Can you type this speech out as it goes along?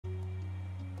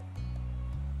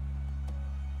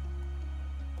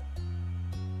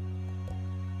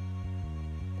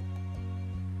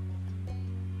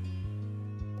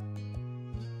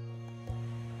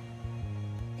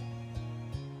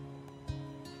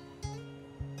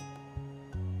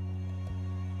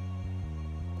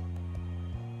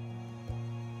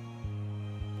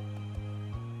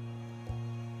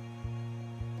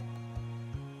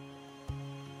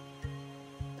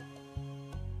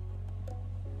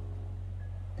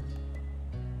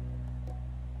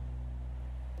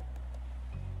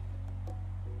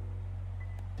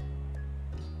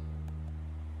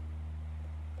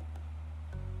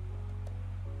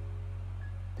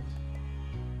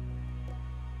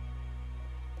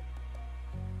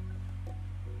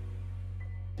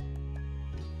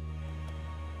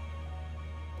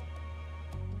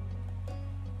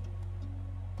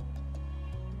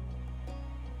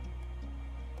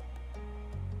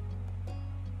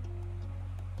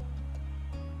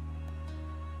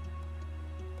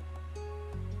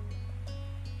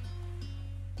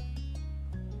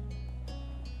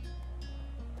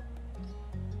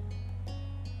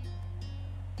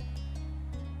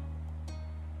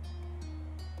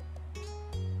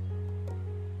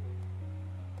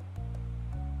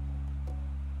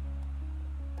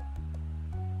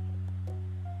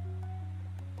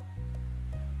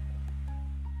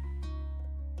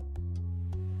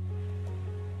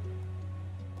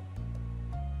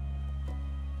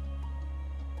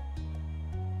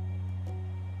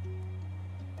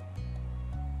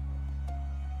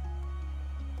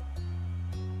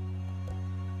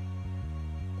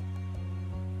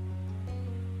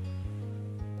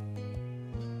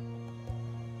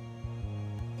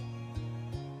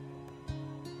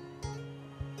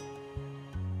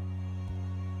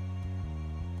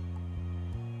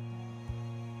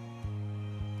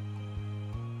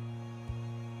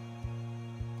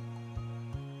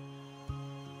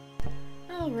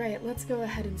Alright, let's go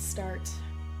ahead and start.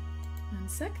 One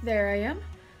sec, there I am.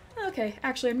 Okay,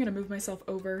 actually I'm gonna move myself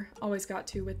over. Always got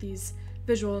to with these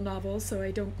visual novels so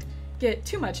I don't get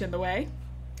too much in the way.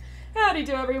 Howdy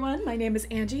do everyone, my name is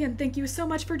Angie and thank you so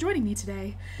much for joining me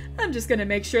today. I'm just gonna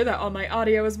make sure that all my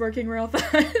audio is working real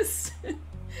fast.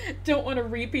 Don't want a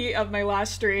repeat of my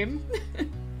last stream.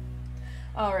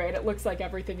 Alright, it looks like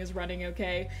everything is running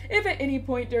okay. If at any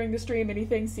point during the stream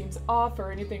anything seems off or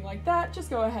anything like that, just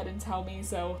go ahead and tell me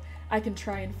so I can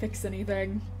try and fix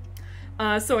anything.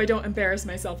 So I don't embarrass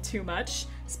myself too much.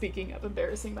 Speaking of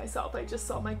embarrassing myself, I just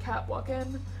saw my cat walk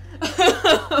in.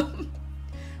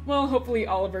 Well, hopefully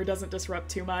Oliver doesn't disrupt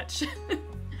too much.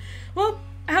 Well,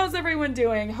 how's everyone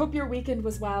doing? Hope your weekend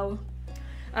was well.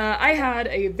 I had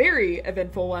a very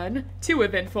eventful one. Too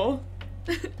eventful.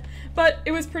 But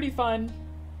it was pretty fun.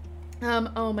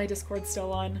 Oh, my Discord's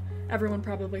still on. Everyone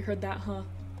probably heard that, huh?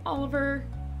 Oliver,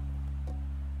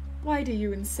 why do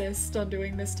you insist on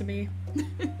doing this to me?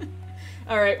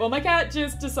 Alright, well my cat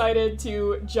just decided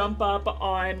to jump up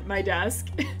on my desk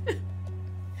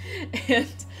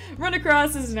and run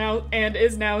across is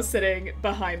now sitting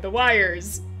behind the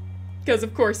wires. Because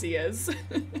of course he is.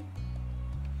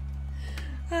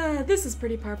 This is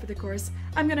pretty par for the course.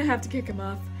 I'm gonna have to kick him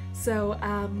off. So,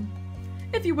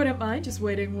 if you wouldn't mind just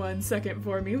waiting 1 second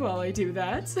for me while I do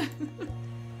that.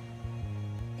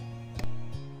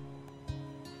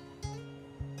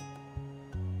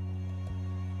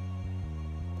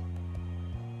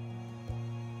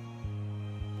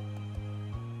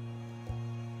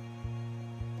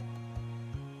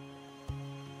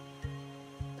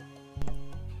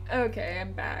 Okay,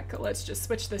 I'm back. Let's just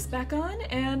switch this back on,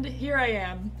 and here I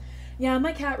am. Yeah,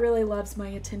 my cat really loves my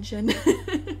attention.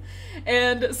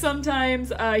 And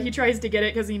sometimes he tries to get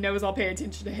it because he knows I'll pay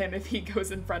attention to him if he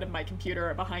goes in front of my computer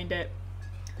or behind it.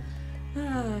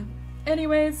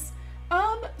 Anyways,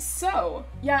 so,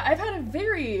 yeah, I've had a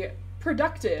very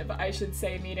productive, I should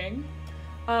say, meeting.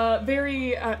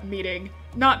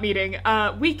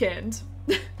 Weekend.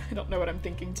 I don't know what I'm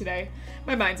thinking today.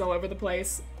 My mind's all over the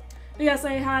place. But yes,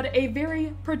 I had a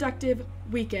very productive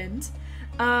weekend.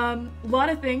 A lot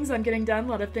of things I'm getting done, a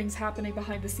lot of things happening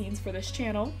behind the scenes for this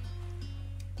channel.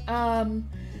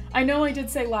 I know I did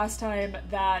say last time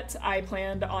that I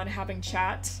planned on having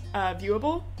chat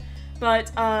viewable,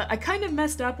 but I kind of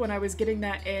messed up when I was getting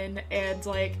that in, and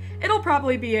like, it'll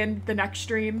probably be in the next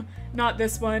stream, not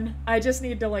this one. I just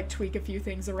need to like tweak a few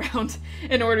things around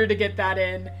in order to get that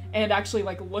in and actually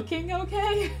like looking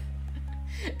okay.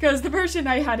 Because the version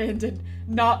I had in did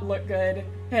not look good,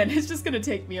 and it's just gonna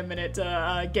take me a minute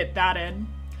to get that in.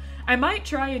 I might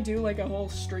try and do like a whole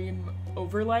stream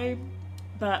overlay,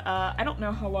 but I don't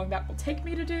know how long that will take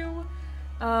me to do.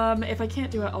 If I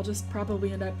can't do it, I'll just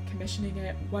probably end up commissioning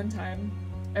it one time,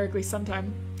 or at least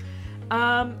sometime.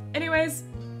 Anyways,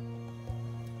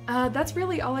 that's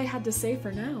really all I had to say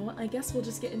for now. I guess we'll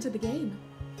just get into the game.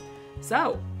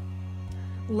 So,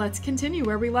 let's continue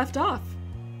where we left off.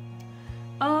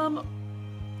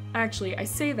 Actually, I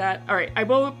say that. Alright, I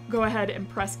will go ahead and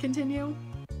press continue.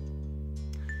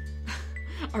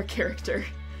 Our character.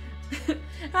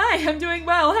 Hi, I'm doing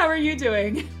well. How are you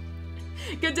doing?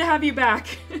 Good to have you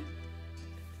back.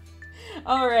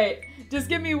 Alright, just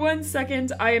give me 1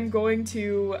 second. I am going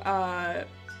to,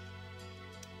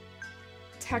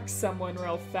 text someone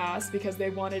real fast because they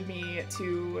wanted me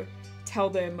to tell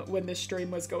them when the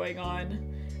stream was going on.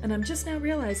 And I'm just now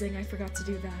realizing I forgot to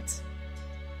do that.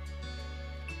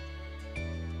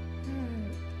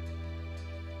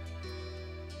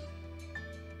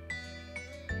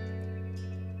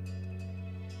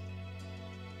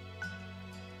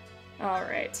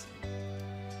 Alright.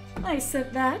 I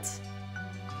said that.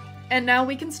 And now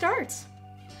we can start.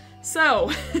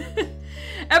 So,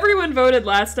 everyone voted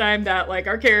last time that, like,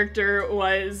 our character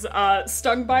was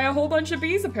stung by a whole bunch of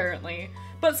bees, apparently.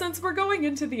 But since we're going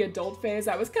into the adult phase,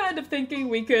 I was kind of thinking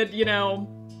we could, you know,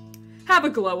 have a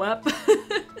glow up.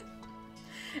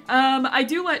 I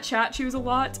do let chat choose a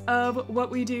lot of what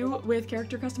we do with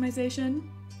character customization.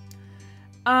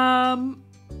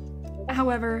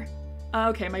 However,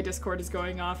 okay, my Discord is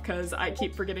going off because I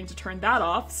keep forgetting to turn that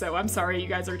off, so I'm sorry you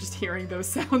guys are just hearing those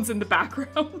sounds in the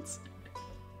background.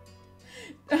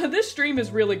 This stream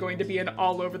is really going to be an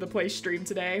all-over-the-place stream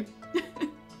today.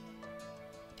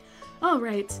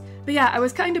 Alright, but yeah, I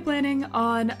was kind of planning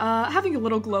on having a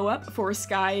little glow-up for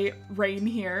Sky Rain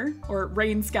here, or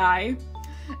Rain Sky,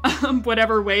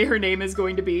 whatever way her name is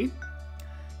going to be.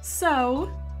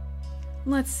 So,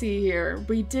 let's see here.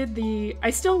 We did I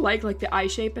still like the eye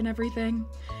shape and everything.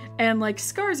 And like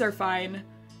scars are fine.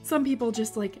 Some people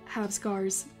just like have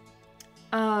scars.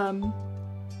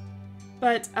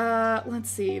 But, let's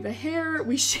see. The hair,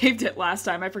 we shaved it last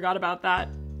time. I forgot about that.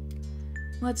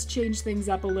 Let's change things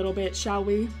up a little bit, shall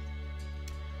we?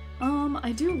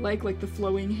 I do like the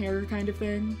flowing hair kind of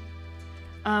thing.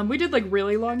 We did, like,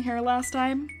 really long hair last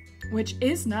time, which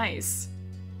is nice.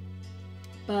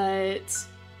 But,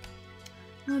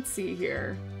 let's see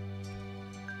here.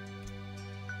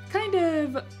 Kind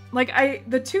of, like,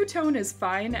 the two-tone is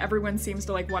fine. Everyone seems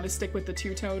to, like, want to stick with the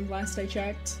two-tone last I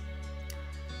checked.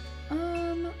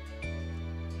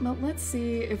 But let's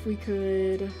see if we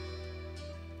could...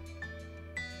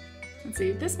 Let's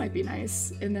see, this might be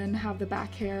nice. And then have the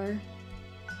back hair.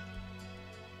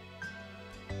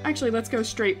 Actually, let's go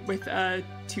straight with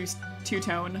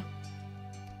two-tone.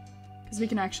 Because we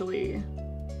can actually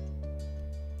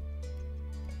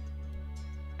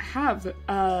have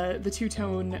the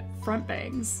two-tone front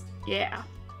bangs. Yeah.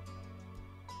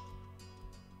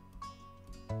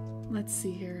 Let's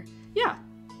see here. Yeah.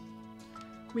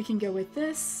 We can go with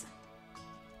this.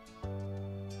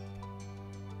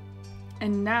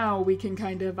 And now we can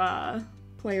kind of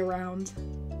play around.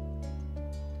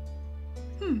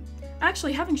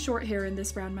 Actually, having short hair in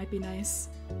this round might be nice.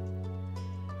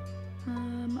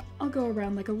 I'll go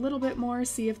around like a little bit more,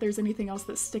 see if there's anything else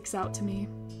that sticks out to me.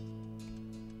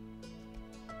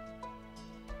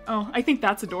 Oh, I think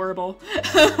that's adorable.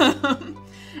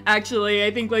 Actually,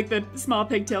 I think like the small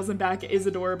pigtails in back is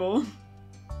adorable.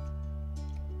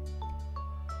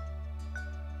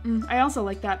 I also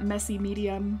like that messy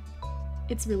medium.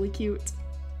 It's really cute.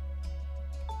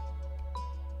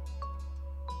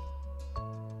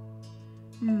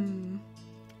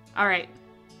 Alright.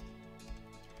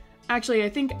 Actually, I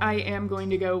think I am going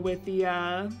to go with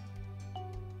the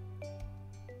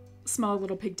small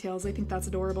little pigtails. I think that's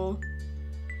adorable.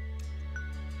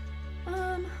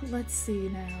 Let's see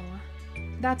now.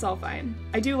 That's all fine.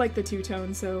 I do like the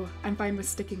two-tone, so I'm fine with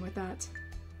sticking with that.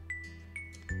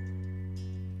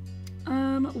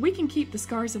 We can keep the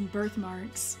scars and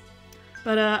birthmarks.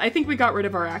 But, I think we got rid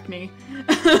of our acne.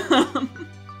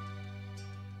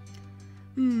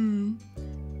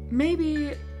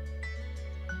 Maybe...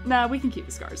 Nah, we can keep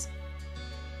the scars.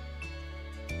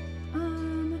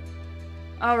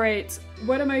 Alright,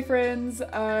 one of my friends,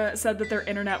 said that their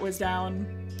internet was down,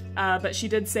 but she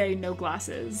did say no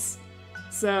glasses.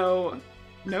 So,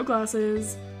 no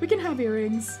glasses. We can have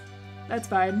earrings. That's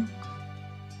fine.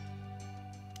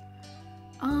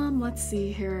 Let's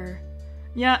see here.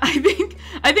 Yeah,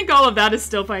 I think all of that is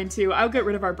still fine too. I'll get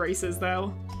rid of our braces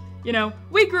though. You know,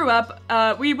 we grew up,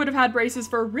 we would have had braces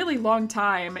for a really long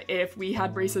time if we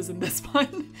had braces in this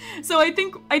one. So I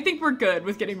think we're good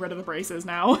with getting rid of the braces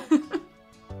now.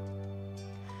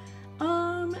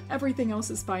 Everything else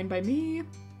is fine by me.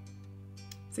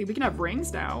 See, we can have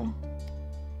rings now.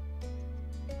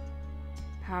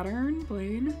 Pattern,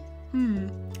 plain.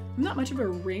 I'm not much of a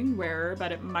ring wearer,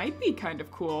 but it might be kind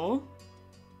of cool.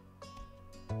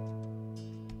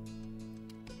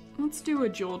 Let's do a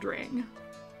jeweled ring.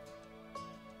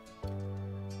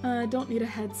 Don't need a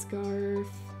headscarf.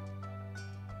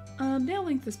 Nail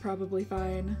length is probably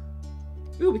fine.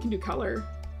 Ooh, we can do color.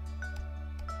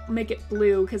 I'll make it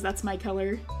blue, because that's my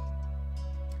color.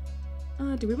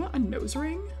 Do we want a nose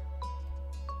ring?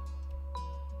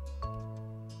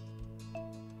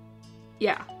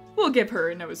 Yeah, we'll give her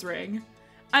a nose ring.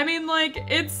 I mean, like,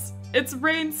 it's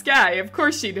Rain Sky. Of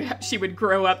course she would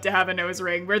grow up to have a nose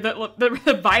ring. We're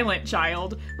the violent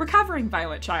child. Recovering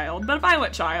violent child, but a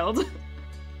violent child.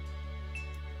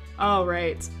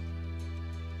 Alright.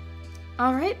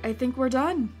 Alright, I think we're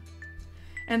done.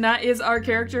 And that is our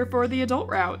character for the adult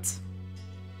route.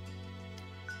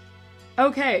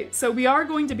 Okay, so we are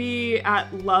going to be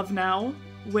at Love now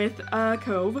with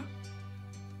Cove.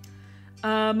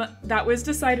 That was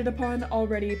decided upon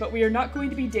already, but we are not going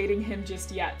to be dating him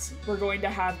just yet. We're going to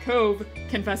have Cove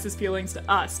confess his feelings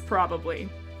to us, probably.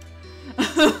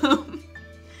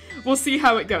 We'll see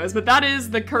how it goes, but that is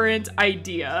the current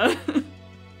idea.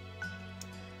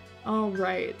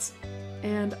 Alright,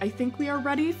 and I think we are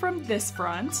ready from this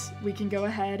front. We can go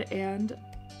ahead and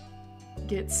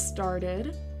get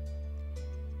started.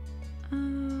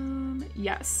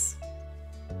 Yes.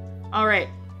 Alright.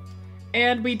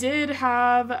 And we did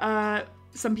have,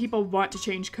 some people want to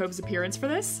change Cove's appearance for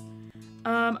this.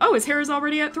 Oh, his hair is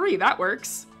already at 3. That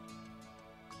works.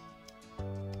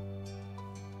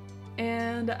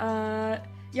 And,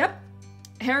 yep.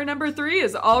 Hair number 3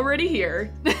 is already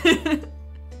here.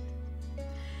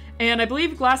 And I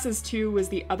believe glasses 2 was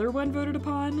the other one voted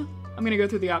upon. I'm gonna go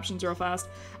through the options real fast.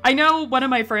 I know one of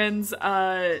my friends,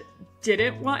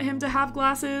 didn't want him to have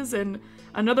glasses, and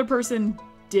another person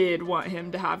did want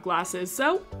him to have glasses,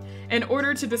 so In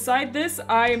order to decide this,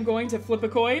 I am going to flip a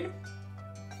coin.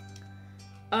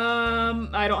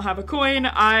 I don't have a coin.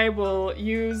 I will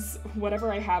use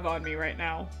whatever I have on me right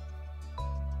now.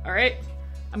 Alright,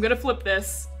 I'm gonna flip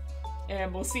this,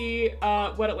 and we'll see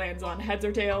what it lands on, heads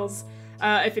or tails.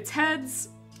 If it's heads,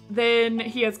 then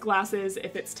he has glasses.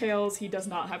 If it's tails, he does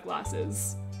not have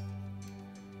glasses.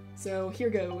 So here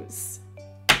goes.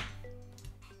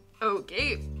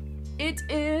 Okay, it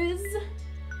is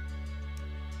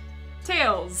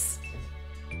tails.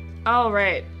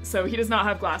 Alright, so he does not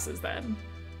have glasses then.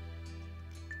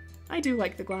 I do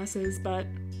like the glasses, but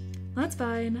that's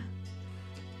fine.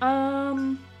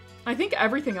 I think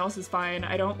everything else is fine.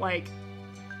 I don't, like,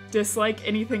 dislike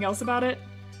anything else about it.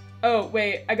 Oh,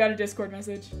 wait, I got a Discord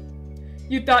message.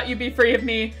 You thought you'd be free of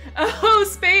me. Oh,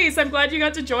 Space, I'm glad you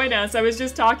got to join us. I was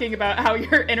just talking about how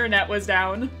your internet was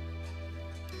down.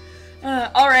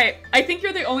 Alright, I think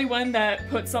you're the only one that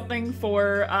put something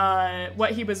for,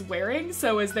 what he was wearing,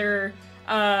 so is there,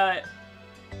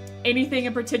 anything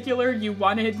in particular you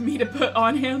wanted me to put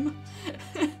on him?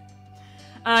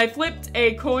 I flipped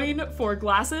a coin for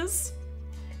glasses,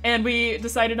 and we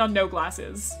decided on no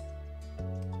glasses.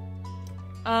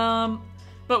 But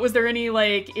was there any,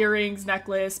 like, earrings,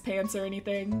 necklace, pants, or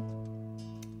anything?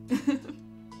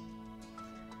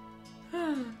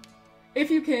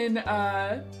 If you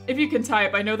can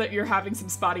type, I know that you're having some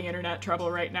spotty internet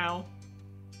trouble right now.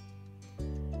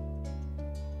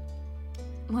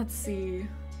 Let's see.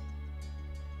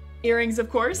 Earrings, of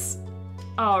course.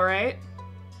 Alright.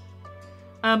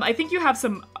 I think you have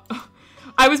some...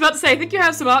 I was about to say, I think you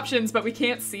have some options, but we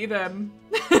can't see them.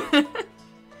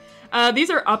 These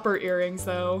are upper earrings,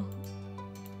 though.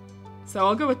 So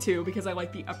I'll go with 2, because I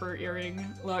like the upper earring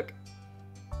look.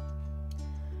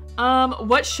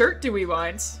 What shirt do we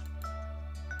want?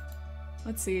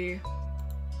 Let's see.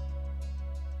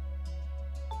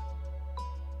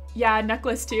 Yeah,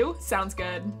 necklace too? Sounds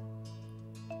good.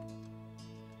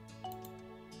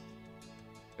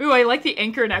 Ooh, I like the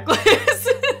anchor necklace.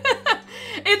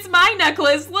 It's my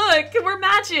necklace, look! We're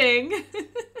matching!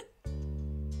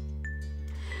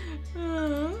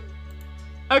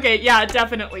 Okay, yeah,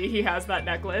 definitely he has that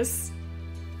necklace.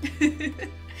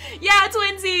 Yeah,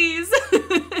 twinsies!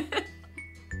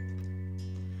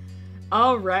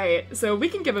 Alright, so we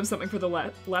can give him something for the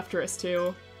left wrist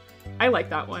too. I like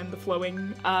that one, the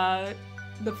flowing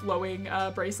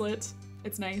bracelet.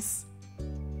 It's nice.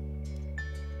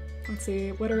 Let's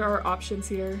see, what are our options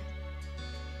here?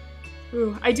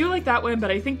 Ooh, I do like that one,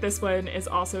 but I think this one is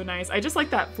also nice. I just like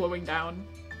that flowing down.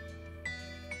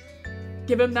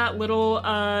 Give him that little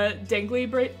dangly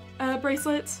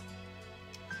bracelet.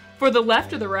 For the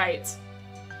left or the right?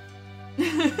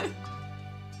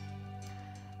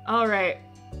 Alright.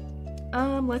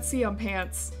 Let's see on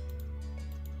pants.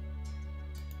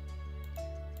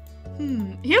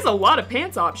 He has a lot of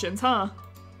pants options, huh?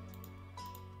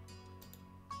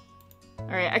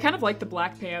 Alright, I kind of like the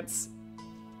black pants.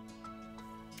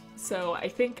 So I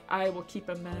think I will keep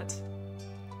him that.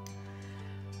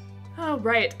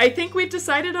 Alright, I think we've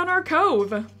decided on our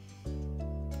cove.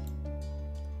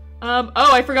 Oh,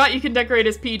 I forgot you can decorate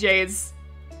his PJs.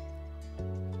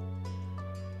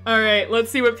 Alright,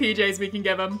 let's see what PJs we can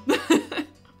give him.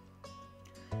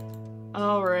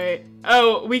 Alright.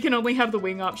 Oh, we can only have the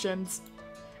wing options.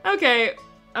 Okay,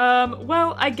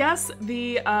 well, I guess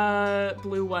the,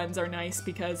 blue ones are nice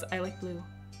because I like blue.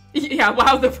 Yeah,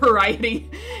 wow, the variety.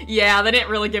 Yeah, they didn't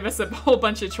really give us a whole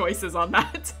bunch of choices on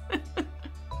that.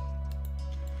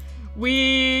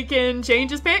 We can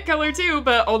change his pant color too,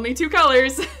 but only 2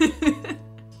 colors.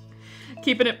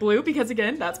 Keeping it blue because,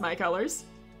 again, that's my colors.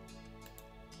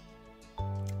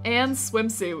 And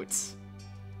swimsuit.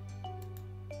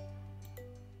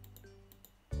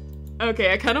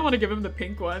 Okay, I kind of want to give him the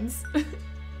pink ones.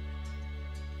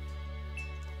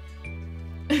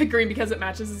 Green because it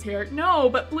matches his hair. No,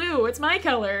 but blue, it's my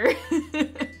color.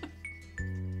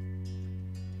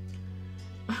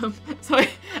 So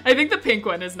I think the pink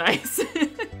one is nice.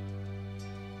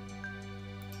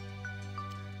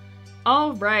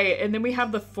 All right, and then we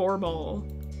have the formal.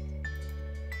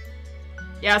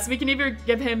 Yeah, so we can either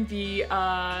give him the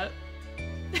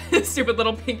stupid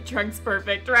little pink trunks,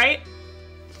 perfect, right?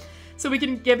 So we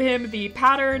can give him the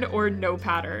pattern or no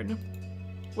pattern.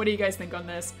 What do you guys think on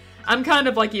this? I'm kind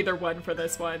of like either one for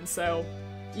this one, so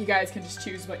you guys can just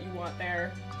choose what you want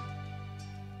there.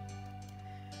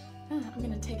 I'm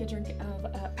gonna take a drink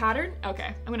of pattern.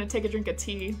 Okay, I'm gonna take a drink of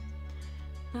tea.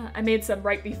 I made some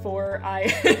right before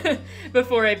I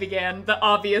before I began, but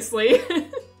obviously.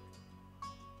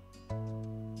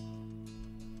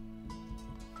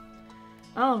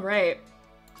 All right.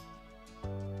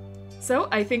 So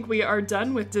I think we are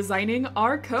done with designing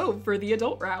our cove for the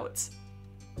adult route.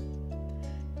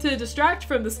 To distract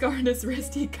from the scar on his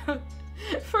wrist, he cut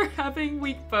for having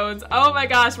weak bones. Oh my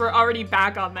gosh, we're already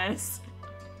back on this.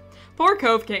 Poor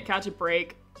Cove can't catch a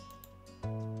break.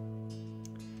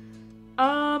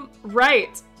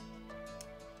 Right.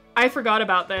 I forgot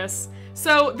about this.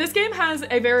 So this game has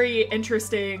a very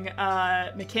interesting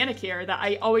mechanic here that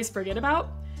I always forget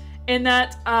about, in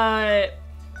that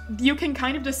you can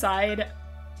kind of decide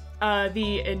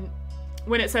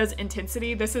when it says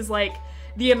intensity, this is like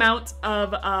the amount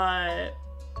of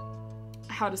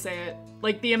how to say it,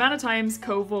 like the amount of times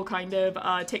Cove will kind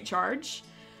of take charge.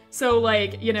 So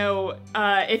like, you know,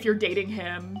 if you're dating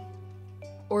him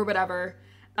or whatever,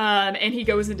 and he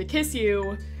goes in to kiss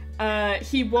you,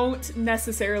 he won't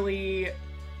necessarily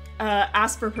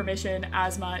ask for permission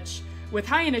as much with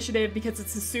high initiative because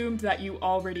it's assumed that you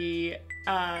already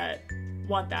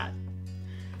want that.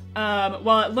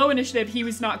 While at low initiative, he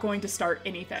was not going to start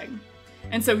anything.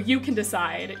 And so you can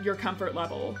decide your comfort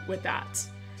level with that,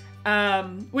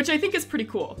 which I think is pretty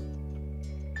cool.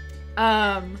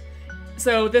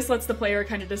 So this lets the player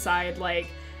kind of decide like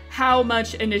how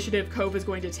much initiative Cove is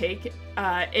going to take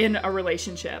in a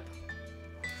relationship.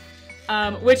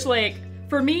 Which, like,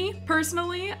 for me,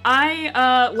 personally,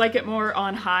 I like it more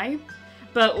on high.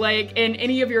 But, like, in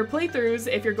any of your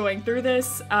playthroughs, if you're going through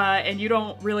this and you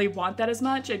don't really want that as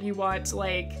much, and you want,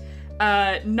 like,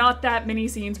 not that many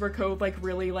scenes where Cove, like,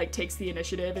 really, like, takes the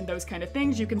initiative and those kind of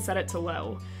things, you can set it to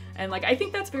low. And, like, I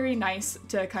think that's very nice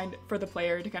to for the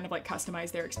player to kind of, like,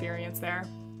 customize their experience there.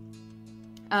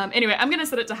 Anyway, I'm gonna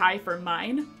set it to high for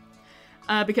mine,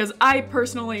 because I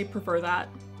personally prefer that.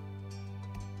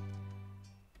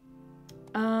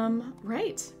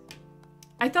 Right.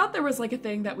 I thought there was like a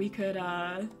thing that we could,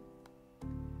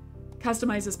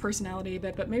 customize his personality a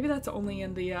bit, but maybe that's only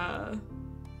in the,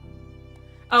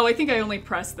 Oh, I think I only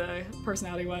pressed the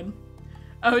personality one.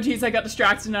 Oh geez, I got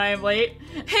distracted and I am late.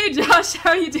 Hey Josh,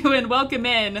 how you doing? Welcome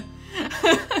in.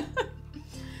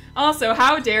 Also,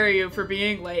 how dare you for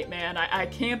being late, man? I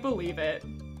can't believe it.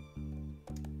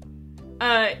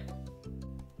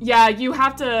 Yeah, you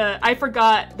have to, I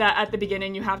forgot that at the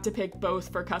beginning you have to pick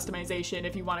both for customization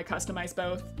if you want to customize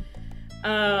both.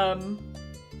 And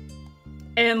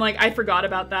like, I forgot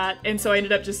about that, and so I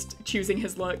ended up just choosing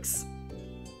his looks.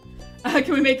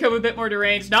 Can we make him a bit more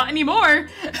deranged? Not anymore!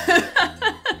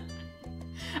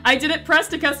 I didn't press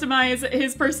to customize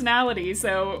his personality,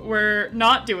 so we're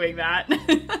not doing that.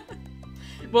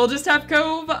 We'll just have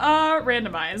Cove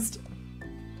randomized.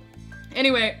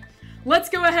 Anyway. Let's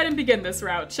go ahead and begin this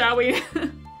route, shall we?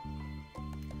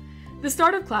 The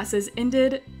start of classes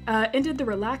ended the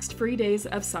relaxed free days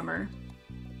of summer.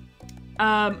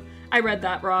 I read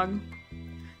that wrong.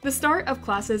 The start of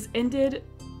classes ended...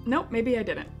 Nope, maybe I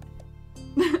didn't.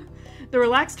 The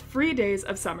relaxed free days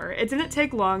of summer. It didn't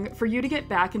take long for you to get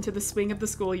back into the swing of the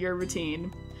school year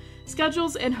routine.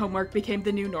 Schedules and homework became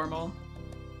the new normal.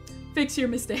 Fix your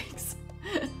mistakes.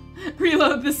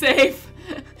 Reload the safe.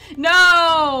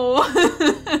 No!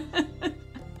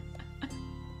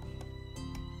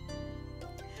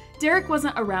 Derek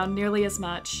wasn't around nearly as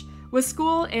much. With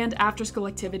school and after-school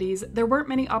activities, there weren't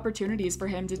many opportunities for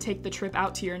him to take the trip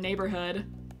out to your neighborhood.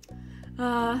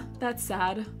 That's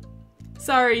sad.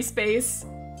 Sorry, Space.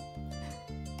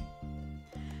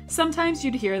 Sometimes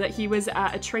you'd hear that he was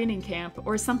at a training camp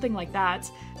or something like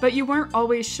that, but you weren't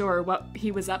always sure what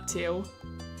he was up to.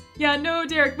 Yeah, no,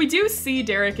 Derek. We do see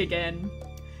Derek again.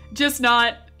 Just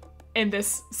not in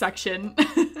this section.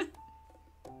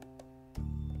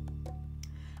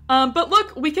 But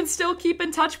look, we can still keep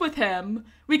in touch with him.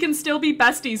 We can still be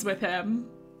besties with him.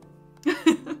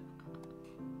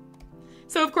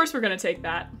 So of course we're gonna take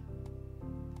that.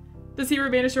 Does he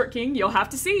remain a short king? You'll have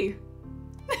to see.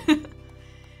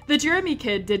 The Jeremy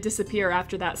kid did disappear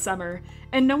after that summer,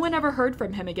 and no one ever heard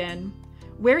from him again.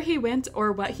 Where he went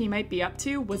or what he might be up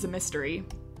to was a mystery.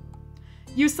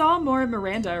 You saw more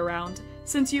Miranda around.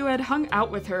 Since you had hung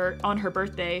out with her on her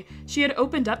birthday, she had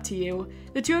opened up to you.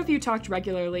 The two of you talked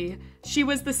regularly. She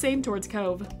was the same towards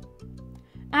Cove.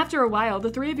 After a while, the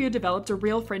three of you developed a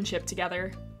real friendship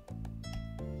together.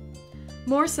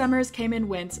 More summers came and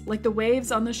went, like the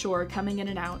waves on the shore coming in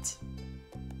and out.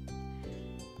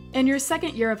 In your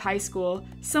second year of high school,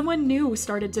 someone new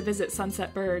started to visit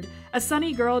Sunset Bird, a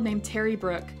sunny girl named Terry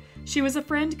Brooke. She was a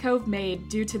friend Cove made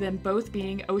due to them both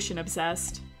being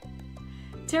ocean-obsessed.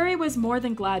 Terry was more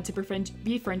than glad to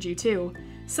befriend you too.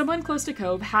 Someone close to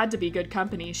Cove had to be good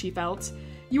company, she felt.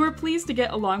 You were pleased to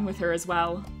get along with her as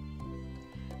well.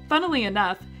 Funnily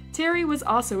enough, Terry was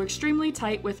also extremely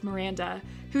tight with Miranda,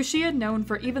 who she had known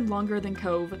for even longer than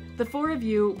Cove, the four of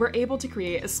you were able to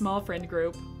create a small friend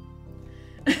group.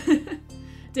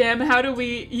 Damn, how do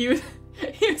we use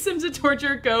him to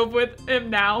torture Cove with him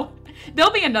now?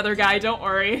 There'll be another guy, don't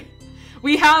worry.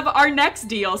 We have our next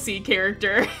DLC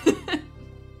character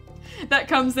that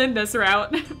comes in this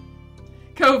route.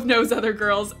 Cove knows other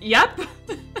girls. Yep.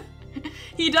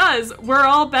 He does. We're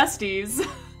all besties.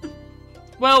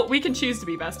 Well, we can choose to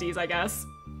be besties, I guess.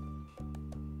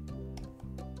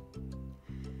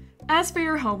 As for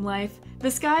your home life, the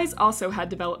skies also had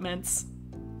developments.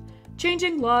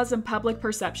 Changing laws and public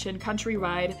perception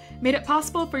countrywide made it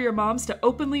possible for your moms to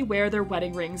openly wear their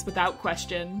wedding rings without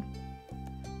question.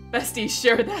 Besties,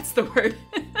 sure, that's the word.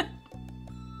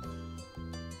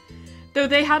 Though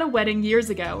they had a wedding years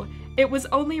ago, it was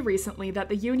only recently that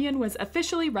the union was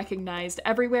officially recognized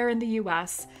everywhere in the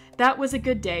US. That was a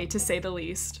good day, to say the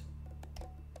least.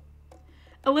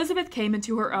 Elizabeth came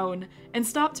into her own and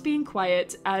stopped being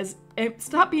quite as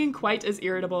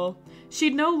irritable.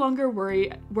 She'd no longer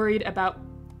worried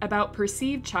about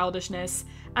perceived childishness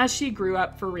as she grew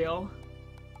up for real.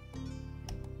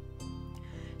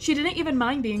 She didn't even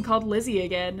mind being called Lizzie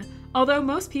again, although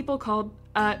most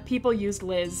people used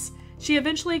Liz. She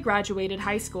eventually graduated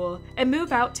high school and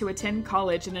moved out to attend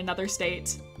college in another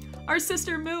state. Our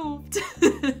sister moved.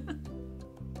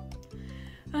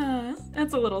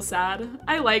 That's a little sad.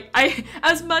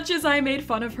 As much as I made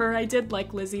fun of her, I did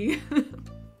like Lizzie.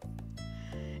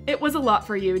 It was a lot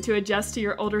for you to adjust to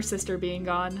your older sister being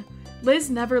gone. Liz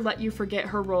never let you forget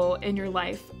her role in your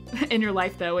life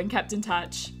though, and kept in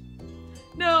touch.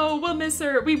 No, we'll miss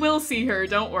her. We will see her,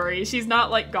 don't worry. She's not,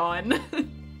 like, gone.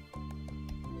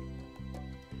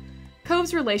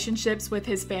 Cove's relationships with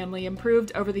his family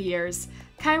improved over the years.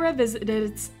 Kyra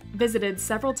visited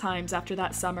several times after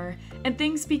that summer, and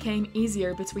things became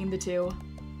easier between the two.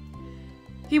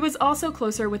 He was also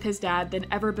closer with his dad than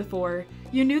ever before.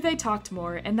 You knew they talked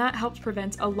more, and that helped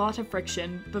prevent a lot of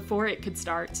friction before it could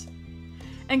start.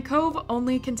 And Cove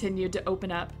only continued to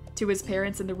open up to his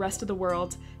parents and the rest of the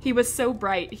world. He was so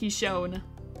bright, he shone.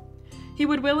 He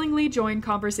would willingly join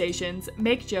conversations,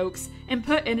 make jokes, and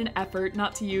put in an effort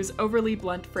not to use overly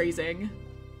blunt phrasing.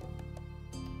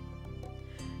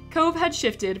 Cove had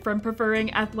shifted from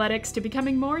preferring athletics to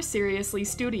becoming more seriously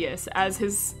studious as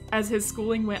his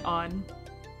schooling went on.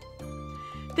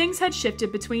 Things had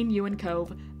shifted between you and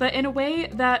Cove, but in a way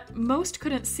that most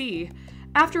couldn't see.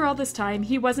 After all this time,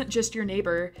 he wasn't just your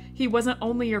neighbor. He wasn't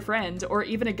only your friend, or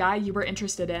even a guy you were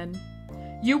interested in.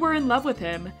 You were in love with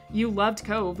him. You loved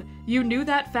Cove. You knew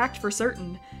that fact for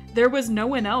certain. There was no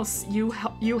one else you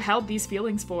held these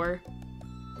feelings for.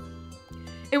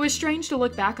 It was strange to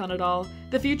look back on it all.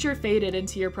 The future faded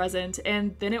into your present,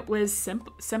 and then it was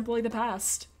simply the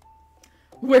past.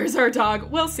 Where's our dog?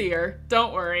 We'll see her.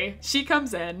 Don't worry. She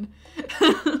comes in.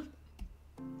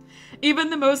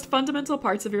 Even the most fundamental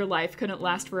parts of your life couldn't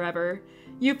last forever.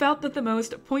 You felt that the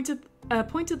most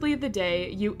pointedly of the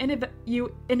day you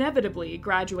inevitably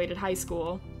graduated high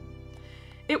school.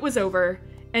 It was over,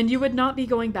 and you would not be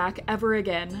going back ever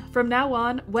again. From now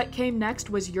on, what came next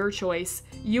was your choice.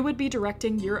 You would be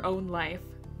directing your own life.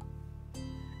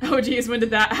 Oh geez, when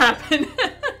did that happen?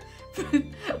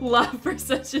 Love for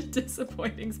such a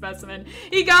disappointing specimen.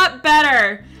 He got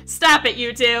better! Stop it,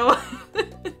 you two!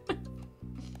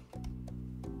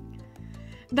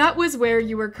 That was where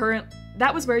you were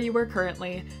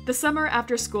currently. The summer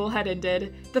after school had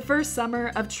ended, the first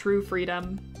summer of true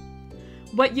freedom.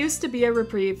 What used to be a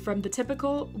reprieve from the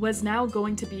typical was now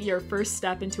going to be your first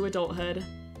step into adulthood.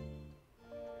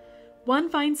 One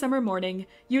fine summer morning,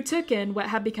 you took in what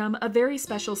had become a very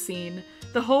special scene,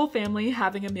 the whole family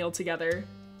having a meal together.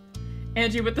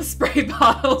 Angie with the spray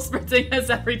bottle spritzing us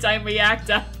every time we act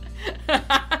up.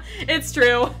 It's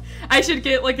true. I should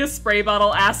get like a spray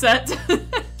bottle asset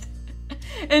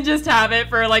and just have it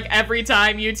for like every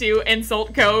time you two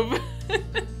insult Cove.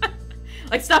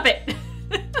 Like, stop it.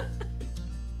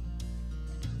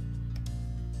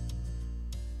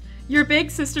 Your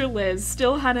big sister Liz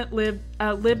still hadn't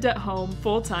lived at home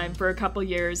full-time for a couple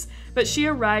years, but she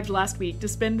arrived last week to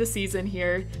spend the season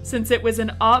here since it was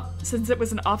an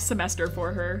off semester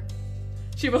for her.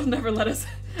 She will never let us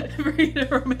read a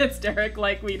romance Derek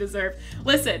like we deserve.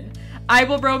 Listen, I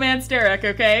will romance Derek,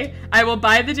 okay? I will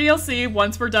buy the DLC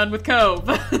once we're done with Cove.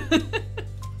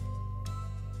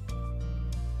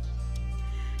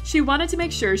 She wanted to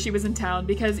make sure she was in town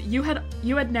because you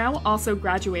had now also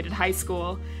graduated high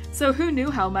school, so who knew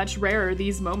how much rarer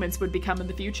these moments would become in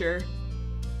the future.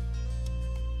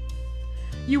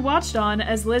 You watched on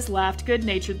as Liz laughed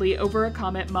good-naturedly over a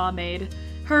comment Ma made.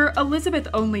 Her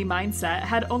Elizabeth-only mindset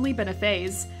had only been a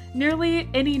phase. Nearly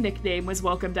any nickname was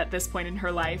welcomed at this point in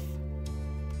her life.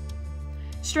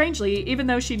 Strangely, even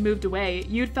though she'd moved away,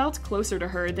 you'd felt closer to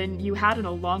her than you had in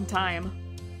a long time.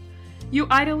 You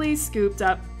idly scooped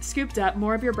up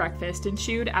more of your breakfast and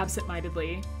chewed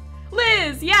absent-mindedly.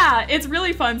 Liz, yeah, it's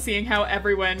really fun seeing how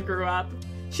everyone grew up.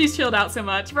 She's chilled out so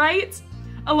much, right?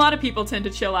 A lot of people tend to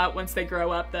chill out once they grow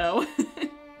up, though.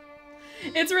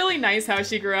 It's really nice how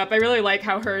she grew up. I really like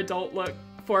how her adult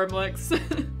form looks.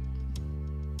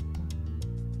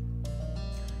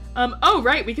 Oh,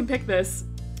 right, we can pick this.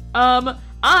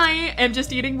 I am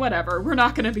just eating whatever. We're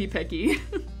not gonna be picky.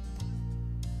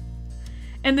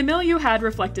 And the meal you had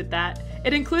reflected that.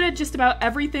 It included just about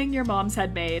everything your moms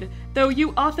had made, though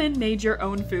you often made your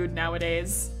own food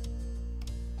nowadays.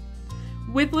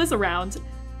 With Liz around,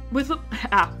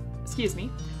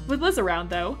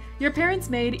 though, your parents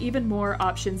made even more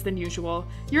options than usual.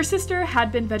 Your sister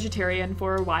had been vegetarian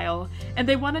for a while, and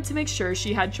they wanted to make sure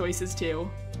she had choices too.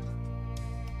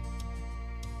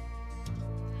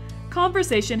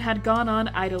 Conversation had gone on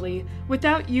idly,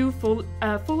 without you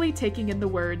fully taking in the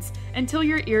words, until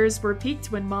your ears were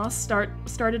piqued when Moss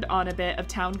started on a bit of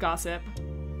town gossip.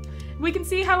 We can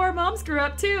see how our moms grew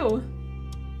up too!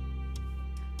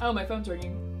 Oh, my phone's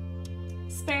ringing.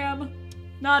 Spam.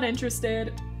 Not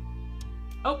interested.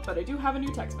 Oh, but I do have a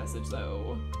new text message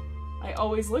though. I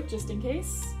always look just in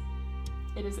case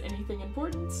it is anything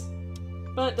important,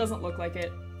 but it doesn't look like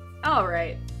it.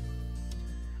 Alright.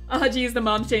 Oh, geez, the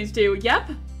moms changed too.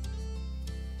 Yep.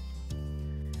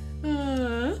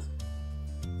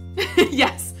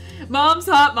 Yes. Moms,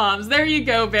 hot moms. There you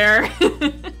go, Bear.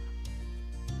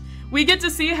 We get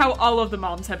to see how all of the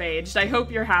moms have aged. I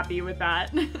hope you're happy with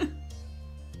that.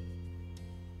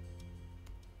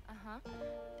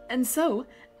 And so,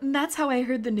 that's how I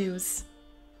heard the news.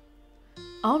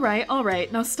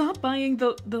 Alright. Now stop buying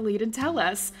the lead and tell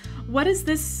us. What is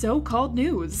this so-called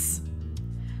news?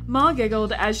 Ma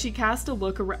giggled as she cast a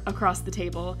look across the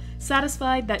table,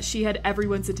 satisfied that she had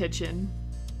everyone's attention.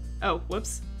 Oh,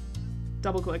 whoops.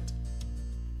 Double-clicked.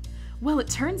 Well, it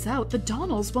turns out the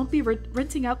Donnells won't be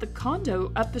renting out the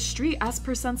condo up the street as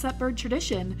per Sunset Bird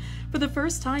tradition for the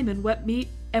first time in what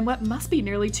must be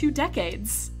nearly 2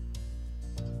 decades.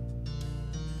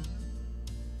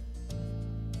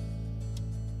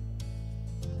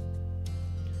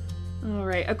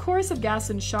 Alright, a chorus of gasps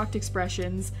and shocked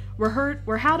expressions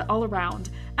were had all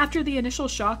around. After the initial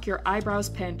shock, your eyebrows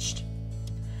pinched.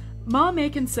 Ma may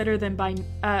consider them by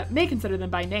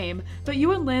name, but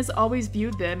you and Liz always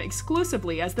viewed them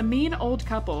exclusively as the mean old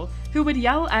couple who would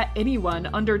yell at anyone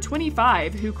under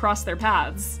 25 who crossed their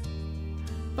paths.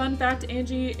 Fun fact,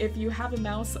 Angie, if you have a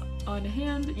mouse on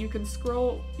hand, you can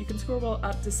scroll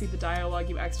up to see the dialogue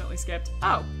you accidentally skipped.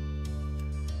 Oh.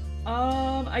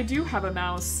 I do have a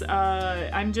mouse.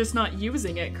 I'm just not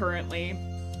using it currently.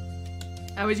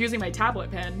 I was using my tablet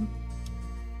pen.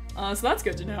 So that's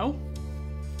good to know.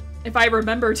 If I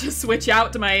remember to switch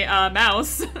out to my,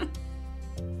 mouse.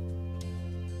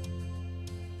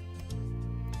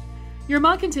 Your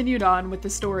mom continued on with the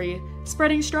story,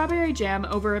 spreading strawberry jam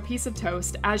over a piece of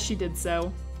toast as she did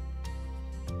so.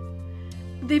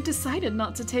 They've decided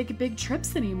not to take big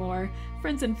trips anymore.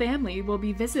 Friends and family will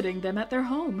be visiting them at their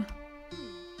home.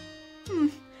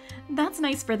 That's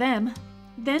nice for them.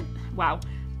 Then, wow.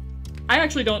 I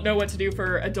actually don't know what to do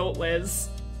for adult Liz.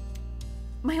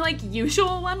 My,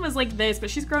 usual one was like this,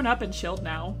 but she's grown up and chilled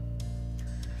now.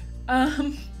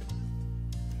 Hold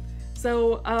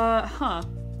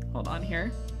on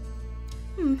here.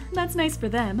 That's nice for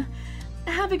them.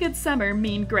 Have a good summer,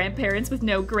 mean grandparents with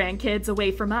no grandkids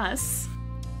away from us.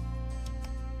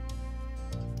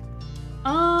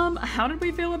 How did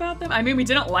we feel about them? I mean, we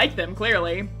didn't like them,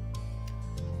 clearly.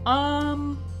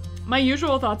 My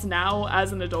usual thoughts now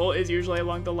as an adult is usually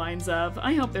along the lines of,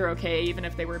 I hope they're okay, even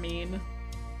if they were mean.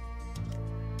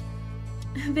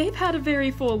 They've had a very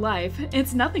full life.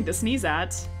 It's nothing to sneeze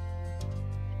at.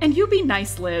 And you be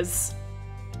nice, Liz.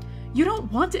 You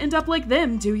don't want to end up like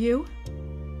them, do you?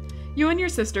 You and your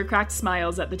sister cracked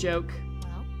smiles at the joke.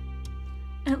 Well?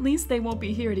 At least they won't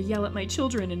be here to yell at my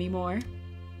children anymore.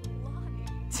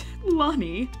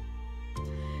 Lonnie.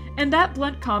 And that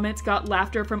blunt comment got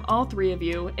laughter from all three of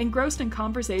you. Engrossed in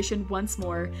conversation once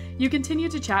more, you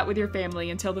continued to chat with your family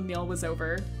until the meal was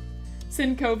over.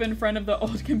 Sin Cove in front of the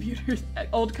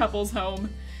old couple's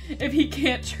home. If he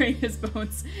can't train his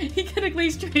bones, he can at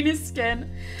least train his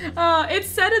skin. It's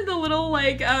said in the little,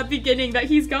 beginning that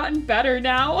he's gotten better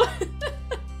now.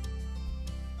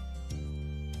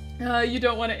 You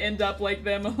don't want to end up like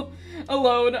them.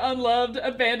 Alone, unloved,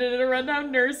 abandoned in a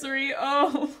rundown nursery.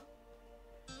 Oh.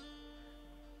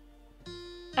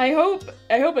 I hope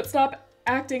it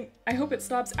I hope it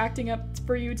stops acting up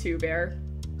for you too, Bear.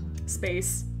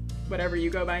 Space. Whatever you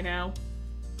go by now.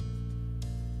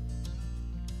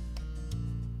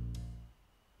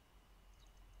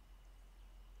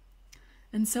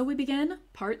 And so we begin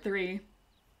part 3.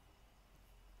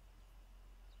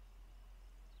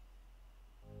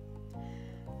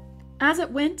 As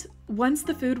it went, once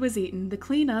the food was eaten, the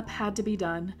cleanup had to be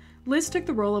done. Liz took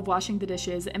the role of washing the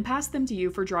dishes and passed them to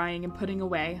you for drying and putting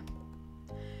away.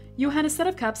 You had a set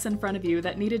of cups in front of you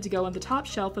that needed to go on the top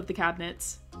shelf of the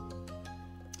cabinets.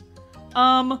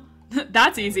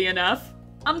 That's easy enough.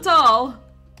 I'm tall.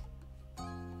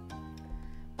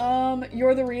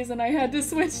 You're the reason I had to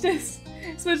switch to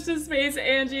space,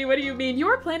 Angie. What do you mean? You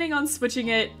were planning on switching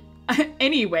it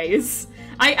anyways.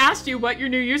 I asked you what your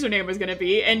new username was gonna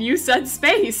be, and you said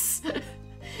space.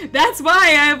 That's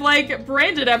why I've, like,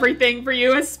 branded everything for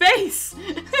you as space.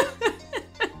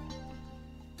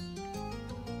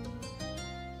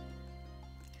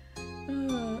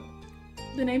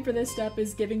 The name for this step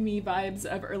is giving me vibes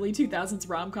of early 2000s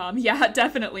rom-com. Yeah, it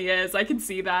definitely is. I can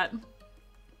see that.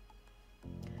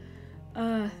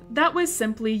 That was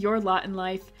simply your lot in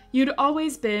life. You'd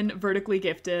always been vertically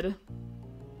gifted.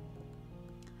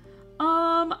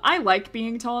 I like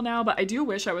being tall now, but I do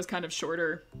wish I was kind of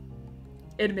shorter.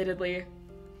 Admittedly.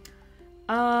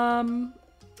 But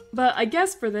I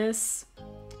guess for this,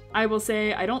 I will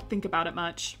say I don't think about it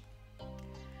much.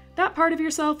 That part of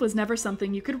yourself was never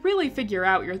something you could really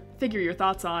figure your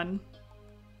thoughts on.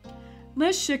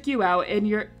 Liz shook you out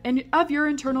of your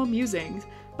internal musings.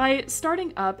 By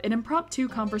starting up an impromptu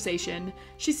conversation,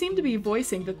 she seemed to be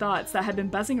voicing the thoughts that had been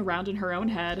buzzing around in her own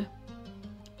head.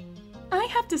 I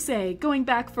have to say, going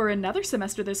back for another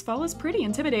semester this fall is pretty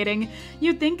intimidating.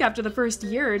 You'd think after the first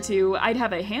year or two I'd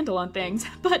have a handle on things,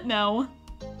 but no.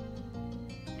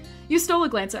 You stole a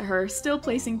glance at her, still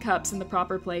placing cups in the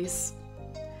proper place.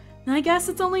 I guess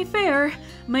it's only fair.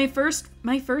 My first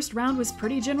round was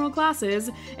pretty general classes,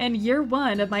 and year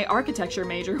 1 of my architecture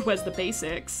major was the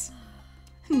basics.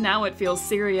 Now it feels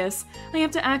serious. I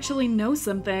have to actually know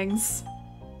some things.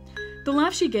 The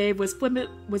laugh she gave was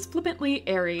flippantly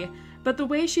airy, but the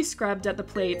way she scrubbed at the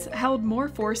plates held more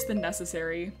force than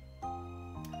necessary.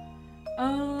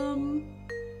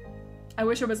 I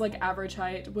wish I was like average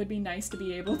height. Would be nice to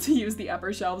be able to use the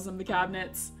upper shelves of the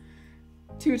cabinets.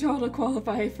 Too tall to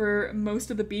qualify for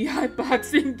most of the beehive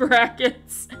boxing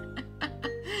brackets.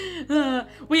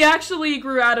 We actually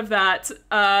grew out of that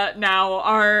now.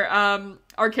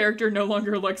 Our character no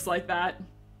longer looks like that.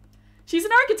 She's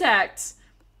an architect!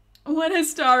 What a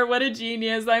star, what a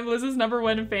genius. I'm Liz's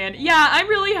 #1 fan. Yeah, I'm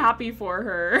really happy for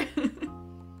her.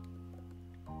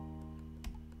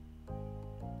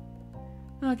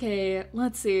 Okay,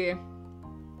 let's see.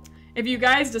 If you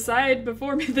guys decide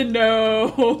before me, then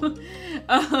no.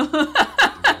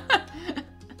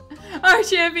 Our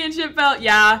championship belt,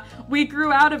 yeah. We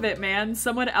grew out of it, man.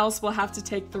 Someone else will have to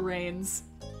take the reins.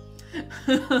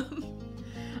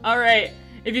 Alright,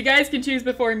 if you guys can choose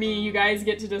before me, you guys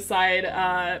get to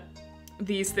decide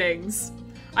these things.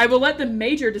 I will let the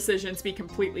major decisions be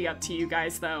completely up to you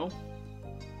guys, though.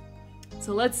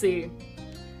 So let's see.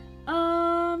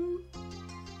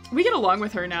 We get along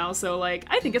with her now, so, like,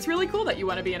 I think it's really cool that you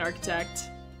want to be an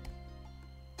architect.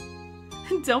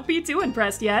 Don't be too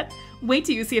impressed yet. Wait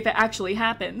till you see if it actually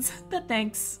happens. But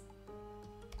thanks.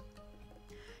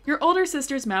 Your older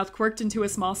sister's mouth quirked into a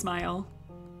small smile.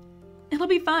 It'll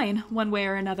be fine, one way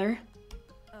or another.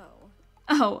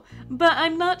 Oh, but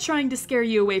I'm not trying to scare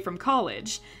you away from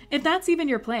college. If that's even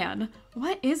your plan,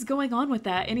 what is going on with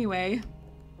that anyway?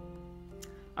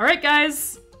 Alright,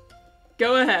 guys.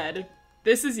 Go ahead.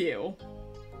 This is you.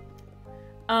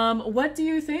 What do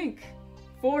you think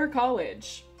for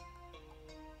college?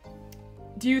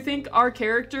 Do you think our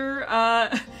character,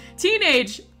 our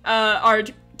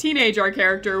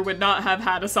character would not have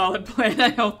had a solid plan, I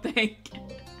don't think.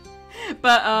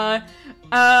 But,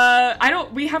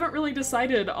 we haven't really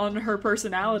decided on her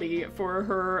personality for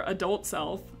her adult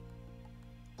self.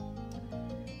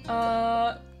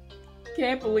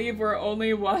 Can't believe we're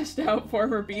only washed out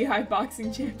former Beehive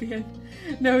boxing champion.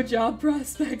 No job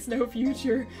prospects, no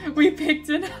future. We peaked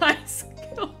in high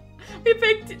school.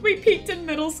 We peaked in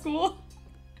middle school.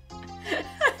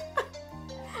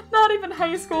 Not even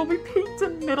high school, we peaked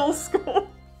in middle school.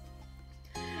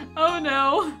 Oh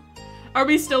no. Are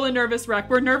we still a nervous wreck?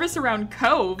 We're nervous around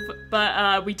Cove,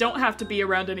 but we don't have to be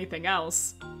around anything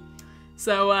else.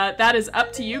 So that is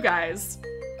up to you guys.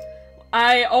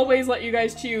 I always let you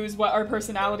guys choose what our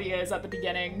personality is at the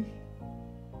beginning.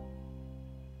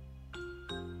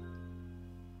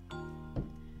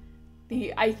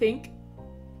 I think.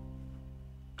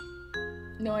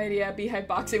 No idea. Beehive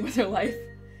boxing with her life.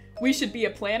 We should be a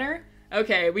planner?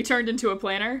 Okay, we turned into a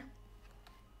planner.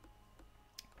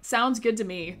 Sounds good to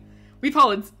me.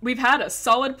 We've had a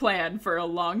solid plan for a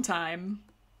long time.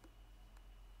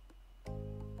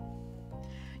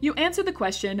 You answered the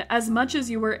question as much as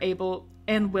you were able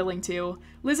and willing to.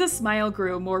 Liz's smile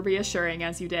grew more reassuring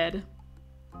as you did.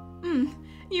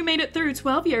 You made it through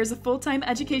 12 years of full-time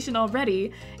education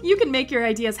already. You can make your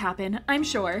ideas happen, I'm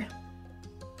sure.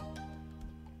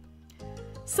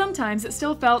 Sometimes it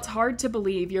still felt hard to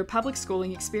believe your public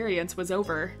schooling experience was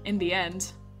over in the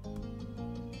end.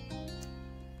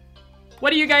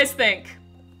 What do you guys think?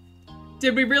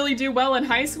 Did we really do well in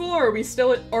high school, or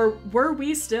were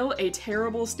we still a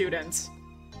terrible student?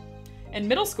 In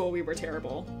middle school, we were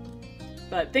terrible.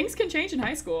 But things can change in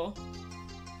high school.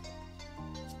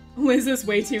 Liz is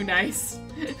way too nice.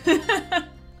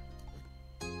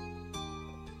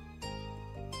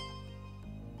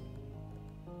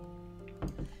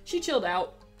 She chilled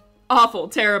out. Awful,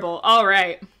 terrible. All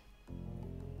right.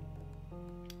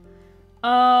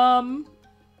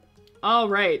 All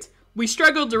right. We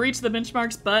struggled to reach the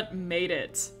benchmarks, but made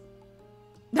it.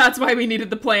 That's why we needed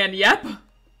the plan, yep.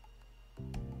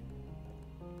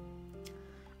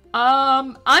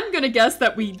 I'm gonna guess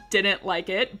that we didn't like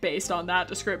it based on that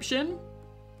description.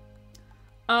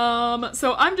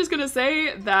 So I'm just gonna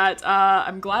say that,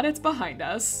 I'm glad it's behind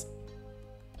us.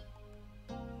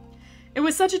 It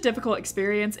was such a difficult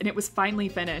experience, and it was finally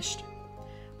finished.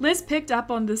 Liz picked up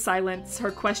on the silence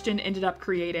her question ended up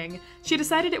creating. She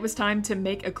decided it was time to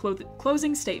make a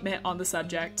closing statement on the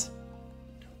subject.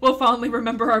 We'll fondly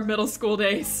remember our middle school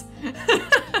days.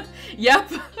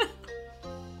 Yep. You're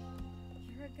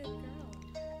a good girl.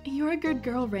 You're a good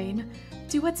girl, Rain.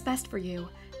 Do what's best for you,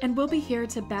 and we'll be here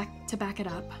to back it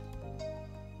up.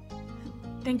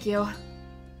 Thank you.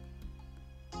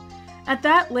 At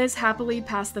that, Liz happily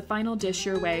passed the final dish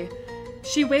your way.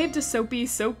 She waved a soapy,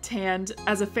 soaked hand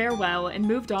as a farewell and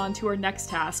moved on to her next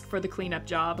task for the cleanup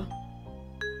job.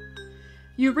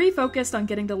 You refocused on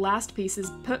getting the last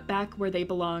pieces put back where they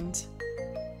belonged.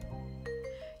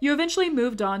 You eventually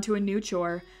moved on to a new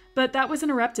chore, but that was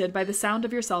interrupted by the sound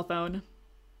of your cell phone.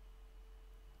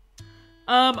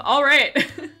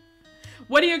 Alright.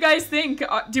 What do you guys think?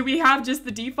 Do we have just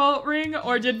the default ring,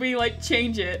 or did we, like,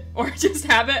 change it? Or just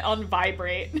have it on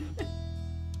vibrate?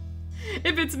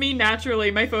 If it's me naturally,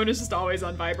 my phone is just always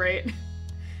on vibrate.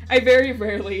 I very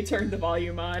rarely turn the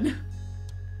volume on.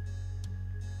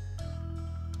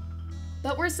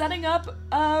 But we're setting up,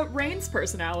 Rain's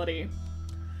personality.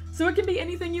 So it can be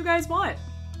anything you guys want.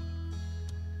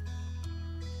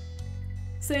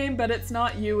 Same, but it's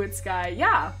not you, it's Sky.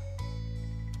 Yeah.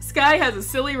 Sky has a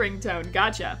silly ringtone,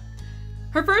 gotcha.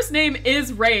 Her first name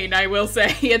is Rain, I will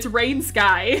say. It's Rain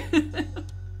Sky.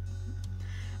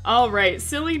 Alright,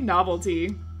 silly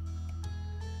novelty.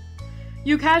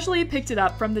 You casually picked it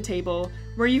up from the table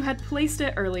where you had placed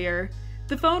it earlier.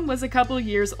 The phone was a couple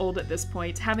years old at this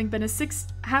point, having been a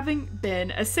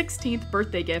 16th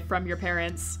birthday gift from your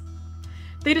parents.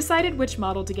 They decided which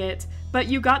model to get, but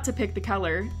you got to pick the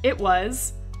color. It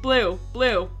was blue,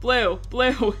 blue, blue,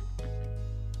 blue.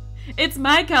 It's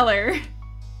my color.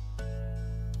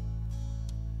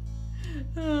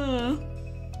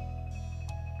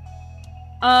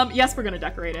 Yes, we're gonna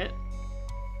decorate it.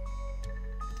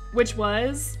 Which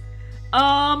was,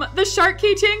 the shark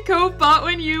keychain Cove bought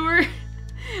when you were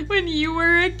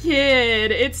a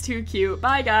kid. It's too cute.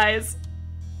 Bye, guys.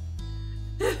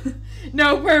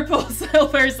 No purple,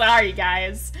 silver, sorry,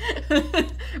 guys.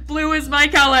 Blue is my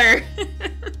color.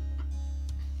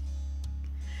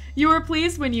 You were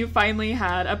pleased when you finally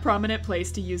had a prominent place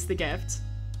to use the gift.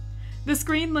 The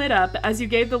screen lit up as you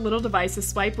gave the little device a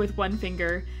swipe with one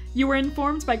finger. You were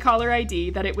informed by caller ID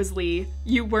that it was Lee.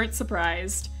 You weren't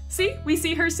surprised. See, we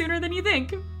see her sooner than you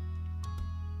think.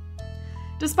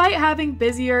 Despite having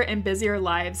busier and busier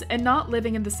lives and not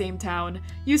living in the same town,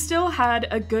 you still had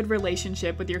a good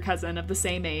relationship with your cousin of the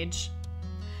same age.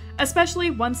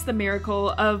 Especially once the miracle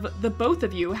of the both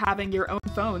of you having your own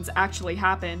phones actually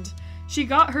happened. She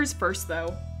got hers first,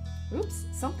 though. Oops,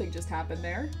 something just happened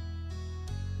there.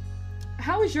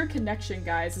 How is your connection,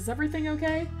 guys? Is everything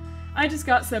okay? I just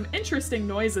got some interesting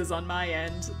noises on my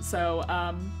end, so,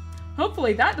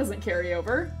 hopefully that doesn't carry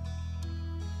over.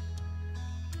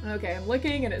 Okay, I'm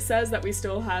looking and it says that we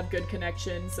still have good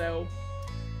connection, so,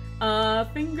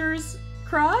 fingers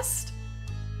crossed?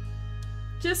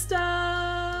 Just,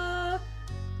 let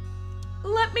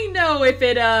me know if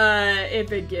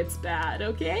it gets bad,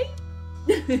 okay?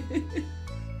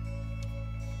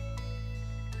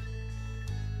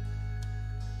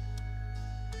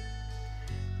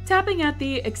 Tapping at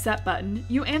the accept button,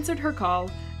 you answered her call.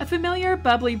 A familiar,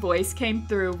 bubbly voice came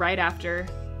through right after.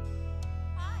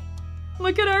 Hi.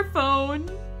 Look at our phone.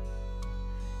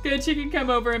 Good, she can come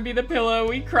over and be the pillow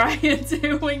we cry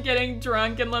into when getting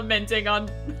drunk and lamenting on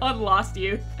lost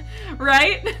youth.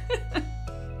 Right?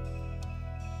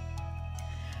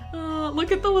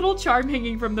 Look at the little charm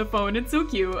hanging from the phone. It's so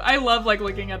cute. I love, like,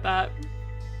 looking at that.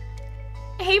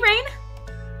 Hey, Rain.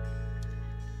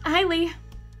 Hi, Lee.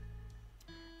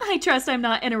 I trust I'm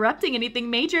not interrupting anything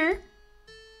major.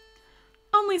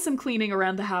 Only some cleaning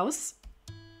around the house.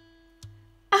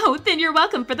 Oh, then you're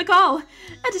welcome for the call.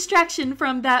 A distraction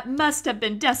from that must have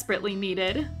been desperately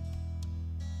needed.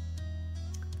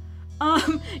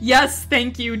 Yes,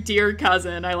 thank you, dear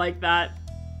cousin. I like that.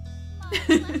 My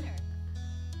pleasure.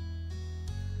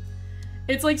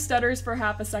 It's like stutters for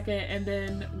half a second and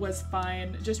then was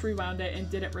fine. Just rewound it and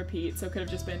didn't repeat, so it could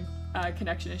have just been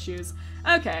connection issues.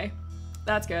 Okay,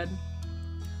 that's good.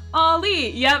 Ollie,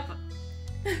 yep.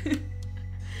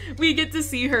 We get to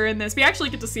see her in this. We actually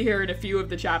get to see her in a few of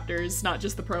the chapters, not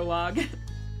just the prologue.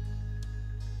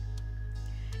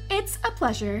 It's a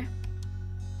pleasure.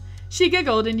 She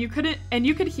giggled and you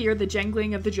could hear the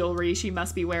jangling of the jewelry she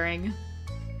must be wearing.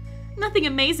 Nothing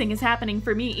amazing is happening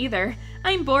for me either.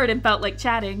 I'm bored and felt like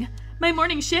chatting. My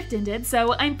morning shift ended,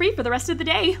 so I'm free for the rest of the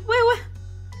day. Woo!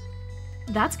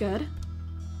 That's good.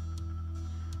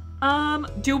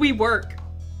 Do we work?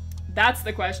 That's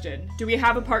the question. Do we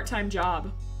have a part-time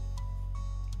job?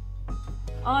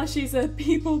 She's a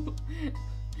people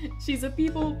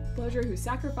pleasure who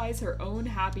sacrificed her own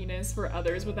happiness for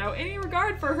others without any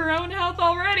regard for her own health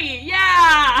already.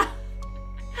 Yeah!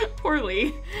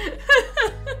 Poorly.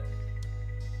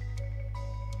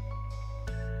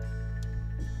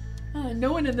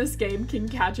 No one in this game can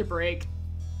catch a break.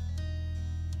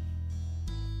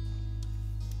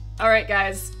 Alright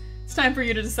guys, it's time for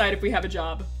you to decide if we have a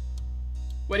job.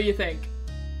 What do you think?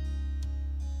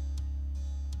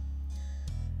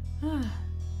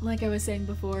 Like I was saying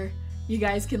before, you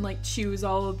guys can like choose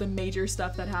all of the major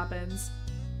stuff that happens.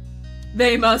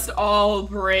 They must all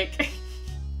break.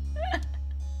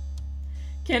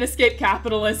 Can't escape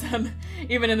capitalism,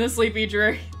 even in the sleepy,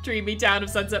 dreamy town of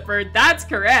Sunset Bird. That's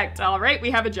correct. All right, we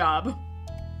have a job.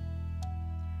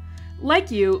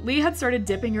 Like you, Lee had started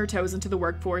dipping her toes into the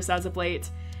workforce as of late.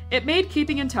 It made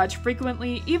keeping in touch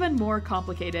frequently even more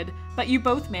complicated, but you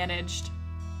both managed.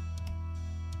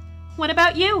 What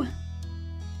about you?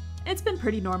 It's been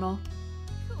pretty normal.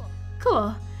 Cool.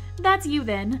 Cool. That's you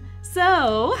then.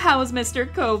 So, how's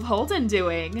Mr. Cove Holden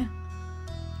doing?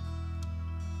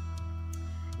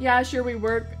 Yeah, sure we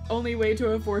work. Only way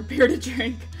to afford beer to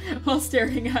drink while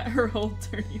staring at her old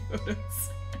dirty photos.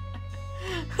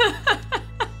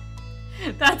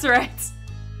 That's right.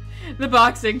 The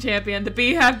boxing champion. The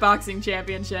Beehive Boxing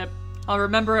Championship. I'll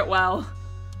remember it well.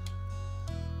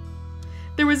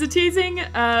 There was a teasing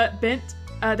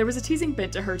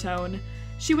bent to her tone.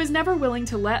 She was never willing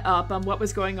to let up on what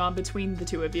was going on between the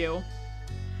two of you.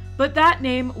 But that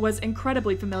name was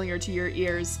incredibly familiar to your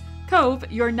ears. Cove,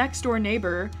 your next-door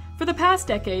neighbor, for the past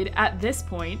decade at this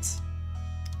point.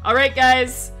 Alright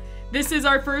guys, this is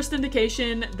our first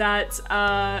indication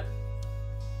that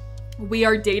we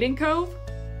are dating Cove.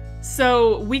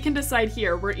 So we can decide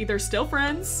here, we're either still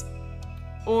friends,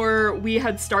 or we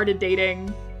had started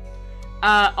dating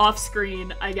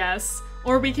off-screen, I guess.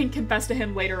 Or we can confess to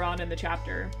him later on in the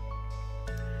chapter.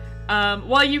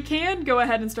 While you can go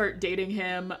ahead and start dating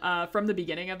him from the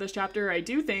beginning of this chapter, I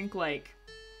do think, like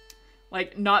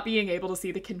not being able to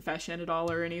see the confession at all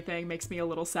or anything makes me a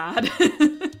little sad.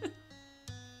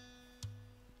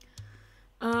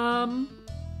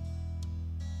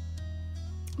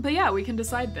 But yeah, we can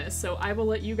decide this, so I will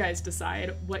let you guys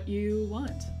decide what you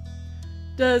want.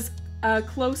 Does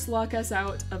close lock us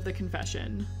out of the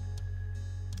confession?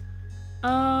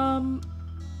 No,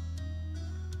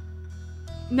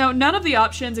 none of the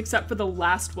options except for the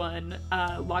last one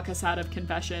lock us out of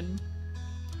confession.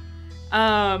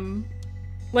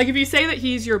 Like if you say that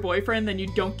he's your boyfriend, then you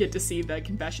don't get to see the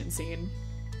confession scene.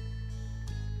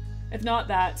 If not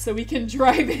that, so we can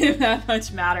drive him that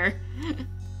much matter.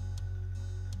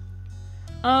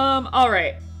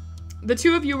 Alright. The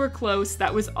two of you were close,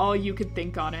 that was all you could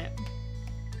think on it.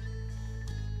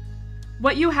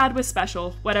 What you had was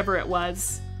special, whatever it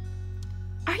was.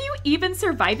 Are you even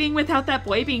surviving without that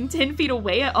boy being 10 feet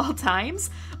away at all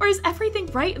times? Or is everything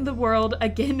right in the world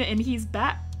again and he's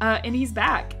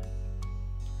back?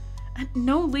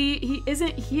 No, Lee, he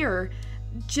isn't here.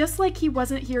 Just like he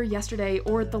wasn't here yesterday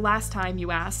or the last time you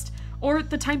asked. Or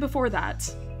the time before that.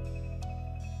 Sorry.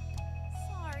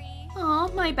 Aw,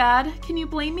 my bad. Can you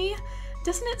blame me?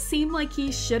 doesn't it seem like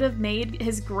he should have made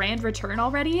his grand return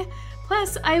already?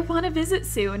 Plus, I want to visit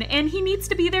soon, and he needs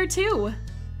to be there too.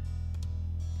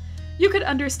 You could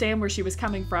understand where she was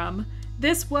coming from.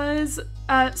 This was,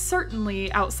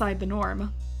 certainly outside the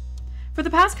norm. For the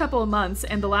past couple of months,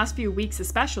 and the last few weeks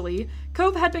especially,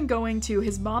 Cove had been going to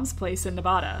his mom's place in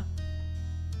Nevada.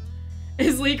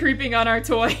 Is Lee creeping on our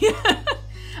toy?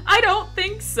 I don't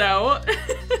think so.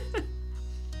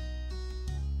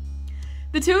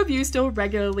 The two of you still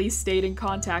regularly stayed in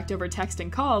contact over text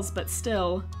and calls, but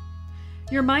still.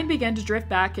 Your mind began to drift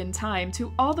back in time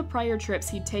to all the prior trips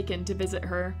he'd taken to visit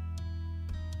her.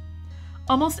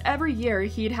 Almost every year,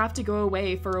 he'd have to go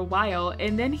away for a while,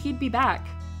 and then he'd be back.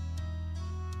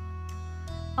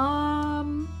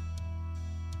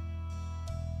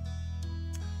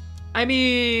 I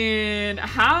mean,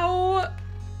 how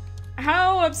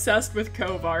obsessed with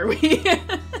Cove are we?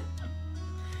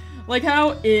 Like,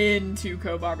 how into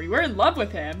Cove are we? We're in love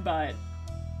with him, but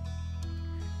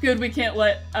good, we can't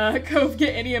let Cove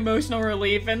get any emotional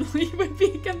relief, and Lee would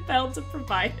be compelled to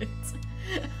provide it.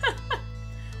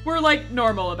 We're, like,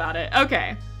 normal about it.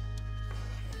 Okay.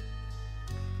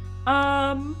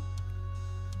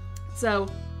 So,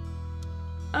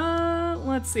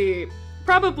 let's see.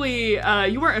 Probably,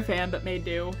 you weren't a fan, but made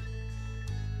do.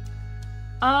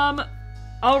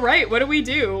 Alright, what do we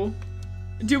do?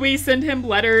 Do we send him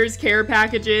letters, care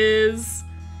packages,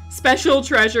 special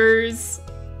treasures,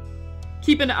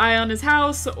 keep an eye on his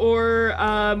house, or,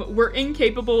 we're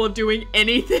incapable of doing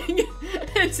anything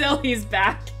until he's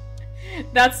back?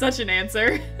 That's such an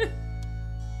answer.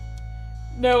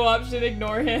 No option,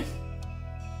 ignore him.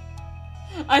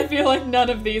 I feel like none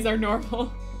of these are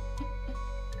normal.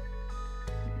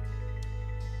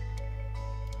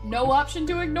 No option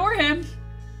to ignore him.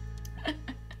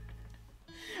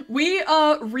 We,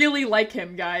 really like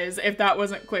him, guys, if that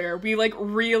wasn't clear. We, like,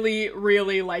 really,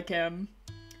 really like him.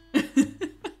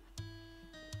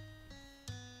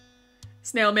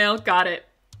 Snail mail, got it.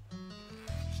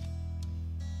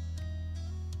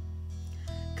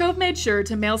 Cove made sure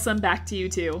to mail some back to you,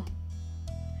 too.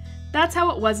 That's how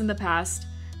it was in the past,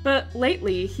 but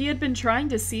lately, he had been trying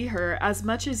to see her as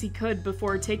much as he could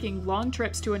before taking long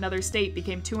trips to another state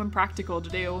became too impractical to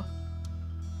do.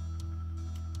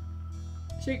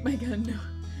 Shake my gun, no.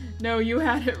 No, you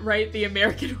had it right the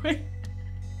American way.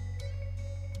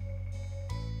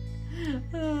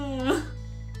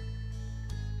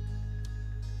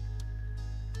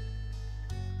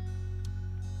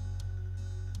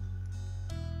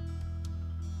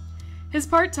 His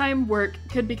part-time work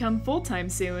could become full-time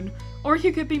soon, or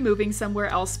he could be moving somewhere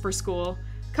else for school.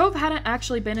 Cove hadn't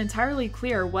actually been entirely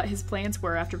clear what his plans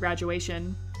were after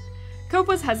graduation. Cove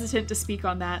was hesitant to speak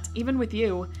on that, even with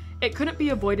you. It couldn't be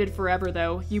avoided forever,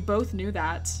 though. You both knew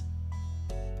that.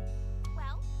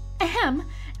 Well, Ahem.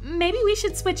 Maybe we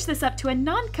should switch this up to a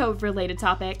non-Cove related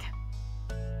topic.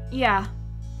 Yeah.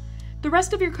 The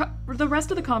rest of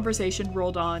the conversation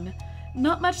rolled on.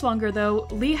 Not much longer, though.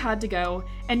 Lee had to go,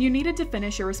 and you needed to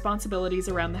finish your responsibilities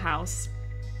around the house.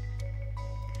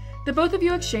 The both of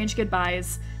you exchanged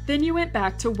goodbyes, then you went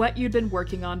back to what you'd been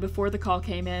working on before the call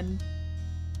came in.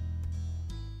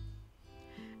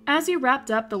 As you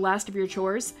wrapped up the last of your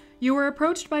chores, you were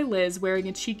approached by Liz wearing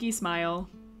a cheeky smile.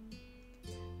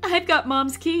 I've got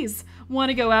Mom's keys. Want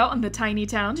to go out in the tiny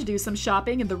town to do some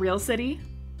shopping in the real city?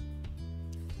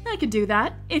 I could do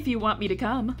that, if you want me to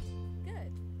come.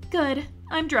 Good.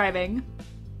 I'm driving.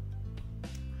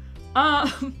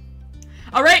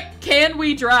 Alright, can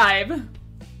we drive?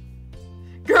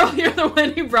 Girl, you're the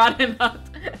one who brought him up.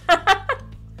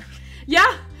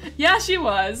 Yeah, she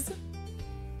was.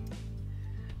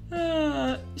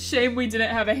 Shame we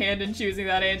didn't have a hand in choosing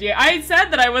that, Angie. I said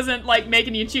that I wasn't, like,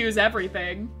 making you choose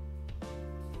everything.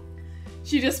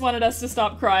 She just wanted us to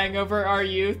stop crying over our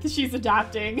youth. She's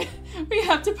adapting. We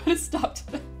have to put a stop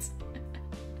to that.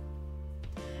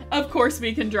 Of course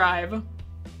we can drive.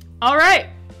 Alright.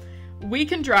 We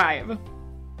can drive.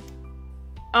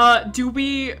 Do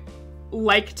we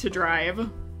like to drive?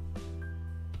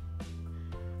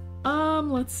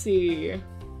 Let's see.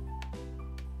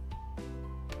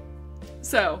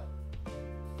 So,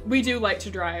 we do like to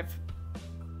drive.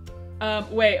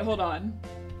 Wait, hold on.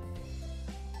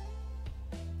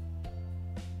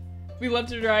 We love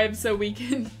to drive so we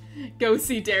can go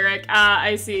see Derek.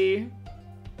 I see.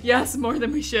 Yes, more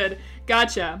than we should.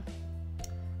 Gotcha.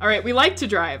 Alright, we like to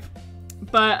drive.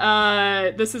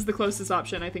 But, this is the closest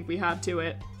option I think we have to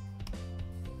it.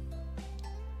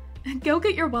 Go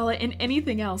get your wallet and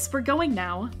anything else. We're going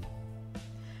now.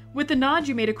 With the nod,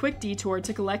 you made a quick detour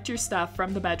to collect your stuff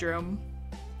from the bedroom.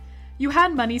 You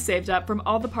had money saved up from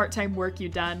all the part-time work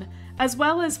you'd done, as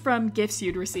well as from gifts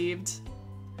you'd received.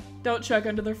 Don't check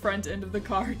under the front end of the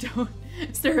car. Don't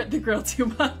stare at the grill too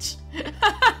much.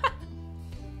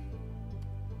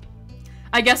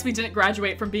 I guess we didn't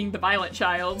graduate from being the violent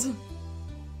child.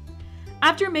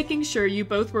 After making sure you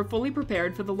both were fully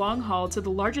prepared for the long haul to the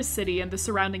largest city in the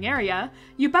surrounding area,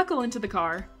 you buckle into the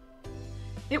car.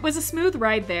 It was a smooth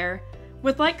ride there,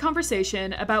 with light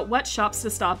conversation about what shops to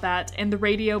stop at and the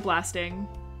radio blasting.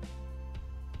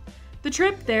 The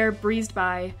trip there breezed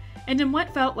by, and in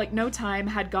what felt like no time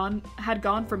had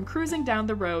gone from cruising down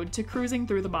the road to cruising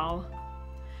through the mall.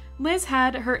 Liz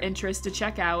had her interest to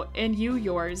check out, and you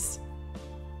yours.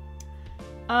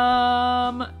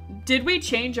 Did we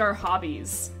change our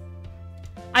hobbies?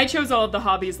 I chose all of the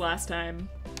hobbies last time.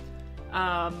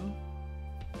 And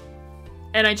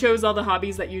I chose all the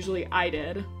hobbies that usually I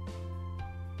did.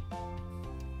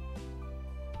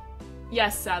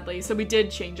 Yes, sadly, so we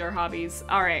did change our hobbies.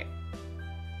 Alright.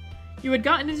 You had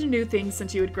gotten into new things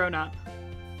since you had grown up.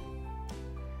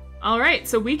 Alright,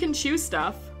 so we can choose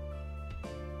stuff.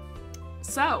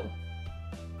 So.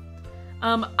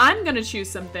 I'm gonna choose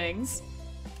some things.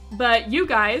 But you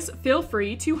guys, feel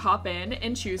free to hop in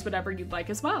and choose whatever you'd like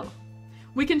as well.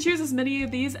 We can choose as many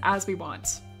of these as we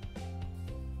want.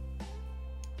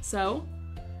 So,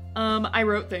 I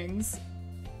wrote things.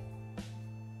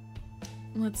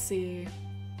 Let's see.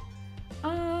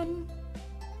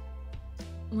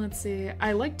 Let's see.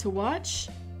 I like to watch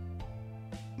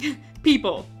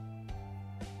people.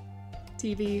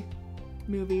 TV,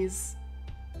 movies,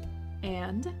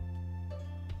 and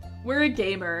we're a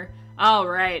gamer. All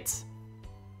right.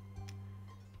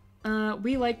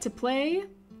 We like to play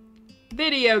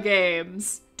video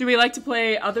games. Do we like to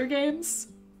play other games?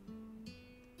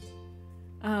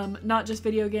 Not just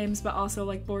video games, but also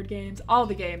like board games. All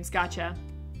the games, gotcha.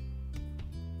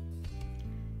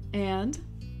 And,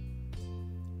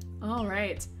 all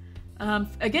right.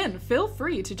 Again, feel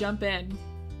free to jump in.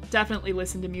 Definitely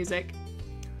listen to music.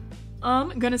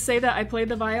 I'm gonna say that I play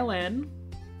the violin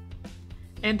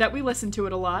and that we listen to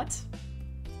it a lot.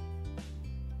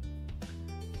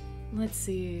 Let's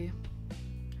see.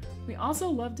 We also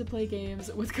love to play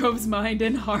games with Cove's mind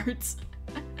and heart.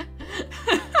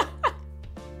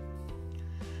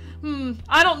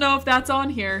 I don't know if that's on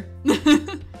here.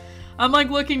 I'm like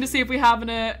looking to see if we have an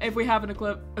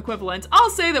equivalent. I'll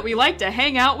say that we like to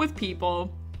hang out with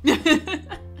people.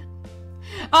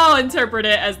 I'll interpret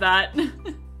it as that.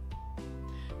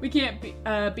 We can't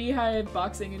Beehive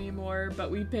boxing anymore, but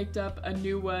we picked up a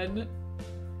new one.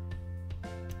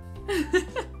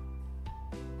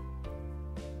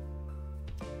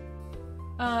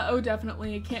 Oh,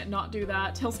 definitely can't not do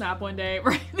that. He'll snap one day,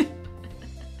 right?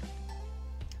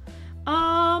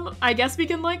 I guess we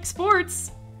can like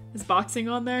sports. Is boxing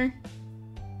on there?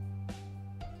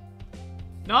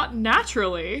 Not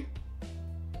naturally.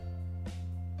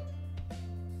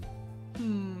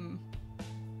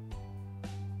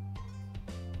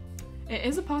 It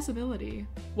is a possibility.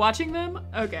 Watching them?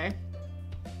 Okay.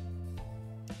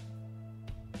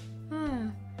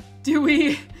 Do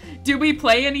we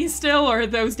play any still, or are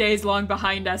those days long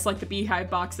behind us like the Beehive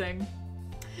boxing?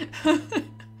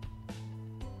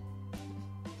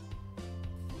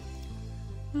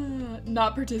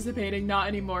 Not participating, not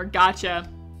anymore. Gotcha.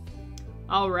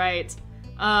 Alright.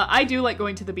 I do like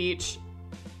going to the beach.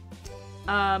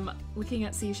 Looking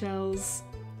at seashells,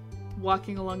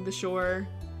 walking along the shore.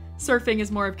 Surfing is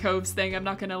more of Cove's thing. I'm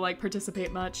not gonna like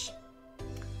participate much.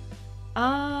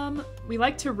 We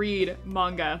like to read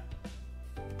manga.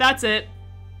 That's it.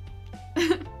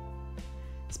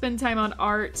 Spend time on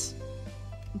art,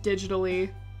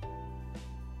 digitally.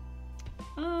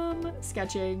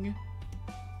 Sketching.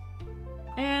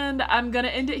 And I'm gonna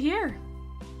end it here.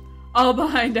 All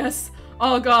behind us,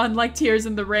 all gone like tears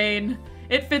in the rain.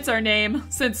 It fits our name,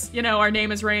 since, you know, our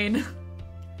name is Rain.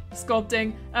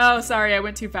 Sculpting. Oh, sorry, I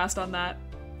went too fast on that.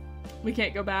 We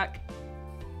can't go back.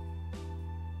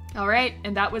 Alright,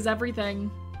 and that was everything.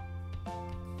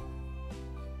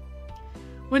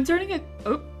 When turning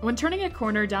a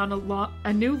corner down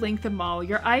a new length of mall,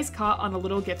 your eyes caught on a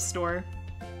little gift store.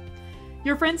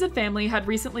 Your friends and family had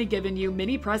recently given you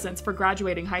many presents for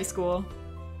graduating high school.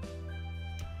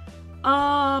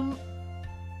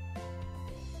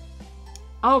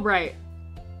 Alright.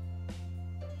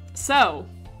 So,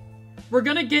 we're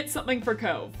gonna get something for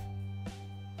Cove.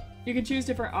 You can choose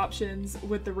different options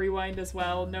with the rewind as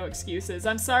well. No excuses.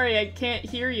 I'm sorry, I can't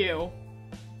hear you.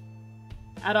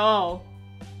 At all.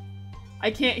 I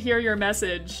can't hear your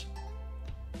message.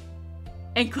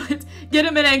 Anklets. Get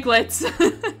him in anklets.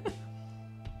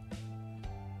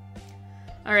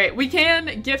 Alright, we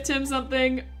can gift him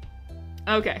something.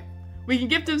 Okay. We can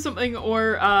gift him something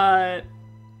or,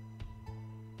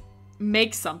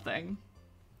 make something.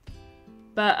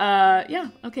 But, yeah,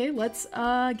 okay, let's,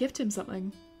 gift him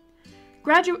something.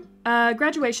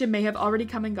 Graduation may have already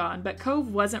come and gone, but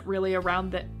Cove wasn't really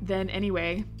around then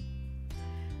anyway.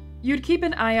 You'd keep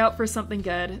an eye out for something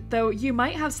good, though you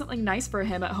might have something nice for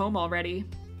him at home already.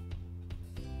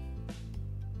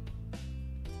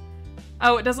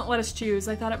 Oh, it doesn't let us choose.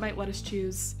 I thought it might let us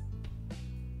choose.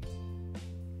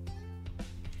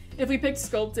 If we picked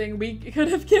sculpting, we could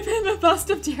have given a bust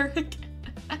of Derek.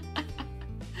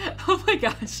 Oh my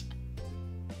gosh.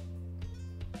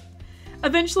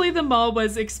 Eventually, the mall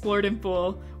was explored in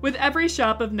full, with every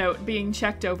shop of note being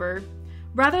checked over.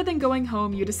 Rather than going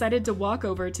home, you decided to walk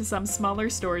over to some smaller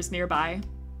stores nearby.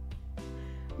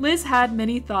 Liz had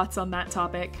many thoughts on that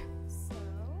topic.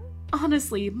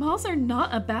 Honestly, malls are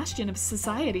not a bastion of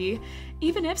society.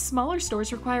 Even if smaller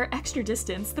stores require extra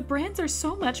distance, the brands are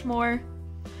so much more.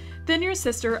 Then your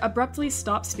sister abruptly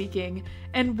stopped speaking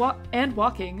and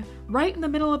walking right in the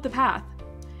middle of the path.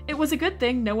 It was a good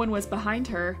thing no one was behind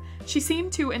her. She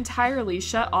seemed to entirely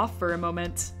shut off for a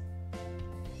moment.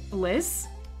 Liz?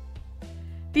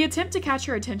 The attempt to catch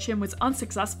her attention was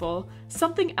unsuccessful.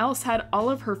 Something else had all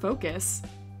of her focus.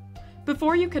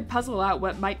 Before you could puzzle out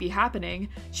what might be happening,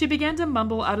 she began to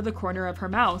mumble out of the corner of her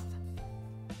mouth.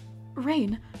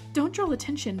 Rain, don't draw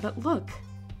attention, but look.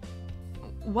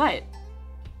 What?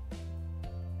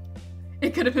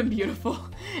 It could have been beautiful.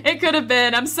 It could have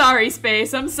been. I'm sorry,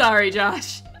 Space. I'm sorry,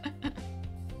 Josh.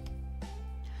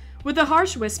 With a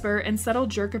harsh whisper and subtle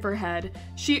jerk of her head,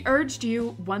 she urged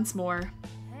you once more.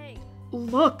 Hey.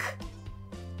 Look.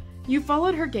 You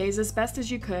followed her gaze as best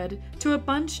as you could to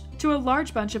a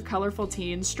large bunch of colorful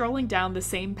teens strolling down the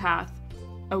same path.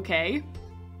 Okay.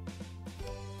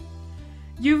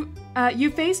 You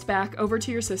faced back over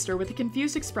to your sister with a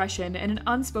confused expression and an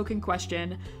unspoken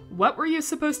question. What were you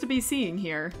supposed to be seeing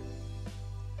here?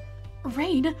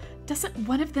 Rain, doesn't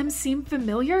one of them seem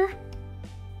familiar?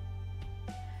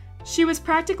 She was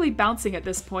practically bouncing at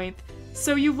this point,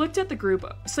 so you looked the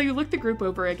group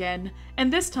over again,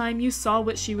 and this time you saw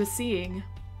what she was seeing.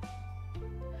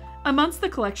 Amongst the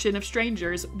collection of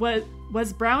strangers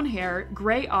was brown hair,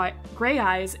 gray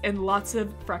eyes, and lots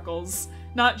of freckles.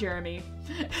 Not Jeremy.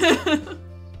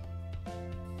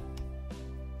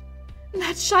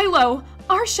 That's Shiloh!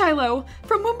 Our Shiloh!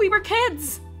 From when we were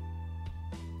kids!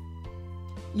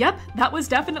 Yep, that was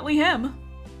definitely him.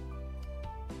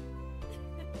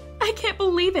 I can't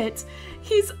believe it!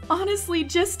 He's honestly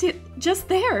just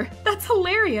there! That's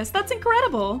hilarious! That's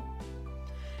incredible!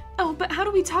 Oh, but how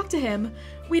do we talk to him?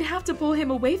 We'd have to pull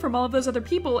him away from all of those other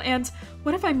people, and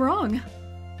what if I'm wrong?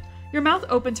 Your mouth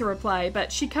opened to reply,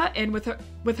 but she cut in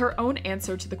with her own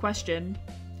answer to the question.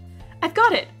 I've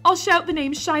got it! I'll shout the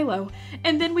name Shiloh,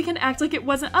 and then we can act like it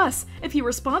wasn't us. If he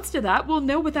responds to that, we'll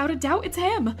know without a doubt it's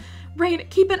him. Rain,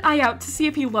 keep an eye out to see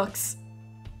if he looks.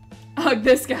 Ugh,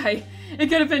 this guy. It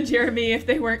could have been Jeremy if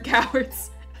they weren't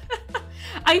cowards.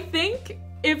 I think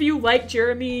if you like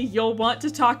Jeremy, you'll want to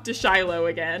talk to Shiloh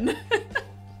again.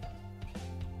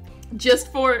 just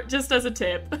as a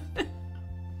tip.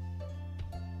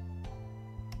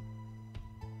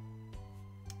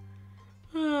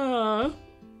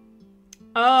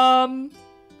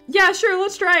 Yeah, sure,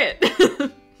 let's try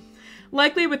it.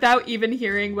 Likely without even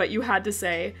hearing what you had to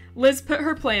say, Liz put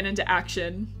her plan into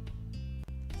action.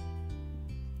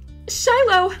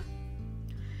 Shiloh!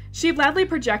 She gladly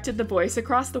projected the voice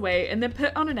across the way and then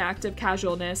put on an act of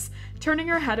casualness, turning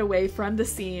her head away from the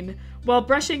scene while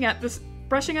brushing at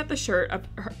the shirt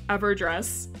of her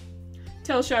dress.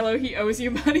 Tell Shiloh he owes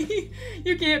you money.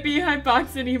 You can't be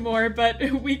Hypox anymore, but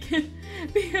we can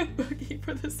be a bookie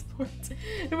for the sport.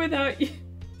 And without you,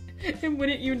 and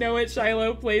wouldn't you know it,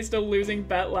 Shiloh placed a losing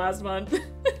bet last month.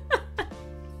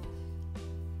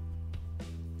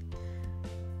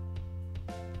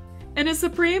 In a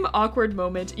supreme awkward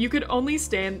moment, you could only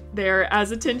stand there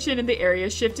as attention in the area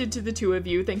shifted to the two of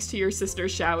you thanks to your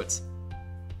sister's shout.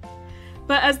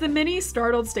 But as the many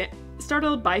startled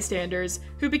bystanders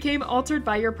who became altered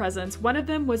by your presence, one of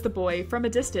them was the boy. From a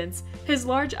distance, his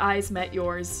large eyes met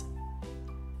yours.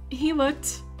 He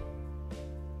looked...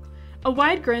 A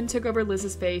wide grin took over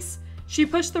Liz's face. She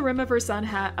pushed the rim of her sun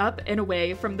hat up and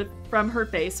away from her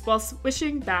face while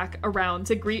swishing back around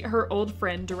to greet her old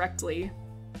friend directly.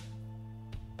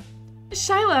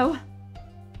 Shiloh!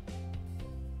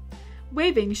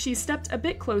 Waving, she stepped a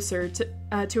bit closer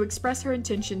to express her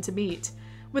intention to meet.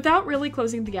 Without really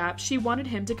closing the gap, she wanted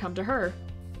him to come to her.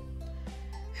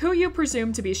 Who you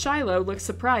presumed to be Shiloh looked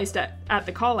surprised at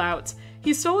the call-out.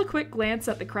 He stole a quick glance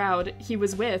at the crowd he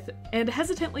was with and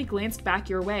hesitantly glanced back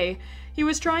your way. He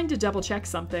was trying to double-check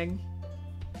something.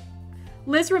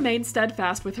 Liz remained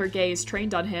steadfast with her gaze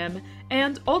trained on him,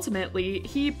 and ultimately,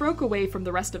 he broke away from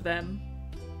the rest of them.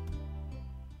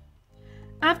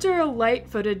 After a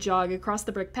light-footed jog across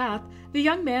the brick path, the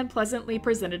young man pleasantly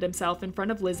presented himself in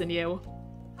front of Liz and you.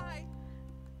 Hi.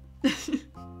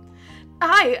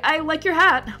 Hi, I like your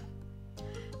hat.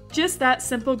 Just that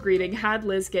simple greeting had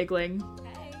Liz giggling.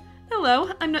 Hey.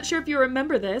 Hello, I'm not sure if you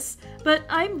remember this, but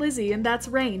I'm Lizzie and that's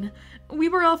Rain. We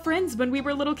were all friends when we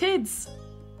were little kids.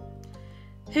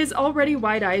 His already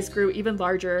wide eyes grew even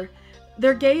larger,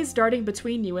 their gaze darting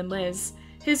between you and Liz.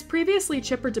 His previously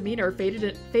chipper demeanor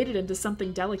faded into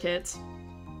something delicate.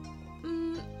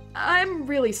 I'm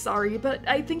really sorry, but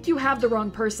I think you have the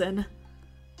wrong person.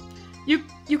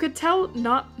 You could tell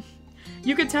not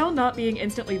being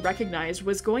instantly recognized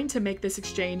was going to make this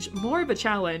exchange more of a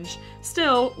challenge.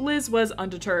 Still, Liz was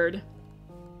undeterred.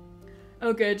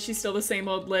 Oh good, she's still the same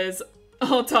old Liz.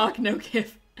 All talk, no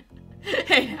give.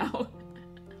 Hey now.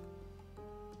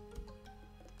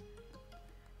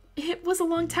 It was a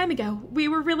long time ago. We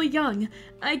were really young.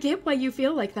 I get why you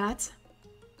feel like that.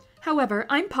 However,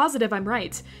 I'm positive I'm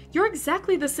right. You're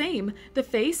exactly the same. The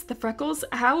face, the freckles,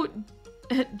 how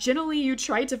gently you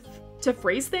try to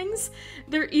phrase things.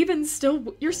 You're even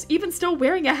still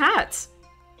wearing a hat.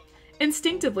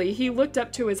 Instinctively, he looked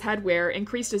up to his headwear and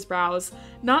creased his brows,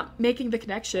 not making the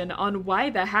connection on why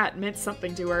the hat meant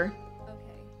something to her.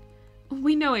 Okay.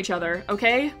 We know each other,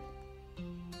 okay?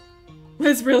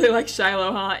 Liz really likes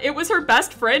Shiloh, huh? It was her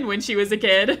best friend when she was a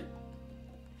kid.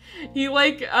 He,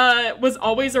 was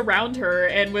always around her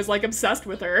and was, obsessed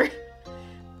with her.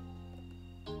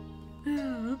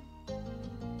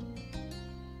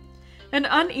 An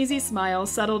uneasy smile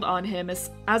settled on him as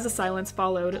a silence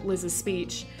followed Liz's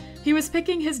speech. He was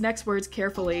picking his next words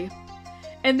carefully.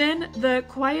 And then the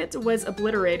quiet was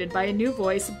obliterated by a new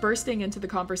voice bursting into the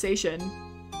conversation.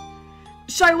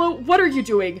 Shiloh, what are you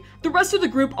doing? The rest of the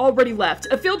group already left.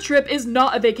 A field trip is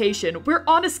not a vacation. We're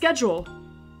on a schedule.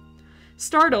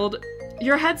 Startled,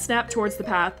 your head snapped towards the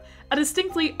path. A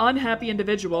distinctly unhappy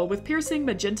individual with piercing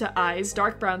magenta eyes,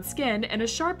 dark brown skin, and a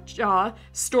sharp jaw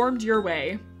stormed your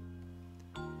way.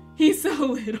 He's so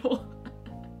little.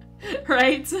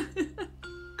 Right?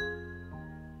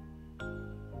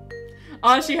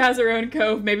 Aw, she has her own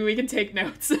cove. Maybe we can take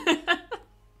notes.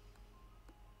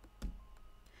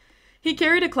 He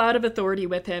carried a cloud of authority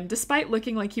with him, despite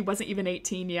looking like he wasn't even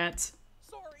 18 yet.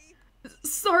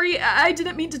 Sorry, I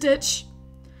didn't mean to ditch.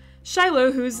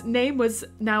 Shiloh, whose name was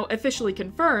now officially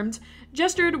confirmed,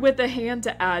 gestured with a hand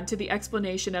to add to the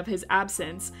explanation of his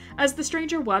absence, as the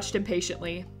stranger watched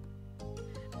impatiently.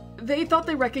 They thought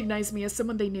they recognized me as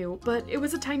someone they knew, but it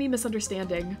was a tiny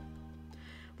misunderstanding.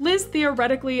 Liz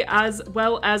theoretically as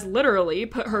well as literally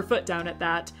put her foot down at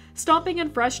that, stomping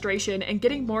in frustration and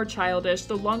getting more childish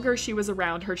the longer she was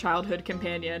around her childhood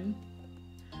companion.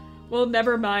 Well,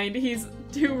 never mind. He's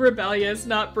too rebellious,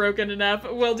 not broken enough.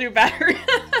 We'll do better.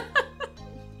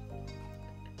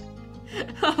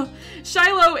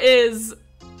 Shiloh is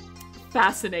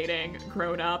fascinating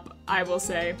grown up, I will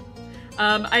say.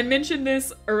 I mentioned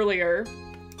this earlier,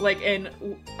 in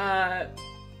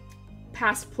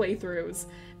past playthroughs,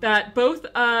 that both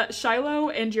Shiloh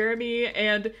and Jeremy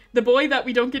and the boy that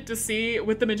we don't get to see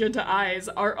with the magenta eyes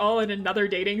are all in another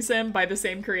dating sim by the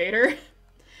same creator.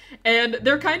 And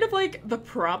they're kind of like the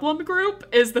problem group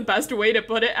is the best way to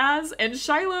put it as, and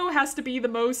Shiloh has to be the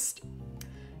most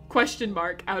question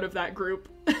mark out of that group.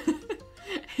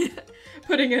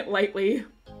 Putting it lightly.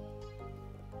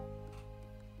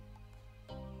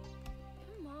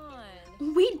 Come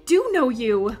on. We do know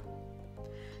you!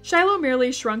 Shiloh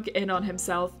merely shrunk in on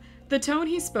himself. The tone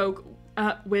he spoke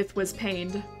with was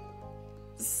pained.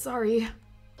 Sorry.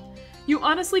 You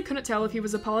honestly couldn't tell if he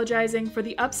was apologizing for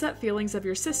the upset feelings of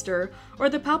your sister or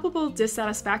the palpable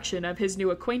dissatisfaction of his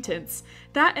new acquaintance.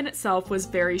 That in itself was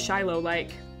very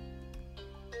Shiloh-like.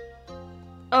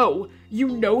 Oh, you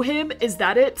know him? Is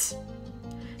that it?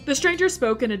 The stranger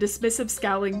spoke in a dismissive,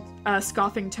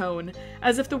 scoffing tone,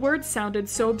 as if the words sounded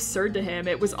so absurd to him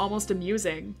it was almost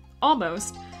amusing.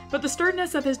 Almost, but the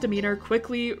sternness of his demeanor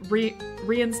quickly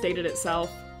reinstated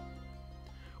itself.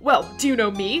 Well, do you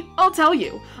know me? I'll tell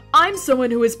you. I'm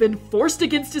someone who has been forced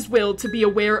against his will to be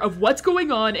aware of what's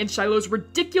going on in Shiloh's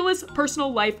ridiculous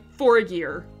personal life for a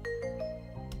year.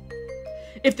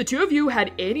 If the two of you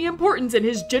had any importance in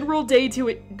his general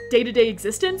day-to-day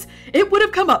existence, it would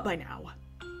have come up by now.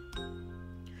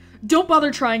 Don't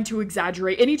bother trying to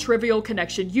exaggerate any trivial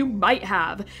connection you might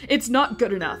have. It's not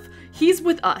good enough. He's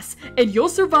with us, and you'll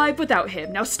survive without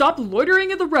him. Now stop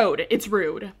loitering in the road. It's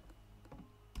rude.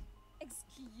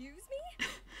 Excuse me?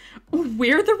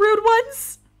 We're the rude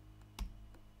ones?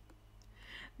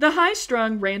 The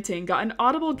high-strung ranting got an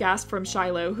audible gasp from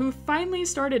Shiloh, who finally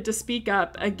started to speak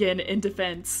up again in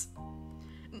defense.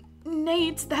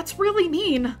 Nate, that's really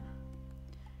mean.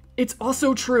 It's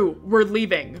also true. We're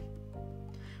leaving.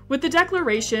 With the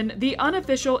declaration, the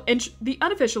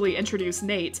unofficially introduced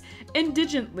Nate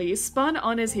indigently spun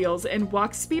on his heels and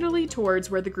walked speedily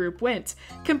towards where the group went,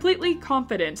 completely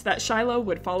confident that Shiloh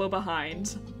would follow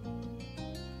behind.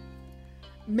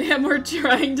 Ma'am, we're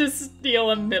trying to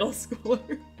steal a middle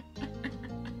schooler.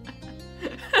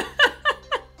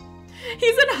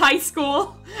 He's in high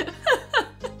school.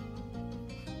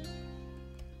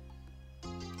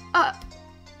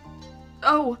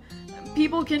 Oh,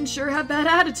 people can sure have bad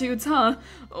attitudes, huh?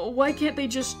 Why can't they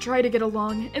just try to get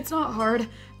along? It's not hard.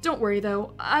 Don't worry,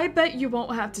 though. I bet you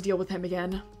won't have to deal with him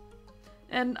again.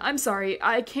 And I'm sorry,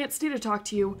 I can't stay to talk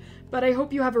to you, but I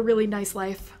hope you have a really nice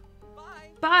life.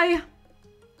 Bye. Bye!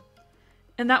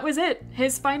 And that was it.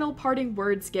 His final parting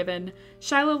words given.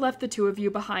 Shiloh left the two of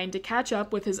you behind to catch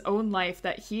up with his own life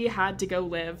that he had to go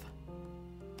live.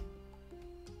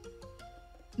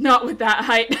 Not with that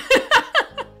height.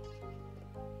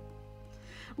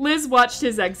 Liz watched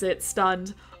his exit,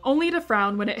 stunned, only to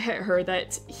frown when it hit her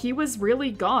that he was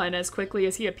really gone as quickly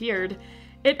as he appeared.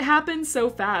 It happened so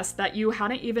fast that you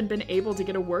hadn't even been able to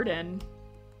get a word in.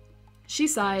 She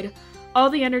sighed,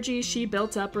 all the energy she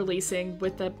built up releasing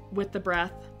with the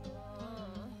breath.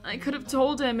 I could have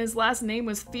told him his last name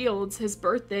was Fields, his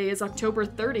birthday is October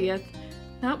 30th.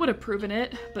 That would have proven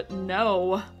it, but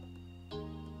no.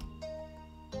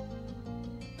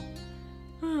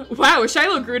 Wow,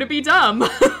 Shiloh grew to be dumb.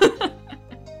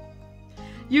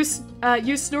 You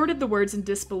snorted the words in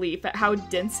disbelief at how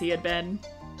dense he had been.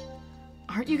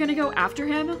 Aren't you gonna go after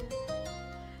him?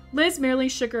 Liz merely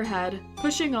shook her head,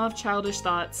 pushing off childish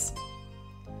thoughts.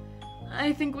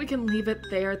 I think we can leave it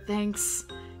there, thanks.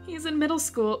 He's in middle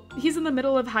school. He's in the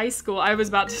middle of high school. I was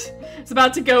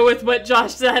about to go with what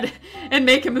Josh said and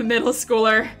make him a middle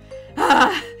schooler.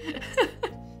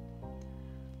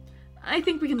 I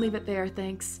think we can leave it there,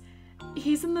 thanks.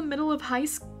 He's in the middle of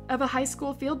a high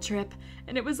school field trip,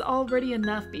 and it was already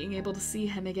enough being able to see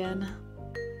him again.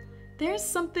 There's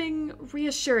something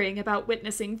reassuring about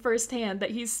witnessing firsthand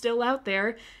that he's still out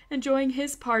there, enjoying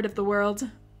his part of the world.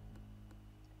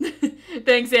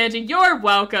 Thanks, Angie. You're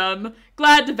welcome.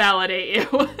 Glad to validate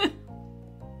you.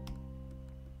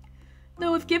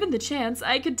 Though if given the chance,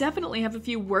 I could definitely have a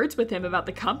few words with him about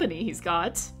the company he's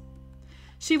got.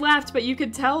 She laughed, but you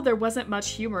could tell there wasn't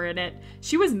much humor in it.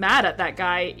 She was mad at that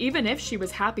guy, even if she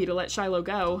was happy to let Shiloh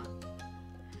go.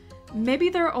 Maybe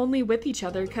they're only with each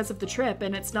other because of the trip,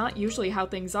 and it's not usually how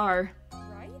things are.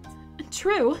 Right?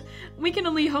 True. We can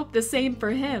only hope the same for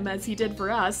him as he did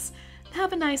for us.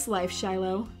 Have a nice life,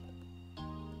 Shiloh.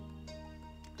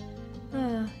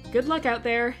 Good luck out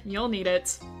there. You'll need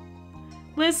it.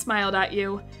 Liz smiled at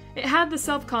you. It had the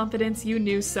self-confidence you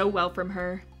knew so well from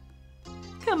her.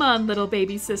 Come on, little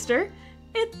baby sister.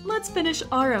 Let's finish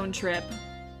our own trip.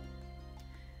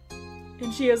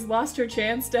 And she has lost her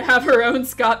chance to have her own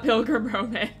Scott Pilgrim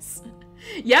romance.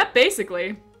 Yep,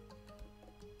 basically.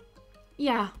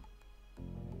 Yeah.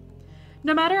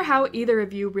 No matter how either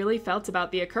of you really felt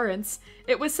about the occurrence,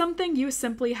 it was something you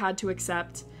simply had to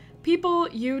accept. People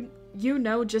you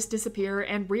know just disappear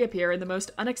and reappear in the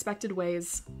most unexpected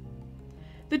ways.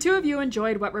 The two of you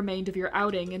enjoyed what remained of your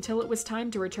outing until it was time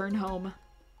to return home.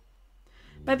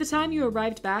 By the time you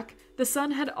arrived back, the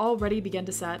sun had already begun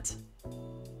to set.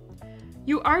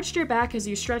 You arched your back as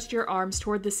you stretched your arms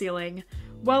toward the ceiling.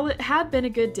 While it had been a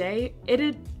good day,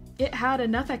 it had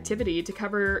enough activity to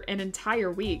cover an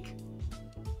entire week.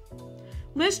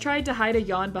 Liz tried to hide a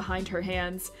yawn behind her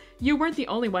hands. You weren't the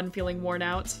only one feeling worn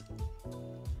out.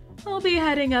 I'll be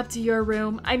heading up to your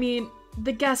room,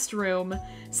 the guest room,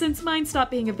 since mine stopped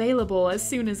being available as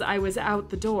soon as I was out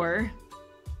the door.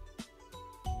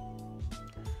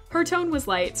 Her tone was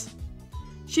light.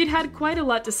 She'd had quite a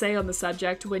lot to say on the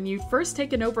subject when you'd first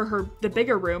taken over the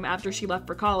bigger room after she left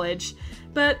for college,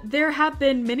 but there have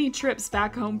been many trips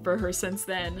back home for her since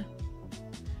then.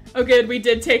 Oh good, we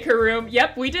did take her room.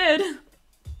 Yep, we did.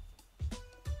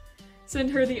 Send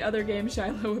her the other game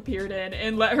Shiloh appeared in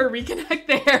and let her reconnect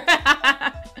there.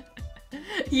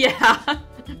 Yeah.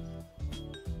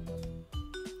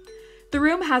 The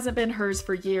room hasn't been hers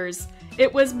for years.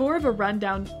 It was more of a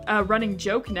running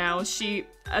joke now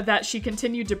that she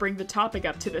continued to bring the topic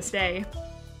up to this day.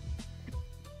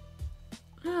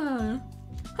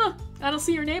 I don't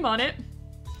see your name on it.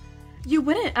 You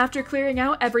wouldn't after clearing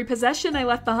out every possession I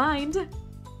left behind.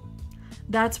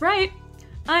 That's right.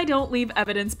 I don't leave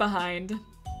evidence behind.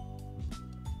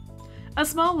 A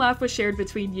small laugh was shared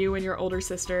between you and your older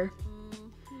sister.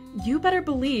 You better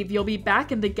believe you'll be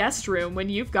back in the guest room when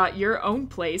you've got your own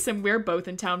place and we're both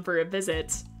in town for a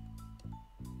visit.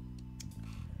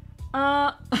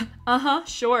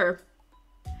 Sure.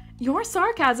 Your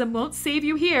sarcasm won't save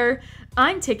you here.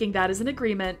 I'm taking that as an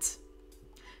agreement.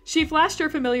 She flashed her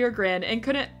familiar grin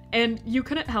and you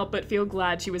couldn't help but feel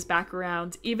glad she was back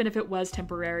around, even if it was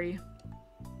temporary.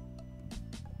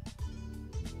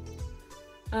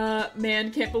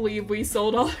 Man, can't believe we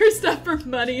sold all our stuff for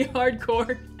money,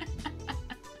 hardcore.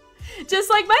 Just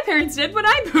like my parents did when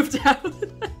I moved out.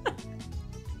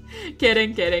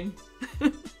 Kidding.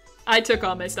 I took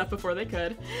all my stuff before they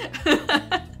could.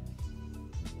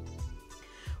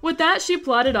 With that, she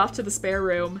plodded off to the spare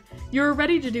room. You were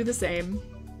ready to do the same.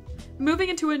 Moving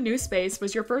into a new space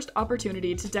was your first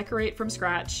opportunity to decorate from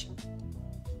scratch.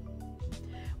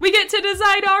 We get to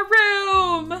design our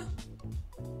room!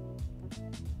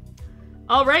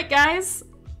 Alright, guys.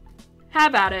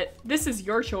 Have at it. This is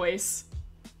your choice.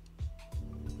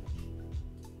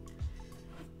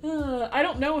 I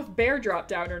don't know if Bear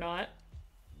dropped out or not.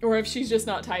 Or if she's just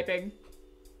not typing.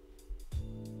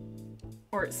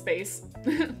 Or it's space.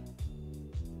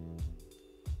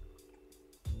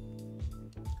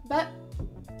 But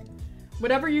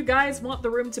whatever you guys want the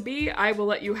room to be, I will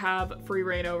let you have free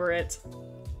reign over it.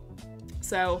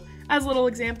 So, as a little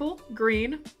example,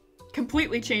 green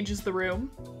completely changes the room.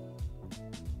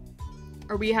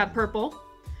 Or we have purple,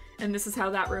 and this is how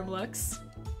that room looks.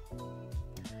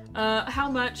 How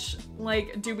much,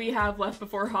 like, do we have left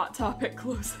before Hot Topic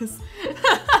closes?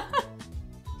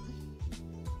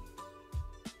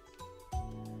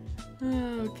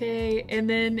 Okay, and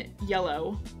then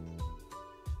yellow.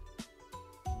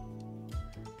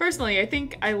 Personally, I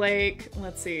think I like,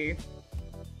 let's see.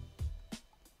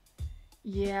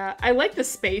 Yeah, I like the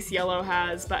space yellow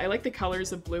has, but I like the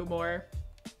colors of blue more.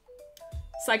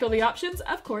 Cycle the options,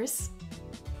 of course.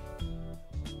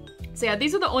 So yeah,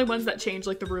 these are the only ones that change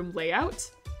like the room layout.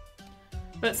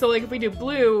 But so like if we do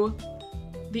blue,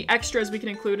 the extras we can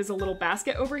include is a little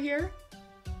basket over here.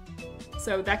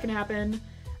 So that can happen.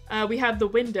 We have the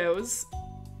windows.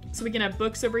 So we can have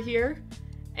books over here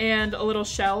and a little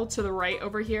shell to the right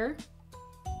over here.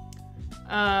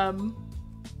 And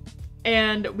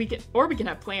we can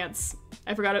have plants.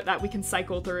 I forgot that we can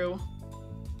cycle through.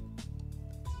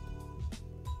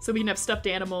 So we can have stuffed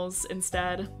animals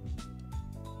instead.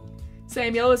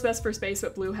 Same, yellow is best for space,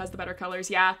 but blue has the better colors.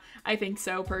 Yeah, I think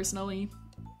so, personally.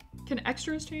 Can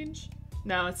extras change?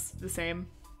 No, it's the same.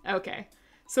 Okay.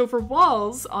 So for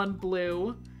walls on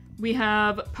blue, we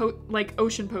have like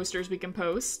ocean posters we can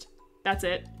post. That's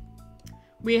it.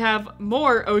 We have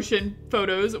more ocean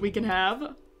photos we can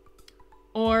have.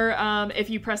 Or if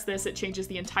you press this, it changes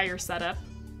the entire setup.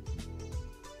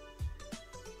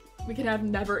 We can have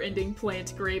never-ending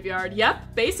plant graveyard.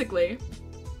 Yep, basically.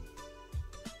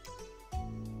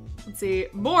 Let's see,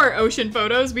 more ocean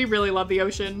photos. We really love the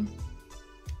ocean.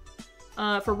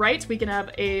 For right, we can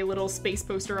have a little space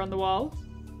poster on the wall.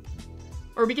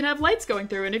 Or we can have lights going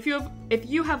through. And if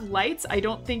you have lights, I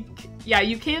don't think... Yeah,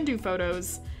 you can do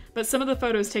photos. But some of the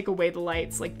photos take away the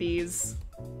lights, like these.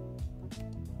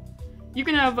 You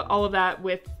can have all of that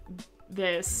with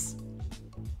this.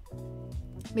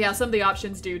 Yeah, some of the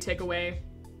options do take away.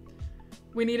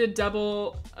 We need a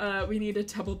double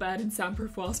bed and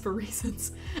soundproof walls for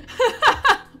reasons.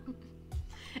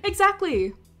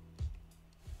 Exactly.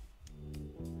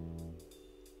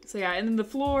 So yeah, and then the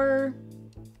floor,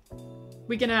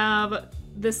 we can have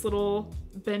this little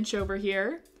bench over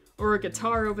here, or a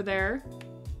guitar over there,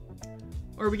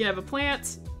 or we can have a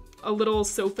plant, a little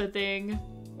sofa thing,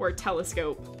 or a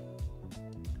telescope.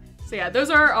 So yeah, those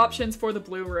are our options for the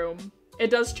blue room. It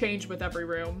does change with every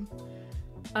room.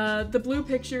 The blue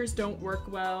pictures don't work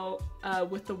well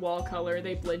with the wall color.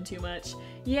 They blend too much.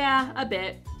 Yeah, a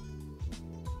bit.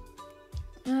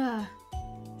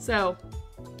 So,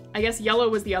 I guess yellow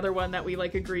was the other one that we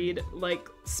like agreed, like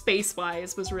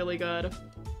space-wise was really good.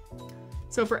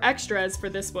 So for extras for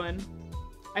this one,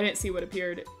 I didn't see what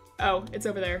appeared. Oh, it's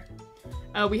over there.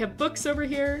 We have books over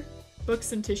here,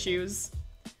 books and tissues.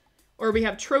 Or we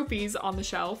have trophies on the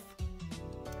shelf.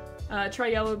 Try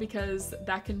yellow because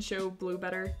that can show blue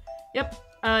better. Yep,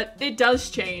 it does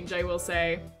change, I will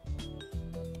say.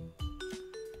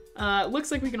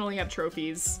 Looks like we can only have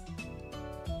trophies.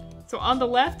 So on the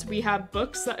left, we have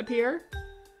books that appear.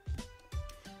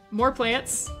 More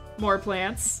plants, more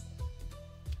plants.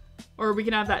 Or we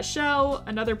can have that shell,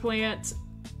 another plant,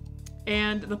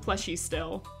 and the plushie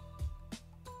still.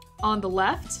 On the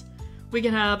left, we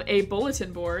can have a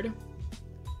bulletin board.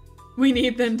 We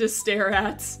need them to stare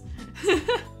at.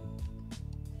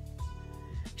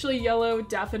 Actually, yellow,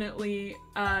 definitely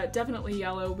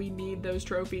yellow. We need those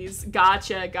trophies.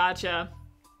 Gotcha, gotcha.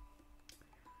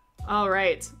 All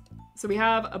right, so we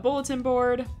have a bulletin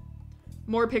board,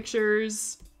 more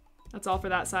pictures. That's all for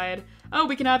that side. Oh,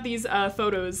 we can have these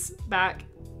photos back.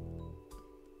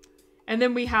 And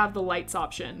then we have the lights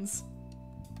options.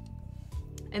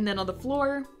 And then on the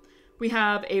floor, we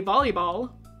have a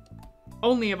volleyball,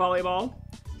 only a volleyball,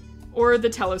 or the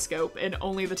telescope, and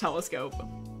only the telescope.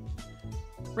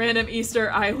 Random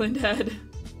Easter Island head.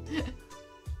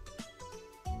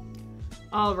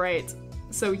 All right,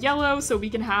 so yellow, so we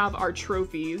can have our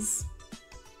trophies.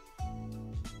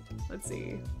 Let's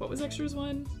see, what was extras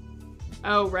one?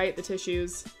 Oh, right, the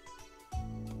tissues.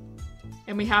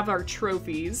 And we have our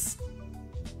trophies.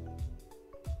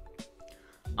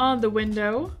 On the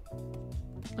window,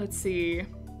 let's see.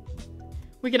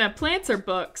 We can have plants or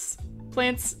books.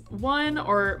 Plants, one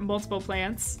or multiple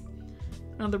plants.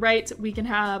 On the right, we can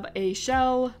have a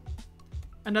shell,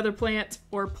 another plant,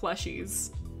 or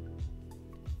plushies.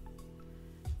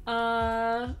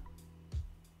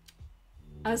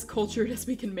 As cultured as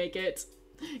we can make it.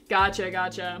 Gotcha,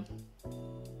 gotcha.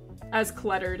 As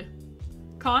cluttered.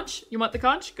 Conch? You want the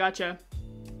conch? Gotcha.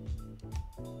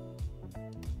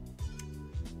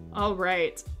 All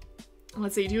right.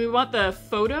 Let's see, do we want the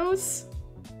photos?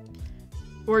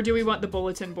 Or do we want the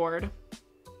bulletin board?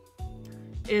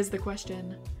 Is the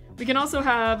question. We can also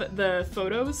have the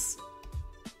photos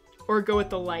or go with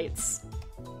the lights.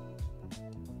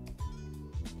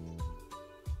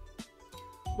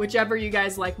 Whichever you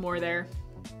guys like more there.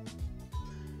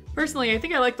 Personally, I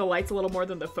think I like the lights a little more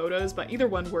than the photos, but either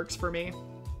one works for me.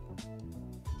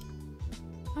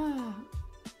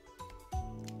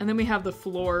 And then we have the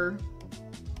floor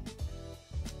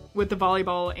with the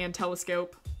volleyball and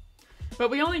telescope. But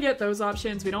we only get those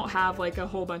options. We don't have like a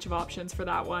whole bunch of options for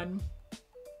that one.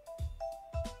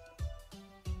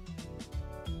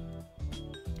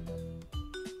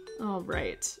 All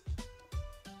right.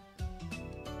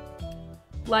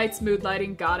 Lights, mood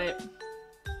lighting, got it.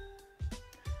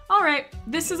 All right,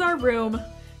 this is our room.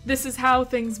 This is how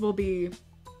things will be.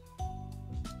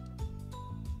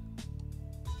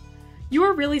 You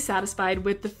are really satisfied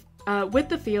with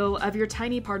the feel of your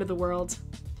tiny part of the world.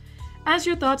 As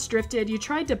your thoughts drifted, you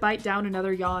tried to bite down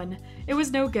another yawn. It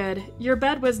was no good. Your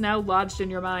bed was now lodged in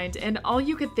your mind, and all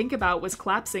you could think about was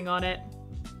collapsing on it.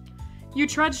 You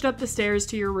trudged up the stairs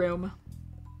to your room.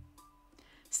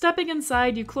 Stepping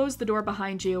inside, you closed the door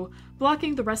behind you,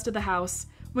 blocking the rest of the house.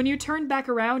 When you turned back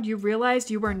around, you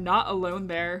realized you were not alone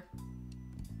there.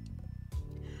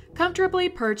 Comfortably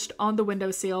perched on the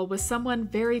windowsill was someone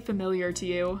very familiar to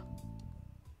you.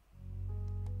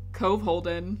 Cove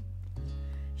Holden.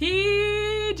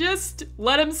 He just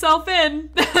let himself in.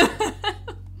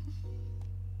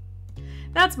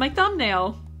 That's my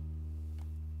thumbnail.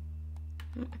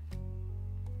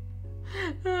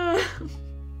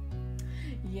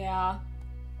 Yeah.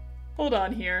 Hold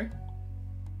on here.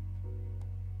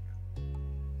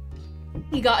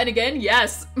 He got in again?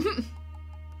 Yes.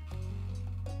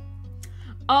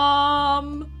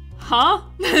 Huh?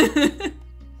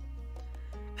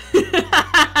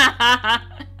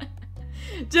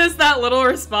 Just that little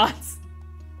response.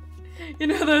 You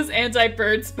know those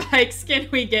anti-bird spikes? Can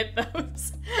we get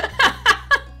those?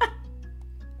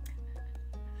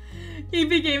 He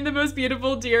became the most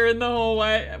beautiful deer in the whole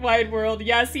wide world.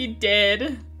 Yes, he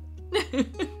did.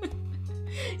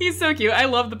 He's so cute. I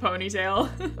love the ponytail.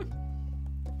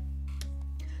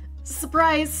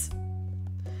 Surprise!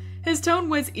 His tone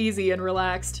was easy and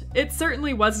relaxed. It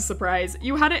certainly was a surprise.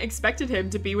 You hadn't expected him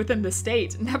to be within the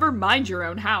state, never mind your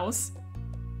own house.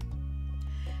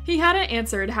 He hadn't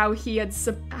answered how he had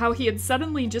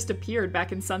suddenly just appeared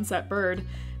back in Sunset Bird.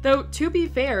 Though, to be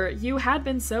fair, you had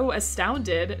been so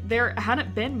astounded, there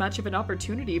hadn't been much of an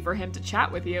opportunity for him to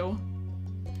chat with you.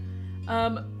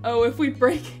 Oh, if we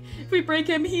break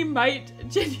him, he might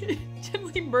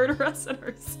genuinely murder us in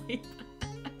our sleep.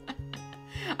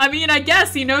 I mean, I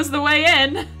guess he knows the way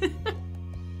in.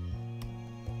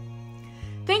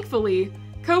 Thankfully,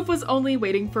 Cove was only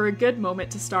waiting for a good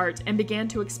moment to start and began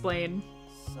to explain.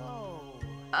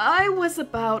 I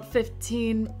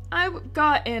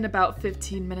got in about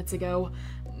 15 minutes ago.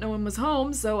 No one was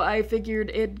home, so I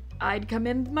figured I'd come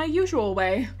in my usual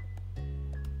way.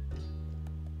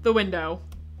 The window.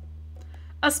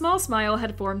 A small smile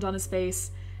had formed on his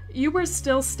face. You were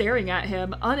still staring at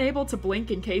him, unable to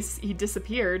blink in case he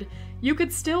disappeared. You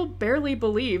could still barely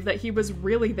believe that he was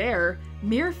really there,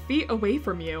 mere feet away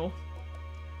from you.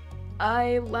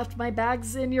 I left my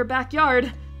bags in your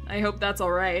backyard. I hope that's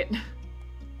alright.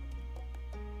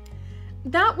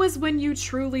 That was when you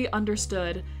truly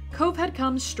understood. Cove had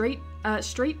come straight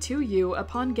to you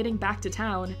upon getting back to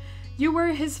town. You were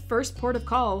his first port of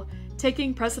call,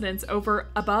 taking precedence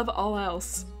above all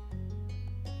else.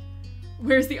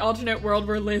 Where's the alternate world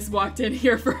where Liz walked in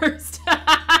here first?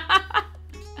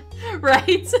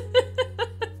 Right?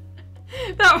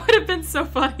 That would have been so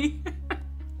funny.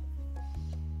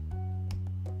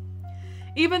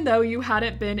 Even though you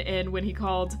hadn't been in when he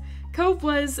called, Cove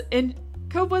was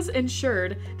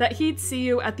ensured that he'd see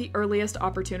you at the earliest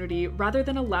opportunity rather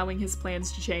than allowing his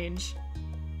plans to change.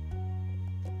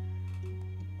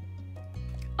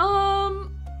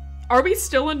 Are we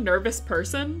still a nervous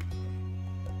person?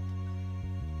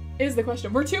 Is the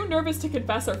question. We're too nervous to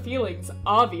confess our feelings,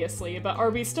 obviously, but are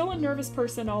we still a nervous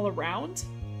person all around?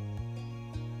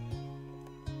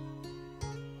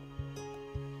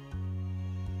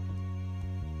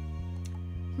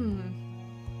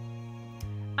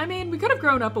 I mean, we could have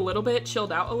grown up a little bit,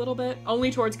 chilled out a little bit.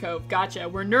 Only towards Cove. Gotcha.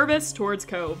 We're nervous towards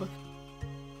Cove.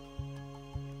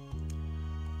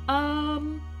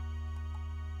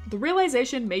 The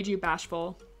realization made you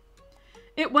bashful.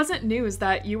 It wasn't news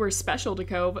that you were special to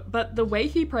Cove, but the way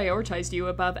he prioritized you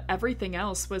above everything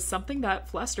else was something that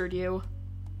flustered you.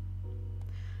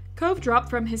 Cove dropped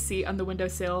from his seat on the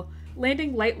windowsill.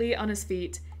 Landing lightly on his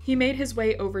feet, he made his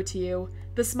way over to you,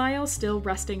 the smile still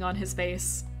resting on his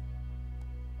face.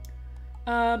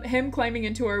 Him climbing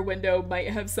into our window might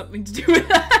have something to do with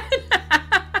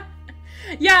that.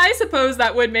 Yeah, I suppose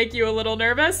that would make you a little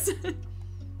nervous.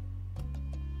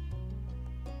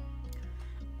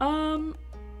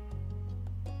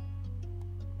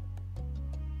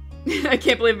 I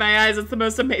can't believe my eyes. It's the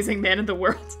most amazing man in the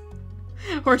world.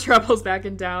 Or Trouble's back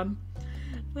in town.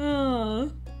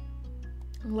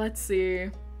 Let's see.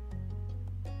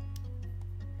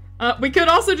 We could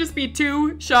also just be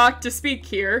too shocked to speak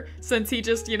here, since he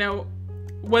just, you know,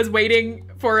 was waiting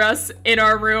for us in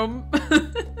our room.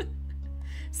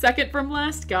 Second from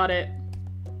last, got it.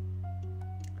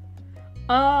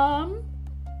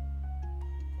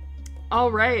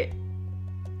 Alright.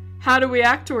 How do we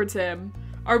act towards him?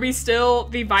 Are we still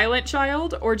the violent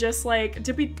child, or just like,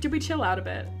 did we chill out a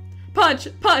bit? Punch,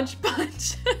 punch,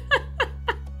 punch.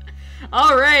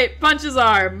 Alright, punch his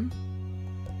arm.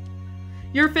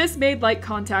 Your fist made light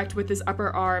contact with his upper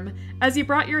arm. As you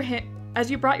brought your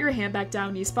hand back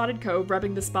down, you spotted Cove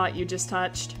rubbing the spot you just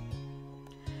touched.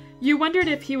 You wondered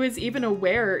if he was even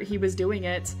aware he was doing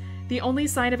it. The only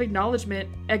sign of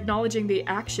acknowledging the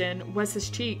action was his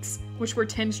cheeks, which were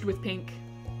tinged with pink.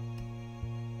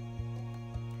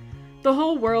 The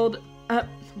whole world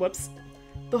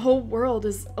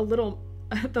is a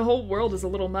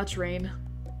little much, Rain.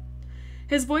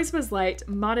 His voice was light,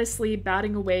 modestly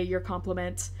batting away your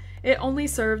compliment. It only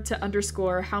served to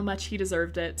underscore how much he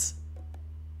deserved it.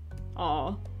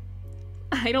 Aw.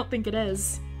 I don't think it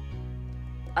is.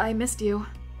 I missed you.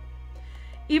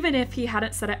 Even if he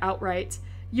hadn't said it outright,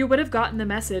 you would have gotten the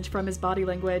message from his body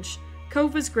language.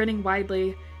 Cove was grinning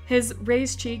widely, his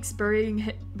raised cheeks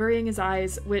burying his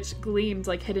eyes, which gleamed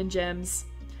like hidden gems.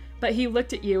 But he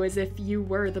looked at you as if you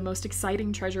were the most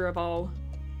exciting treasure of all.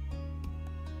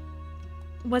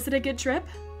 Was it a good trip?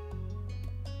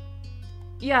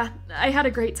 Yeah, I had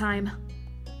a great time.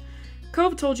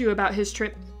 Cove told you about his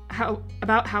trip, how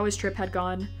his trip had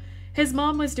gone. His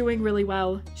mom was doing really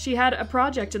well. She had a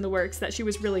project in the works that she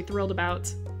was really thrilled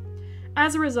about.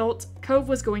 As a result, Cove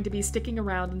was going to be sticking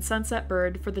around in Sunset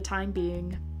Bird for the time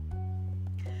being.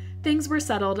 Things were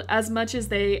settled as much as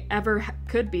they ever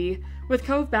could be. With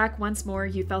Cove back once more,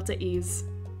 you felt at ease.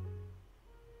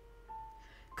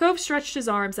 Cove stretched his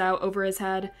arms out over his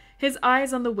head, his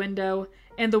eyes on the window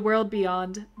and the world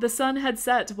beyond. The sun had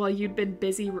set while you'd been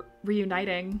busy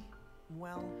reuniting.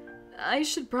 Well, I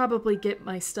should probably get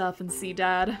my stuff and see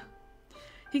Dad.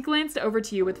 He glanced over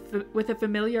to you with a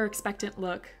familiar, expectant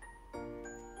look.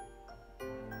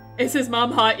 Is his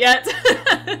mom hot yet?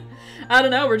 I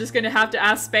don't know, we're just gonna have to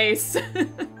ask Space.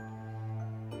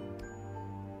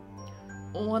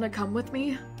 Wanna come with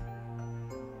me?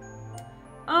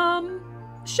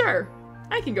 Sure.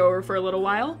 I can go over for a little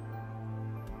while.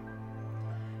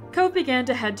 Cove began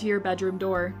to head to your bedroom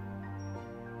door.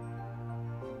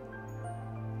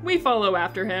 We follow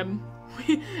after him.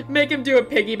 We make him do a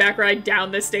piggyback ride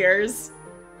down the stairs.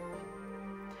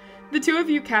 The two of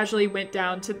you casually went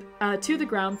down to the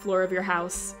ground floor of your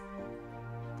house.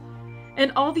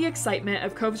 In all the excitement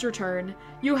of Cove's return,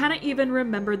 you hadn't even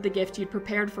remembered the gift you'd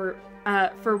prepared for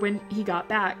when he got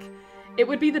back. It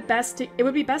would be best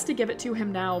to give it to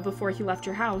him now before he left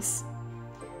your house.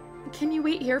 Can you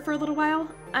wait here for a little while?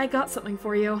 I got something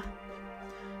for you.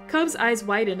 Cove's eyes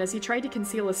widened as he tried to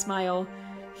conceal a smile.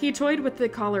 He toyed with the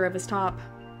collar of his top.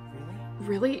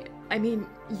 Really? I mean,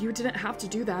 you didn't have to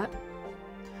do that.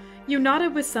 You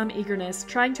nodded with some eagerness,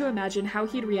 trying to imagine how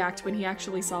he'd react when he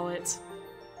actually saw it.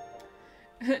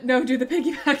 No, do the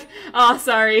piggyback. Ah,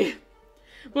 sorry.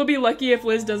 We'll be lucky if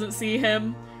Liz doesn't see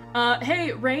him.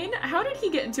 Hey, Rain, how did he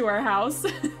get into our house?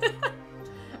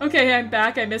 Okay, I'm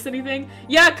back. I miss anything?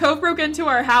 Yeah, Cove broke into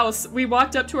our house. We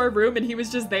walked up to our room and he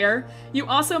was just there. You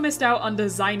also missed out on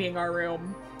designing our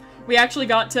room. We actually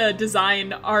got to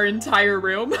design our entire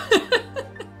room.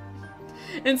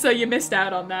 And so you missed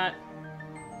out on that.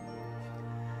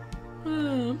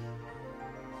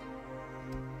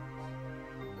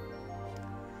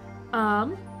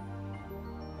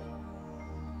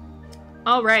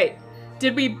 Alright.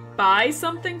 Did we buy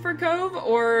something for Cove,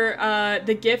 or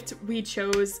the gift we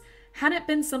chose hadn't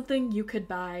been something you could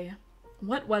buy?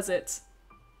 What was it?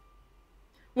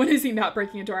 When is he not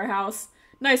breaking into our house?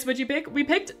 Nice, what'd you pick? We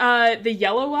picked the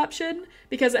yellow option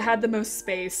because it had the most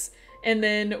space. And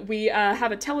then we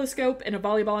have a telescope and a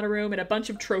volleyball in a room and a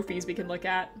bunch of trophies we can look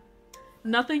at.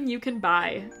 Nothing you can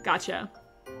buy. Gotcha.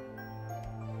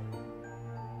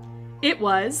 It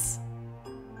was...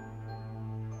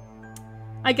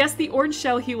 I guess the orange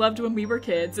shell he loved when we were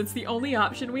kids. It's the only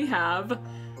option we have.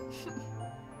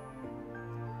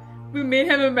 We made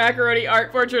him a macaroni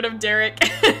art portrait of Derek.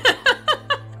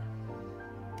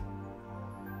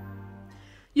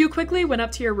 You quickly went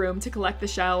up to your room to collect the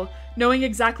shell, knowing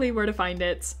exactly where to find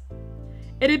it.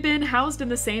 It had been housed in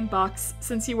the same box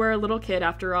since you were a little kid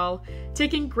after all.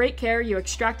 Taking great care, you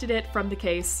extracted it from the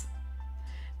case.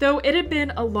 Though it had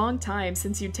been a long time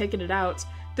since you'd taken it out,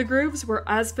 the grooves were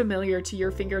as familiar to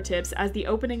your fingertips as the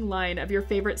opening line of your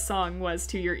favorite song was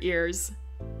to your ears.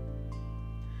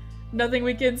 Nothing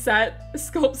we can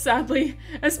sculpt sadly,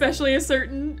 especially a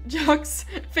certain jock's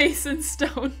face in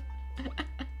stone.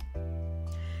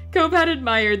 Cove had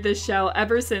admired this shell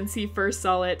ever since he first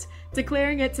saw it,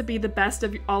 declaring it to be the best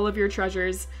of all of your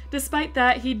treasures. Despite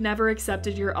that, he'd never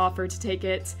accepted your offer to take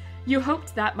it. You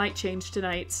hoped that might change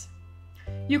tonight.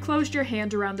 You closed your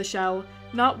hand around the shell,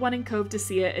 not wanting Cove to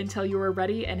see it until you were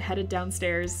ready and headed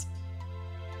downstairs.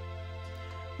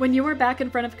 When you were back in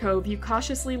front of Cove, you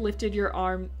cautiously lifted your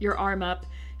arm up.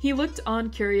 He looked on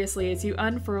curiously as you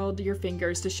unfurled your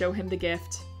fingers to show him the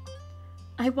gift.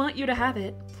 I want you to have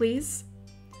it, please.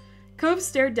 Cove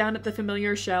stared down at the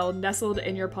familiar shell nestled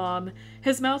in your palm.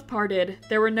 His mouth parted.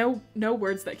 There were no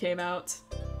words that came out.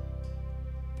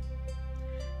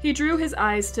 He drew his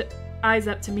eyes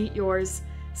up to meet yours,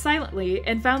 silently,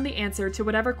 and found the answer to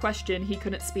whatever question he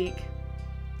couldn't speak.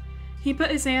 He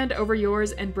put his hand over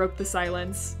yours and broke the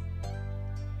silence.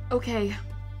 Okay.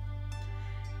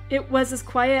 It was as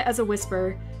quiet as a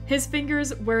whisper. His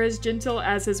fingers were as gentle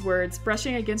as his words,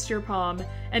 brushing against your palm,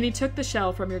 and he took the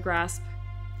shell from your grasp.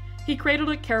 He cradled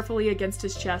it carefully against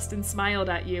his chest and smiled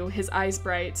at you, his eyes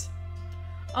bright.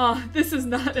 Aw, this is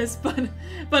not as fun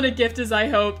a gift as I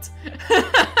hoped.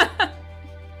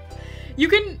 You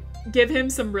can give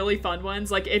him some really fun ones.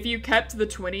 Like, if you kept the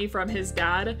 20 from his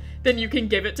dad, then you can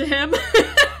give it to him.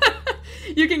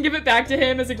 You can give it back to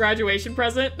him as a graduation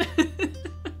present.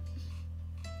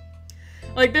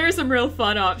 Like, there are some real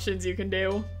fun options you can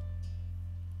do.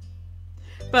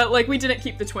 But, like, we didn't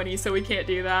keep the 20, so we can't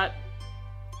do that.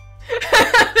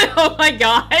 Oh my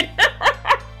god.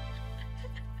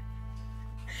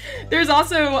 There's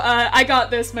also, I got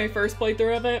this my first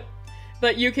playthrough of it,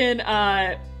 but you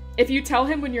can, if you tell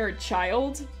him when you're a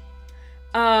child,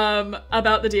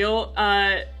 about the deal,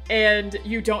 and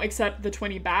you don't accept the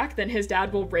 20 back, then his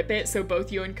dad will rip it so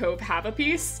both you and Cove have a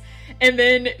piece, and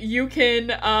then you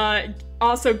can,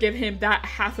 also give him that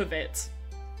half of it,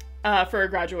 for a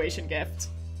graduation gift.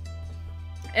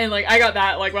 And, like, I got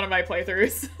that, like, one of my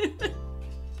playthroughs.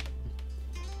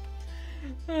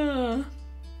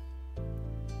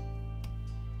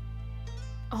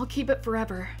 I'll keep it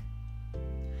forever.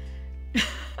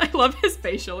 I love his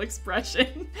facial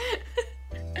expression.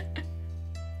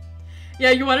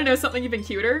 Yeah, you want to know something even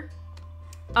cuter?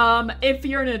 If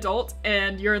you're an adult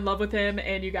and you're in love with him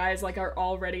and you guys, like, are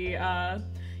already,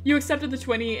 you accepted the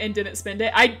 20 and didn't spend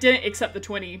it. I didn't accept the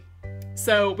 20,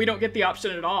 so we don't get the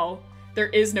option at all. There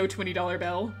is no $20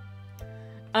 bill.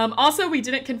 Also, we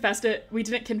didn't confess that we,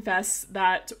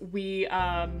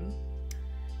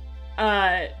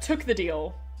 took the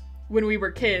deal when we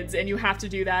were kids, and you have to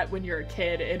do that when you're a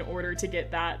kid in order to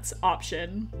get that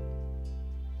option.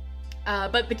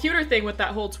 But the cuter thing with that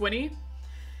whole 20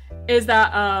 is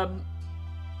that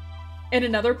in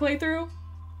another playthrough,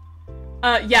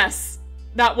 yes,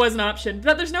 that was an option,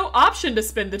 but there's no option to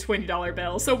spend the $20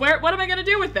 bill. So what am I gonna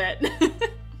do with it?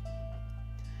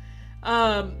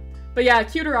 But yeah,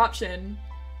 cuter option,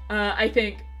 I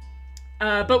think.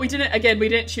 But we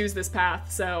didn't choose this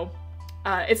path, so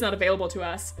it's not available to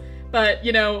us. But,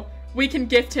 you know, we can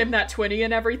gift him that 20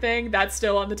 and everything. That's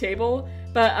still on the table.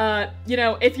 But, you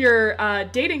know, if you're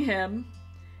dating him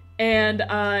and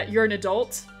you're an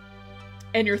adult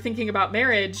and you're thinking about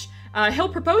marriage, he'll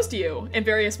propose to you in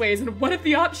various ways. And one of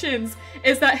the options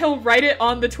is that he'll write it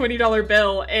on the $20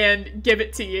 bill and give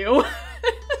it to you.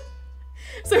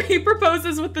 So he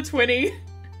proposes with the 20.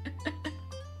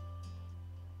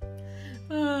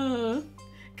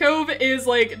 Cove is,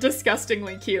 like,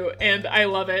 disgustingly cute, and I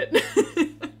love it.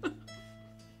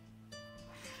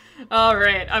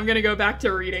 Alright, I'm gonna go back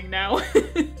to reading now.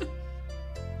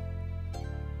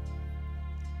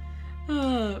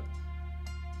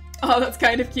 Oh, that's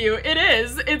kind of cute. It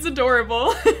is! It's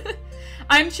adorable.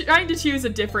 I'm trying to choose a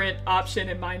different option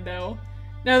in mind, though.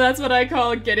 No, that's what I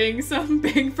call getting some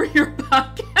bang for your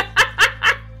buck.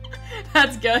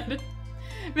 That's good.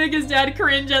 Make his dad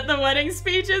cringe at the wedding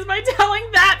speeches by telling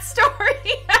that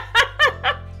story.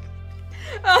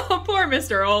 Oh, poor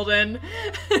Mr. Holden.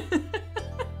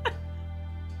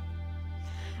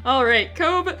 Alright,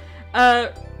 Cove,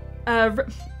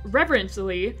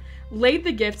 reverently laid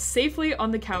the gift safely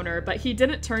on the counter, but he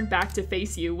didn't turn back to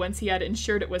face you once he had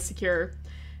ensured it was secure.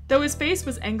 Though his face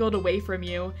was angled away from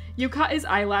you, you caught his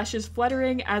eyelashes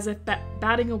fluttering as if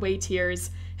batting away tears.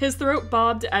 His throat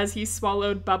bobbed as he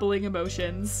swallowed bubbling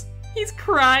emotions. He's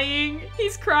crying!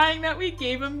 He's crying that we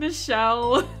gave him the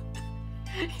shell.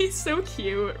 He's so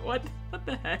cute. What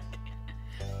the heck?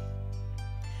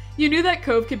 You knew that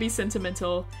Cove could be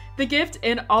sentimental. The gift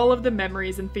and all of the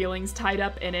memories and feelings tied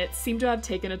up in it seemed to have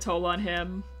taken a toll on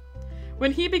him.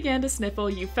 When he began to sniffle,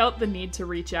 you felt the need to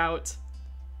reach out.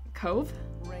 Cove?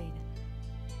 Rain.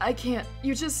 I can't.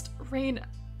 Rain,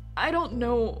 I don't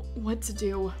know what to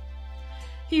do.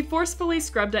 He forcefully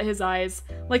scrubbed at his eyes,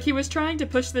 like he was trying to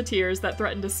push the tears that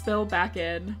threatened to spill back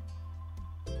in.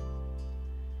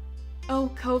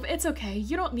 Oh, Cove, it's okay.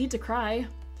 You don't need to cry.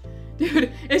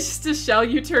 Dude, it's just a shell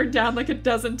you turned down like a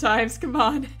dozen times. Come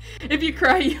on. If you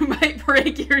cry, you might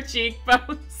break your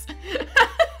cheekbones.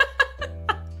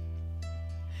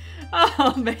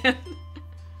 Oh, man.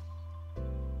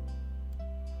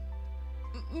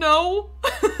 No.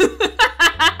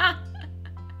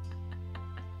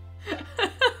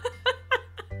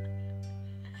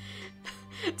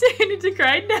 Do you need to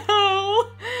cry? No.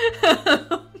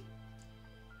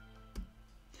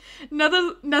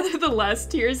 Nevertheless,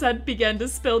 tears had begun to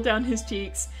spill down his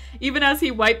cheeks. Even as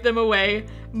he wiped them away,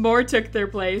 more took their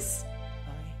place.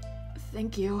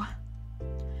 Thank you.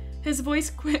 His voice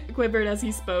quivered as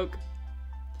he spoke.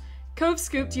 Cove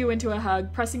scooped you into a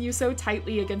hug, pressing you so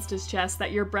tightly against his chest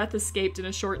that your breath escaped in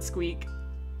a short squeak.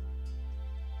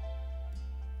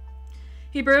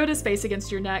 He burrowed his face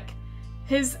against your neck.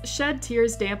 His shed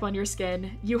tears damp on your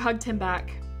skin. You hugged him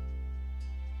back.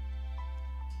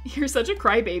 You're such a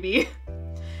crybaby.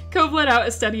 Cove let out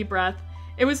a steady breath.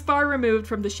 It was far removed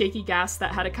from the shaky gasp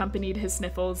that had accompanied his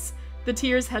sniffles. The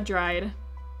tears had dried.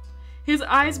 His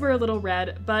eyes were a little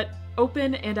red, but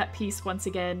open and at peace once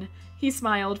again. He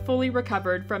smiled, fully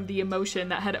recovered from the emotion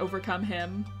that had overcome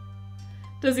him.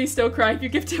 Does he still cry if you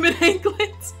gift him an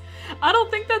anklet? I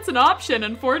don't think that's an option,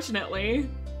 unfortunately.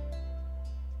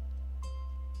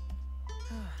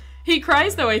 He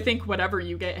cries, though, I think, whatever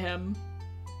you get him.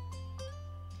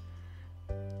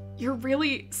 You're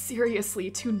really,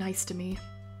 seriously too nice to me.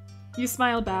 You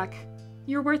smiled back.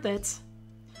 You're worth it.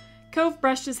 Cove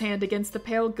brushed his hand against the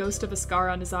pale ghost of a scar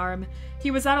on his arm.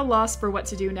 He was at a loss for what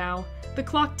to do now. The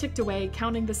clock ticked away,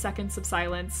 counting the seconds of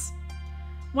silence.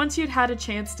 Once you'd had a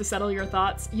chance to settle your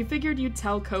thoughts, you figured you'd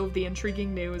tell Cove the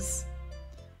intriguing news.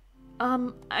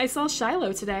 I saw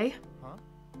Shiloh today. Huh?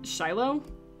 Shiloh?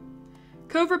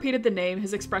 Cove repeated the name,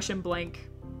 his expression blank.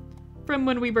 From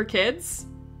when we were kids?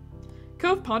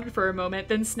 Cove pondered for a moment,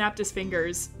 then snapped his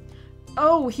fingers.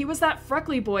 Oh, he was that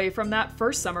freckly boy from that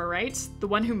first summer, right? The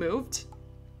one who moved?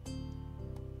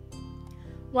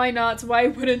 Why not? Why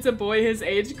wouldn't a boy his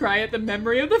age cry at the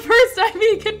memory of the first time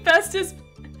he confessed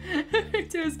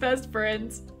to his best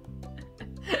friends?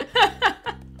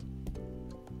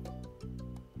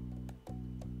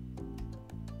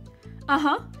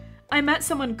 Uh-huh. I met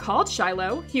someone called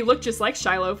Shiloh. He looked just like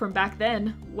Shiloh from back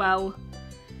then. Well...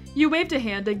 You waved a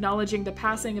hand, acknowledging the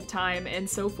passing of time, and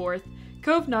so forth.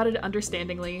 Cove nodded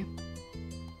understandingly.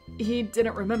 He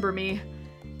didn't remember me.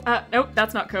 Nope,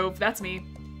 that's not Cove, that's me.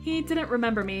 He didn't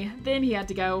remember me, then he had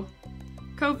to go.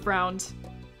 Cove frowned.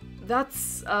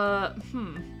 That's, I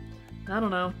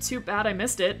don't know, too bad I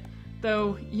missed it,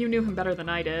 though you knew him better than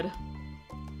I did.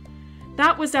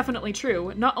 That was definitely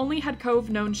true. Not only had Cove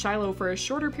known Shiloh for a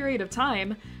shorter period of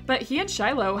time, but he and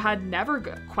Shiloh had never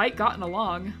quite gotten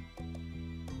along.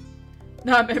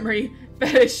 Not memory.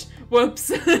 Fetish.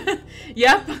 Whoops.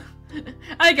 Yep.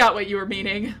 I got what you were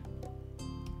meaning.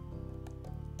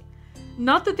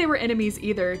 Not that they were enemies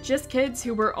either, just kids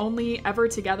who were only ever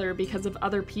together because of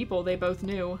other people they both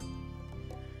knew.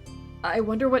 I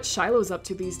wonder what Shiloh's up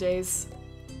to these days.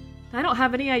 I don't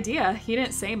have any idea. He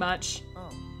didn't say much.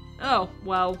 Oh,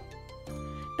 well.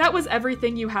 That was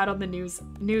everything you had on the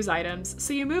news items,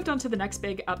 so you moved on to the next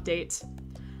big update.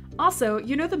 Also,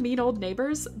 you know the mean old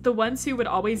neighbors? The ones who would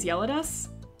always yell at us?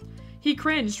 He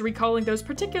cringed, recalling those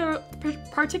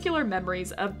particular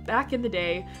memories of back in the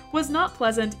day was not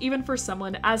pleasant even for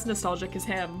someone as nostalgic as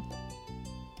him.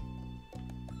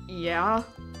 Yeah?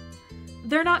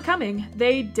 They're not coming.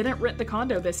 They didn't rent the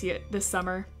condo this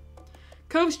summer.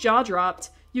 Cove's jaw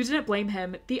dropped. You didn't blame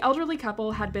him. The elderly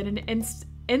couple had been an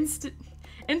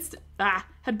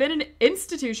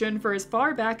institution for as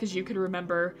far back as you could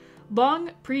remember, long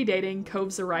predating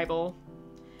Cove's arrival.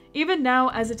 Even now,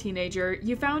 as a teenager,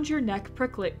 you found your neck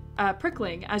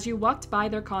prickling as you walked by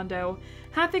their condo,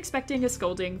 half expecting a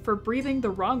scolding for breathing the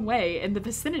wrong way in the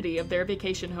vicinity of their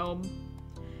vacation home.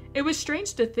 It was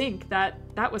strange to think that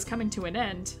that was coming to an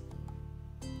end.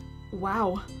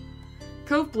 Wow.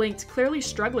 Cove blinked, clearly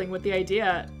struggling with the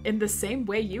idea in the same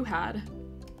way you had.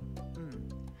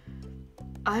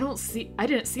 I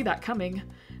didn't see that coming.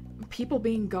 People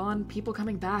being gone, people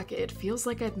coming back, it feels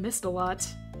like I've missed a lot.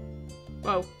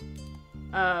 Whoa.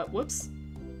 Whoops.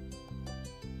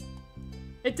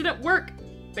 It didn't work!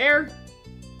 Bear!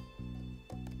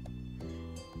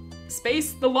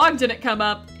 Space, the log didn't come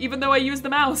up, even though I used the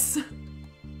mouse.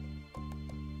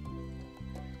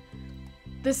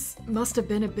 This must have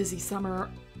been a busy summer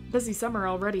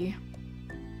already.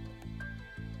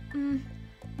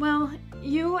 Well,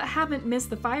 you haven't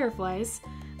missed the fireflies.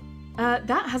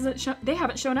 They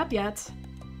haven't shown up yet.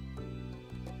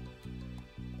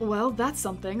 Well, that's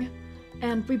something.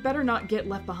 And we better not get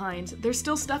left behind. There's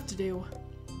still stuff to do.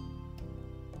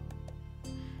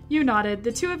 You nodded.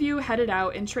 The two of you headed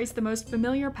out and traced the most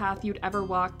familiar path you'd ever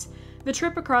walked, the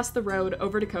trip across the road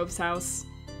over to Cove's house.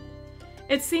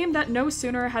 It seemed that no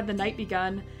sooner had the night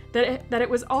begun that it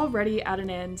was already at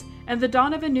an end, and the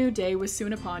dawn of a new day was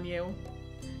soon upon you.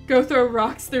 Go throw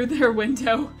rocks through their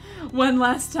window one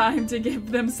last time to give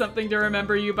them something to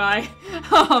remember you by.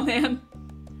 Oh man.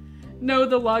 No,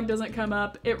 the log doesn't come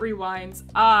up. It rewinds.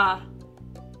 Ah.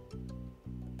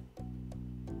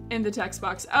 In the text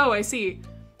box. Oh, I see.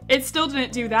 It still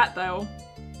didn't do that though.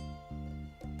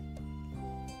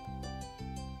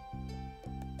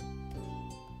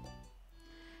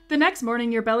 The next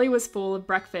morning, your belly was full of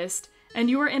breakfast, and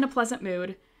you were in a pleasant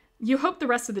mood. You hoped the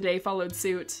rest of the day followed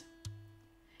suit.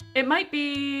 It might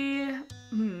be...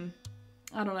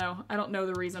 I don't know. I don't know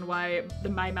the reason why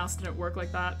my mouse didn't work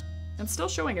like that. It's still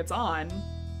showing it's on.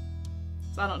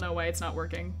 So I don't know why it's not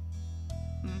working.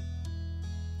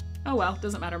 Oh well,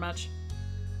 doesn't matter much.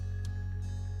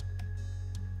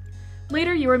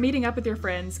 Later, you were meeting up with your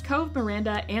friends, Cove,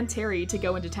 Miranda, and Terry, to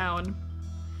go into town.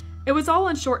 It was all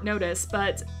on short notice,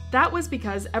 but that was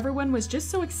because everyone was just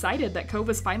so excited that Cove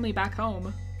was finally back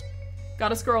home.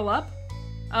 Gotta scroll up?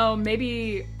 Oh,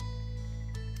 maybe...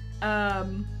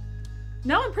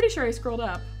 No, I'm pretty sure I scrolled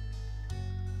up.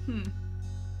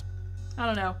 I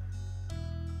don't know.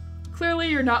 Clearly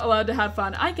you're not allowed to have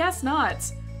fun. I guess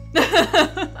not.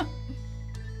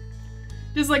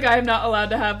 Just like I am not allowed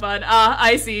to have fun. Ah,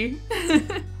 I see.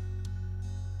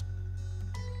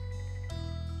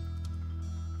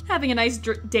 Having a nice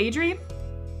daydream?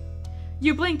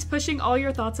 You blinked, pushing all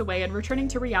your thoughts away and returning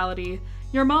to reality.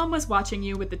 Your mom was watching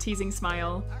you with a teasing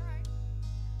smile.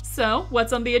 So,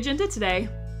 what's on the agenda today?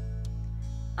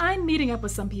 I'm meeting up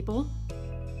with some people.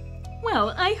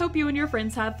 Well, I hope you and your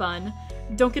friends have fun.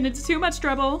 Don't get into too much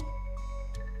trouble.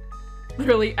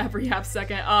 Literally every half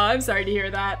second. Aw, I'm sorry to hear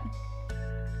that.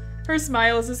 Her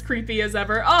smile is as creepy as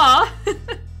ever. Aw!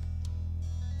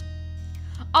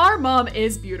 Our mom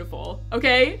is beautiful,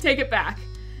 okay? Take it back.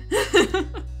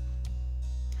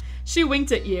 She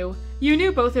winked at you. You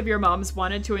knew both of your moms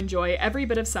wanted to enjoy every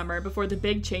bit of summer before the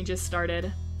big changes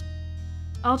started.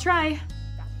 I'll try.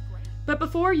 But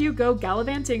before you go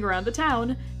gallivanting around the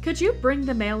town, could you bring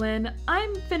the mail in?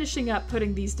 I'm finishing up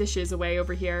putting these dishes away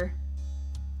over here.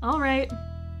 All right.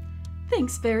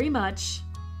 Thanks very much.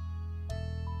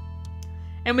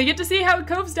 And we get to see how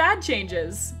Cove's dad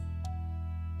changes.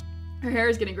 Her hair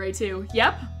is getting gray too.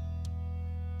 Yep.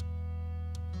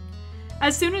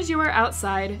 As soon as you are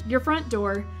outside your front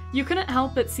door, you couldn't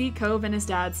help but see Cove and his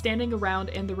dad standing around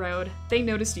in the road. They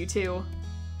noticed you too.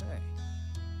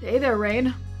 Hey there,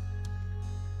 Rain.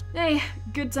 Hey,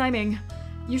 good timing.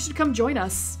 You should come join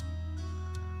us.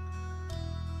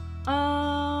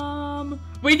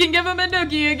 We can give him a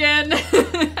noogie again.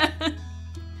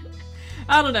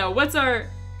 I don't know. What's our...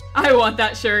 I want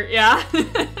that shirt, yeah.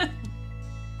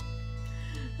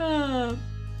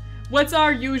 What's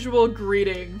our usual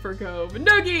greeting for Cove?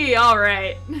 Noogie!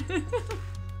 Alright.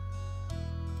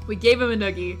 We gave him a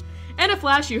noogie. In a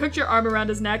flash, you hooked your arm around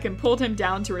his neck and pulled him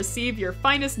down to receive your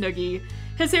finest noogie.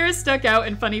 His hair stuck out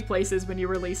in funny places when you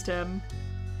released him.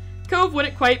 Cove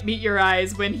wouldn't quite meet your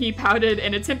eyes when he pouted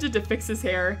and attempted to fix his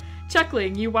hair.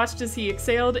 Chuckling, you watched as he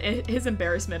exhaled his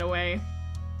embarrassment away.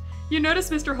 You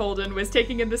noticed Mr. Holden was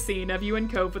taking in the scene of you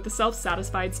and Cove with a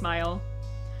self-satisfied smile.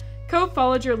 Cove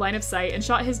followed your line of sight and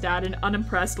shot his dad an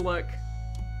unimpressed look.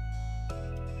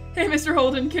 Hey, Mr.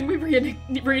 Holden, can we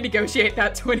renegotiate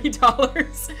that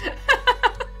 $20?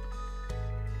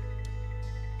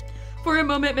 For a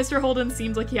moment, Mr. Holden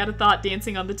seemed like he had a thought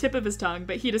dancing on the tip of his tongue,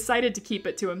 but he decided to keep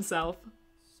it to himself.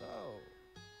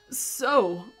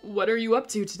 So, what are you up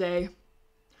to today?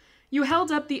 You held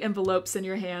up the envelopes in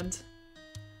your hand.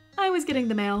 I was getting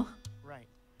the mail. Right.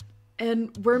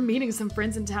 And we're meeting some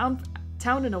friends in town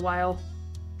in a while.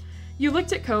 You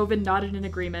looked at Cove and nodded in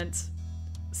agreement.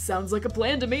 Sounds like a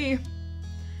plan to me.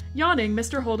 Yawning,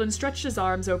 Mr. Holden stretched his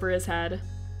arms over his head.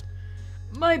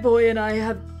 My boy and I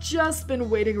have just been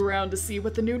waiting around to see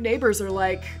what the new neighbors are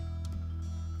like.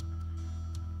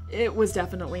 It was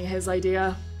definitely his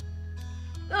idea.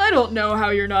 I don't know how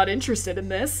you're not interested in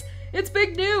this. It's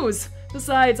big news.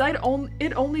 Besides,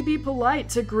 it'd only be polite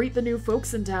to greet the new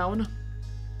folks in town.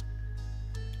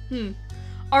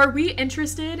 Are we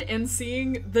interested in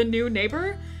seeing the new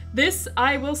neighbor? This,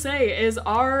 I will say, is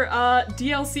our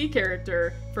DLC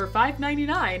character for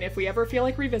 $5.99 if we ever feel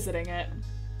like revisiting it.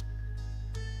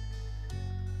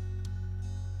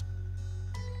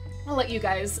 I'll let you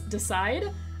guys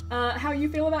decide how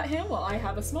you feel about him while I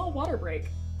have a small water break.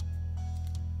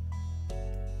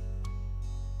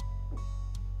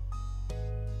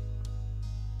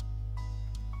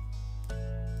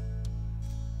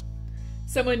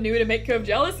 Someone new to make Cove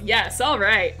jealous? Yes,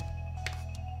 alright.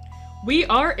 We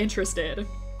are interested.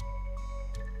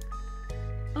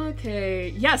 Okay,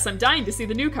 yes, I'm dying to see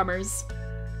the newcomers.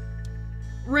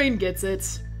 Rain gets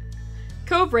it.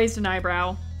 Cove raised an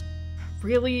eyebrow.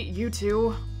 Really, you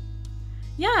two?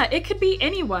 Yeah, it could be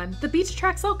anyone. The beach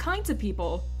attracts all kinds of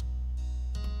people.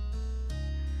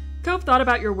 Cove thought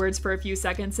about your words for a few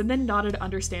seconds and then nodded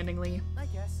understandingly.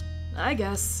 I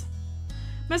guess.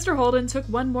 Mr. Holden took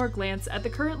one more glance at the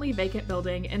currently vacant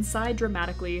building and sighed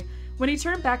dramatically. When he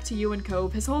turned back to you and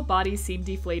Cove, his whole body seemed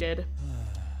deflated.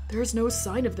 There's no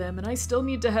sign of them, and I still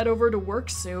need to head over to work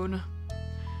soon.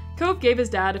 Cove gave his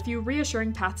dad a few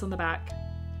reassuring pats on the back.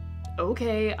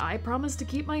 Okay, I promise to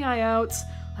keep my eye out.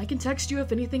 I can text you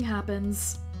if anything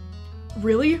happens.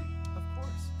 Really? Of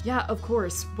course. Yeah, of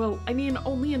course. Well, I mean,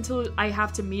 only until I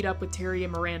have to meet up with Terry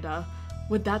and Miranda.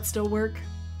 Would that still work?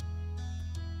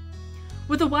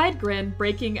 With a wide grin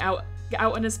breaking out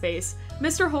on his face,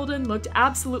 Mr. Holden looked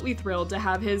absolutely thrilled to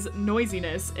have his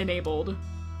noisiness enabled.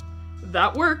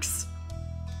 That works.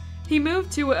 He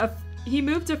moved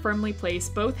to firmly place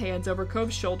both hands over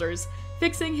Cove's shoulders,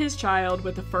 fixing his child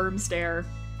with a firm stare.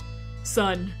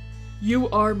 Son, you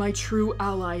are my true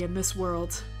ally in this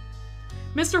world.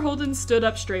 Mr. Holden stood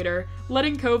up straighter,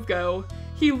 letting Cove go.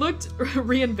 He looked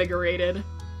reinvigorated.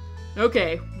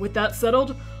 Okay, with that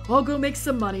settled, I'll go make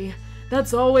some money.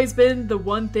 That's always been the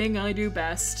one thing I do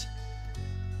best.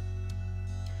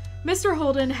 Mr.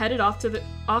 Holden headed off to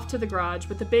the garage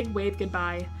with a big wave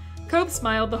goodbye. Cove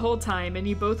smiled the whole time, and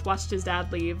you both watched his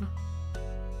dad leave.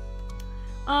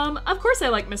 Of course I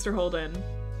like Mr. Holden.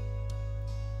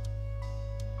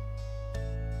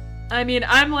 I mean,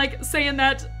 I'm like saying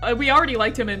that we already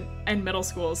liked him in middle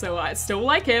school, so I still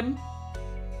like him.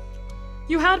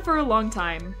 You had for a long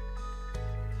time.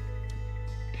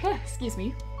 Excuse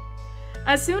me.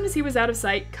 As soon as he was out of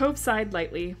sight, Cove sighed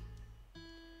lightly.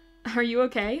 Are you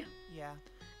okay? Yeah.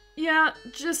 Yeah,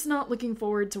 just not looking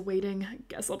forward to waiting.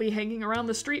 Guess I'll be hanging around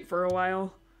the street for a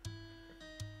while.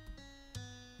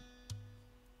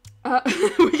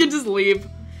 We can just leave.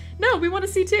 No, we want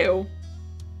to see too.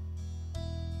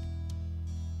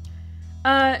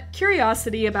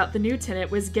 Curiosity about the new tenant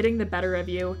was getting the better of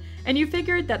you, and you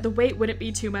figured that the wait wouldn't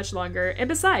be too much longer, and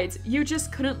besides, you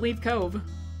just couldn't leave Cove.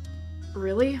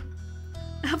 Really?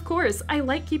 Of course, I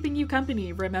like keeping you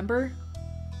company, remember?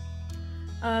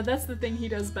 That's the thing he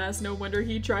does best. No wonder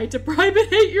he tried to bribe an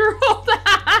 8-year-old.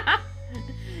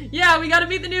 Yeah, we gotta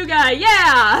meet the new guy.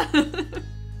 Yeah!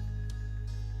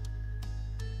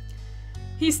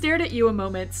 He stared at you a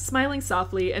moment, smiling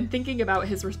softly and thinking about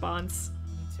his response.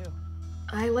 Me too.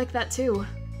 I like that too.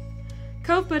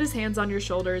 Cove put his hands on your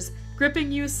shoulders,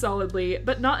 gripping you solidly,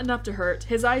 but not enough to hurt,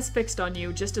 his eyes fixed on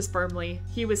you just as firmly.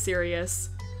 He was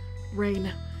serious.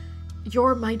 Rain,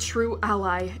 you're my true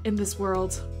ally in this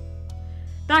world.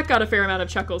 That got a fair amount of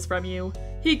chuckles from you.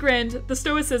 He grinned, the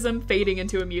stoicism fading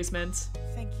into amusement.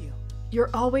 Thank you. You're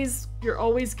always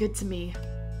good to me.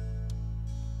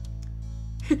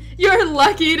 You're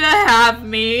lucky to have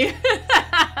me.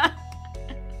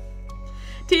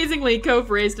 Teasingly, Cove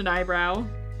raised an eyebrow.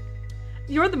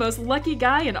 You're the most lucky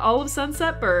guy in all of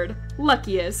Sunset Bird.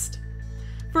 Luckiest.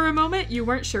 For a moment, you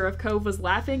weren't sure if Cove was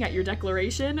laughing at your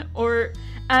declaration, or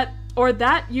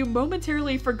that you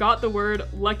momentarily forgot the word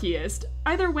luckiest.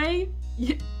 Either way,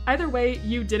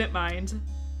 you didn't mind.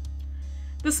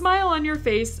 The smile on your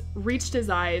face reached his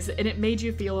eyes, and it made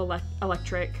you feel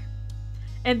electric.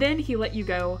 And then he let you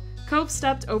go. Cove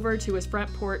stepped over to his front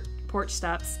porch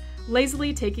steps,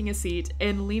 lazily taking a seat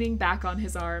and leaning back on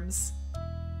his arms.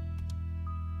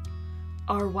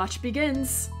 Our watch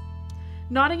begins.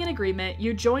 Nodding in agreement,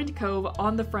 you joined Cove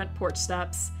on the front porch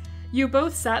steps. You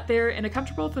both sat there in a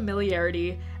comfortable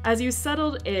familiarity as you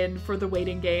settled in for the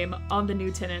waiting game on the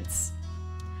new tenants.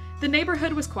 The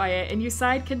neighborhood was quiet and you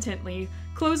sighed contently,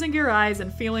 closing your eyes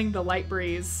and feeling the light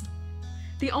breeze.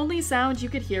 The only sound you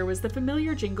could hear was the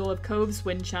familiar jingle of Cove's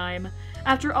wind chime.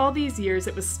 After all these years,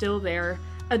 it was still there,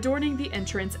 adorning the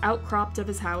entrance outcropped of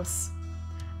his house.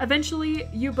 Eventually,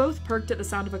 you both perked at the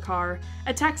sound of a car.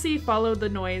 A taxi followed the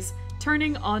noise,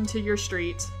 turning onto your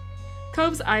street.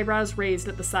 Cove's eyebrows raised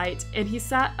at the sight, and he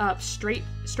sat up straight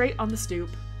on the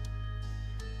stoop.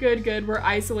 Good, we're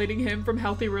isolating him from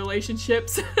healthy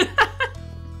relationships.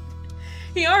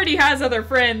 He already has other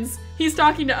friends. He's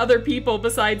talking to other people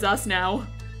besides us now.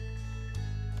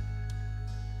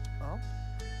 Well?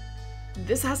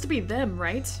 This has to be them,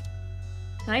 right?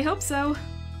 I hope so.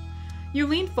 You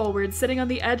leaned forward, sitting on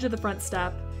the edge of the front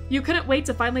step. You couldn't wait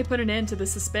to finally put an end to the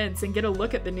suspense and get a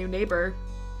look at the new neighbor.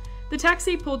 The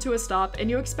taxi pulled to a stop,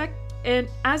 and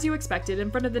as you expected,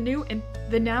 in front of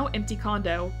the now empty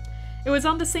condo. It was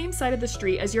on the same side of the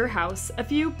street as your house, a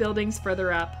few buildings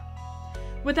further up.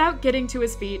 Without getting to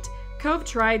his feet, Cove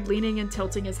tried leaning and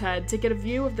tilting his head to get a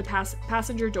view of the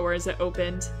passenger door as it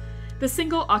opened. The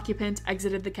single occupant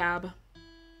exited the cab.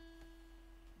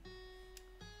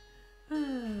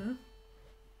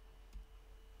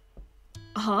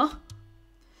 Huh?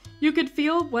 You could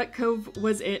feel what Cove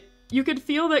was in. You could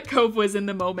feel that Cove was in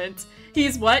the moment.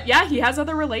 He's what? Yeah, he has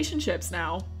other relationships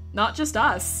now. Not just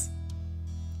us.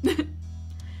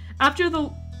 After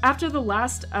the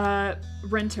last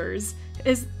renters,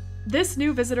 this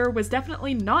new visitor was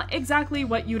definitely not exactly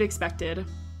what you'd expected.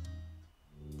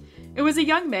 It was a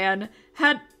young man,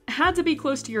 had to be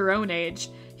close to your own age.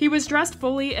 He was dressed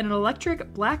fully in an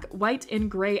electric black, white,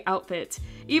 and gray outfit.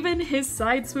 Even his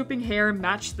side-swooping hair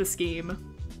matched the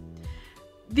scheme.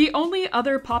 The only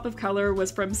other pop of color was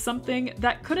from something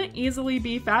that couldn't easily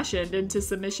be fashioned into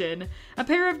submission, a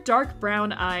pair of dark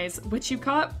brown eyes, which you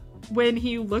caught when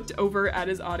he looked over at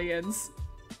his audience.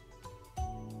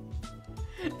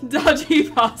 Dodgy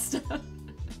pasta.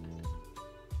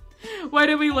 Why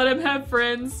did we let him have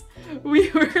friends?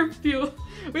 We were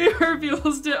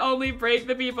fuels to only break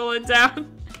the people in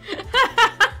town.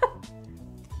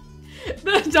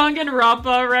 The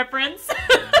Danganronpa reference.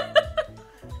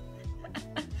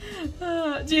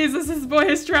 Jesus, this boy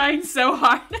is trying so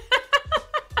hard.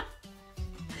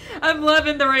 I'm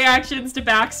loving the reactions to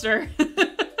Baxter.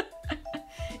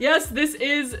 Yes, this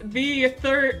is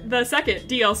the second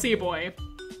DLC boy.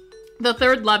 The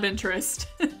third love interest.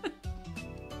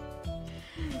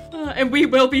 And we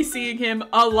will be seeing him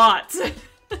a lot.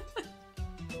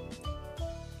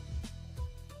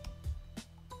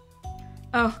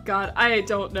 Oh god, I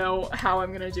don't know how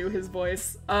I'm gonna do his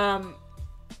voice.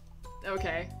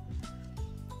 Okay.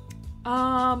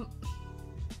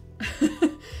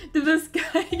 Did this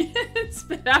guy get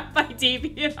spit out by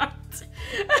DeviantArt?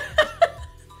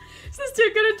 Is this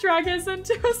dude gonna drag us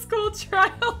into a school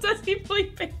trial? Does he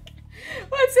plead pink?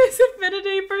 What's his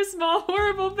affinity for small,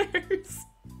 horrible bears?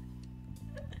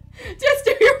 Just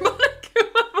do your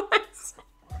Monokuma voice.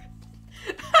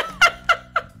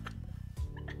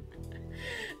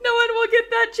 No one will get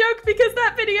that joke because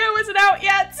that video isn't out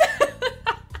yet.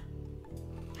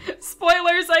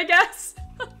 Spoilers, I guess.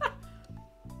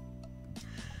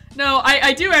 No,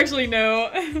 I do actually know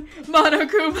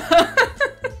Monokuma.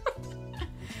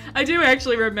 I do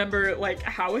actually remember like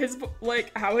how his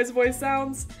voice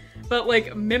sounds, but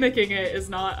like mimicking it is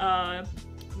not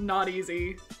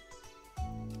easy.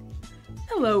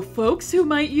 Hello, folks. Who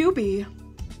might you be?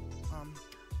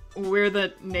 We're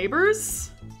the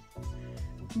neighbors?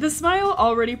 The smile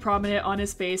already prominent on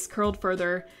his face curled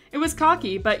further. It was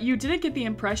cocky, but you didn't get the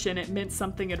impression it meant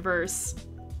something adverse.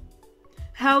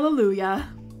 Hallelujah.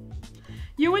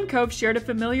 You and Cove shared a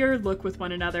familiar look with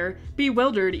one another,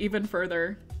 bewildered even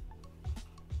further.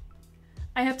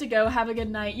 I have to go. Have a good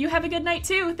night. You have a good night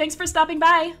too. Thanks for stopping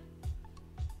by.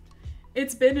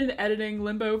 It's been in editing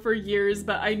limbo for years,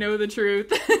 but I know the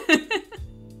truth.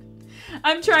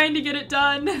 I'm trying to get it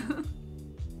done.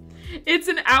 It's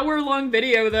an hour-long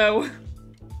video, though.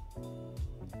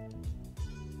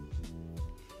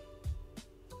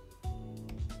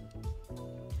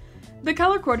 The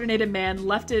color-coordinated man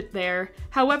left it there.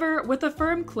 However, with a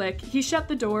firm click, he shut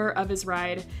the door of his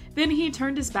ride. Then he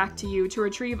turned his back to you to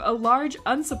retrieve a large,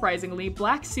 unsurprisingly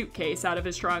black suitcase out of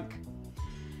his trunk.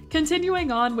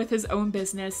 Continuing on with his own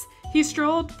business, he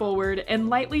strolled forward and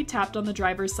lightly tapped on the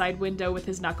driver's side window with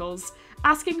his knuckles,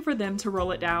 asking for them to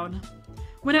roll it down.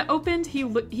 When it opened, he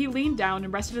leaned down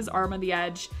and rested his arm on the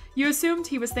edge. You assumed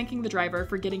he was thanking the driver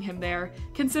for getting him there,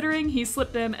 considering he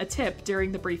slipped them a tip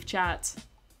during the brief chat.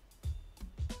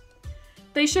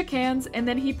 They shook hands, and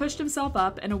then he pushed himself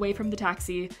up and away from the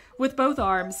taxi, with both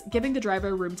arms, giving the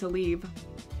driver room to leave.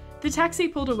 The taxi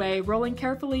pulled away, rolling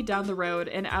carefully down the road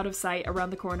and out of sight around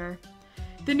the corner.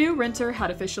 The new renter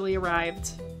had officially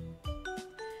arrived.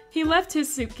 He left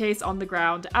his suitcase on the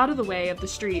ground, out of the way of the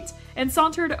street, and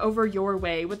sauntered over your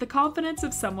way with the confidence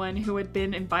of someone who had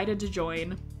been invited to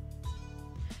join.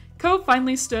 Cove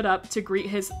finally stood up to greet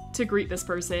this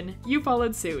person. You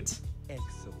followed suit.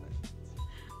 Excellent.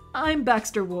 I'm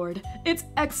Baxter Ward. It's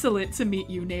excellent to meet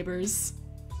you, neighbors.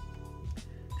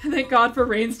 Thank God for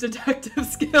Rain's deductive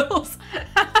skills.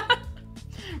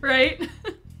 Right?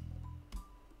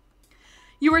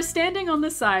 You were standing on the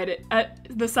side, at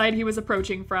the side he was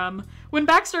approaching from. When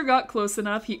Baxter got close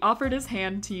enough, he offered his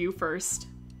hand to you first.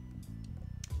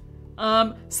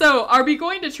 So, are we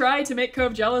going to try to make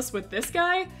Cove jealous with this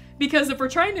guy? Because if we're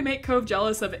trying to make Cove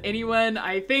jealous of anyone,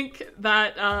 I think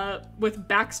that, with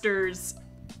Baxter's,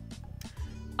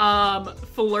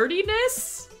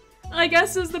 flirtiness, I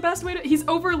guess is the best way to- he's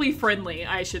overly friendly,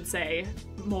 I should say.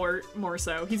 More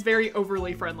so. He's very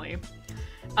overly friendly.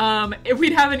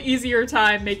 We'd have an easier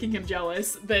time making him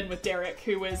jealous than with Derek,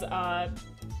 who was, a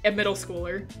middle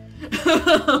schooler.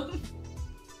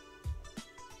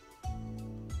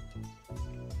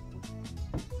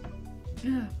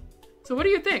 So what do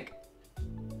you think?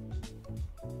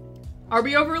 Are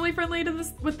we overly friendly to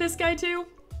with this guy too?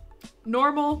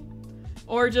 Normal?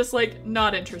 Or just, like,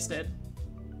 not interested?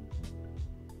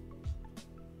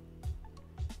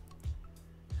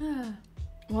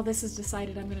 Well, this is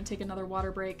decided. I'm gonna take another water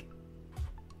break.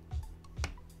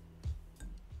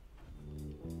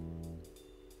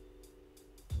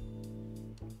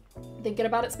 Thinking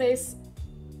about it, Space?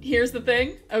 Here's the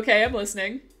thing. Okay, I'm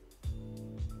listening.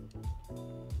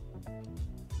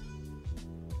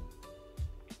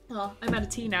 Oh, I'm out of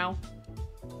tea now.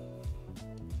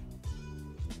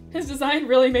 His design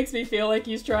really makes me feel like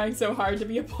he's trying so hard to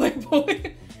be a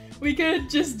playboy. We could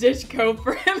just ditch Cope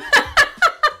for him.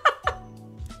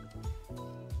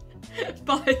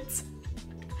 But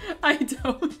I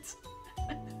don't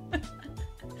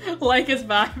like his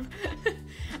vibe.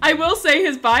 I will say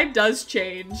his vibe does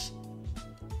change.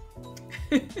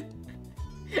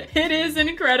 It is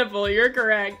incredible, you're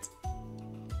correct.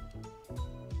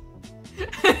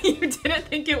 You didn't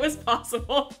think it was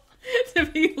possible to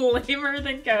be lamer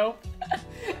than Cope.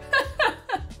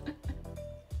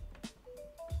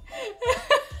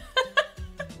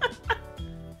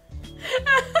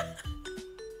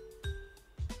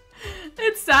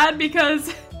 It's sad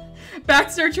because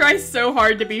Baxter tries so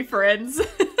hard to be friends.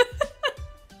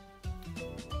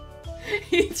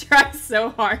 He tries so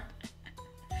hard.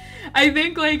 I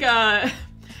think, like, I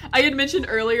had mentioned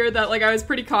earlier that, like, I was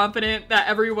pretty confident that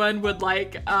everyone would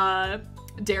like,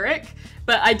 Derek,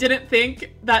 but I didn't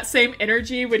think that same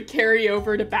energy would carry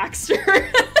over to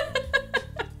Baxter.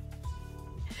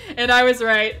 And I was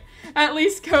right. At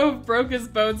least Cove broke his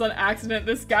bones on accident.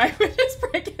 This guy would just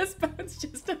break his bones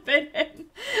just to fit in.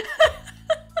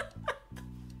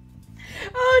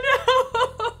 Oh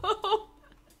no!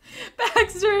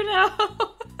 Baxter, no!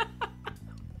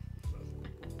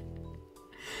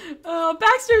 Oh,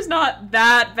 Baxter's not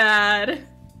that bad.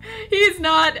 He's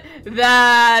not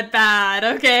that bad,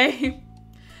 okay?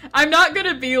 I'm not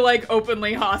gonna be, like,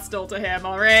 openly hostile to him,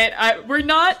 alright? We're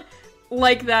not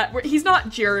like that. He's not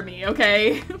Jeremy,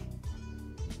 okay?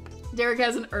 Derek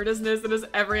has an earnestness in his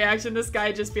every action. This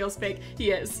guy just feels fake.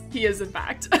 He is. He is, in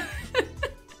fact.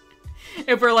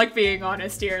 If we're, like, being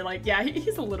honest here, like, yeah,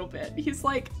 he's a little bit. He's,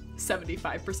 like,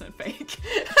 75% fake.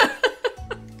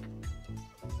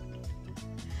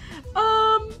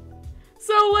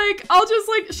 So, like, I'll just,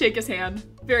 like, shake his hand.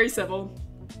 Very civil.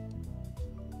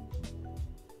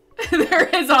 There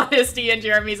is honesty in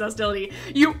Jeremy's hostility.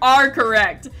 You are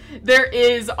correct. There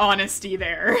is honesty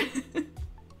there.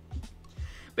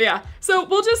 But yeah, so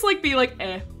we'll just, like, be, like,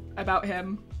 about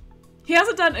him. He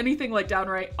hasn't done anything, like,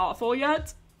 downright awful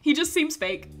yet. He just seems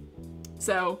fake.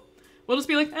 So, we'll just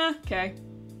be like, okay.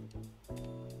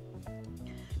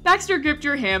 Baxter gripped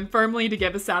your hand firmly to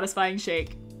give a satisfying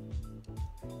shake.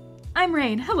 I'm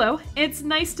Rain. Hello. It's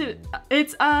nice to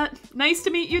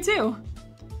meet you too.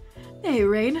 Hey,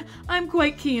 Rain. I'm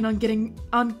quite keen on getting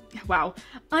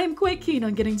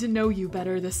to know you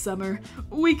better this summer.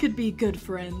 We could be good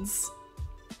friends.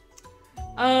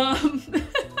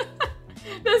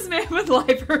 This man would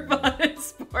lie for fun and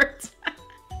sport.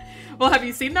 Well, have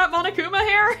you seen that Monokuma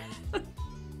hair?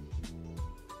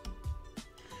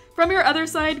 From your other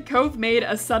side, Cove made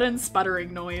a sudden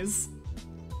sputtering noise.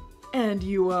 And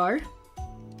you are?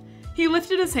 He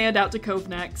lifted his hand out to Cove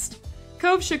next.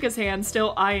 Cove shook his hand,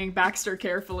 still eyeing Baxter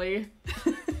carefully.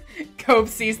 Cove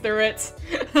sees through it.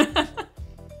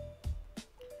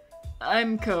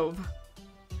 I'm Cove.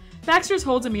 Baxter's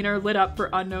whole demeanor lit up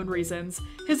for unknown reasons.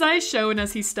 His eyes shone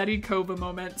as he studied Cove a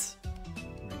moment.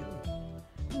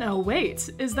 Now wait,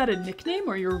 is that a nickname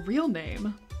or your real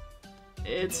name?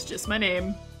 It's just my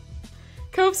name.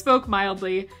 Cove spoke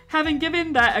mildly, having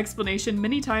given that explanation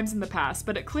many times in the past,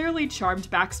 but it clearly charmed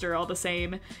Baxter all the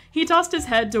same. He tossed his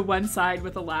head to one side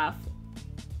with a laugh.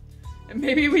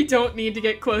 Maybe we don't need to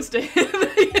get close to him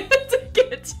to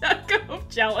get Cove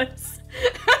jealous.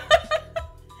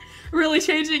 Really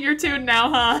changing your tune now,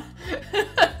 huh?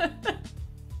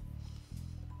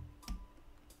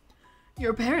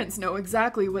 Your parents know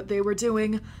exactly what they were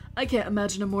doing. I can't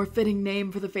imagine a more fitting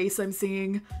name for the face I'm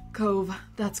seeing. Cove,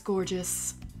 that's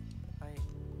gorgeous.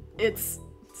 It's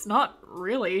not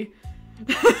really.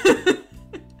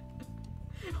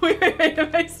 Wait, am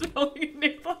I spelling a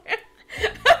name on it?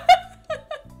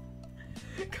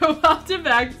 Go off to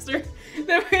Baxter,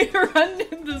 then we run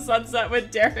in the sunset with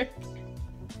Derek.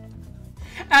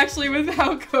 Actually, with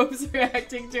how Cove's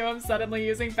reacting to him suddenly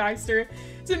using Baxter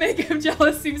to make him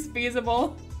jealous seems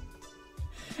feasible.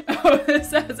 Oh,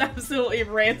 this has absolutely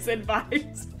rancid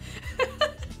vibes.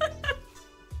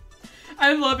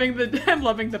 I'm loving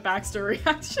the Baxter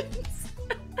reactions.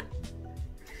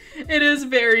 It is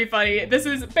very funny. This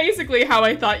is basically how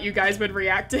I thought you guys would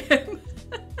react to him.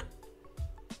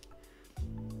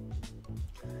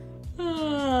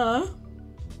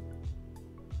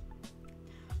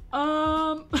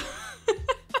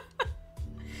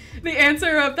 The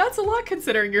answer of, that's a lot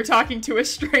considering you're talking to a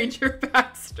stranger,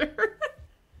 Baxter.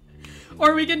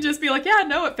 Or we can just be like, yeah,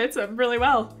 no, it fits him really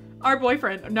well. Our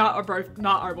boyfriend, not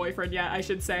our boyfriend yet, I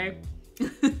should say.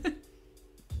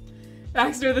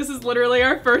 Baxter, this is literally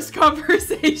our first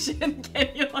conversation. Can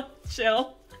you, like,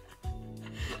 chill?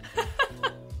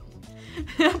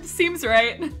 Seems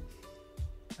right.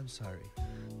 I'm sorry.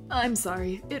 I'm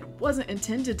sorry. It wasn't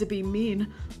intended to be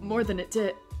mean more than it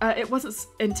did. It wasn't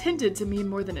intended to mean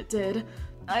more than it did.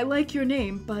 I like your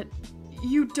name, but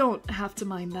you don't have to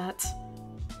mind that.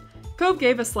 Cove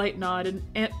gave a slight nod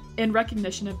in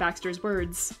recognition of Baxter's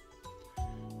words.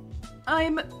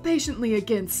 I'm patiently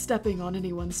against stepping on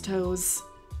anyone's toes.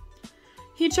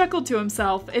 He chuckled to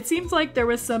himself. It seems like there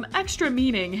was some extra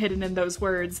meaning hidden in those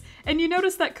words, and you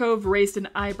noticed that Cove raised an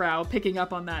eyebrow, picking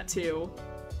up on that too.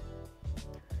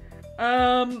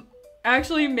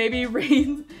 Actually, maybe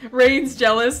Rain's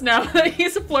jealous now that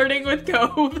he's flirting with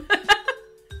Cove.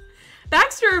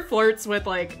 Baxter flirts with,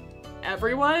 like,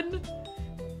 everyone.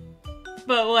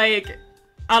 But, like,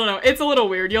 I don't know. It's a little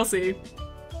weird. You'll see.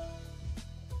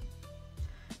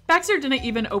 Baxter didn't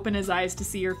even open his eyes to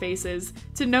see your faces,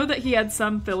 to know that he had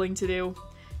some filling to do.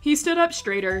 He stood up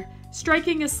straighter,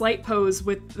 striking a slight pose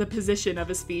with the position of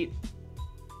his feet.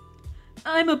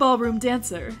 I'm a ballroom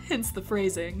dancer, hence the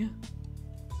phrasing.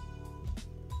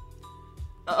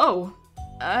 Oh,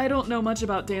 I don't know much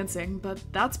about dancing, but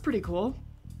that's pretty cool.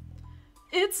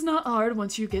 It's not hard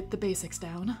once you get the basics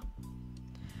down.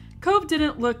 Cove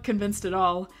didn't look convinced at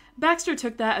all. Baxter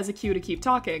took that as a cue to keep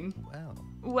talking.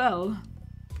 Well.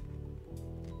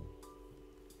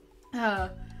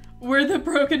 Were the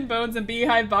broken bones and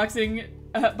beehive boxing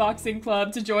boxing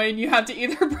club. To join, you have to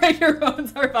either break your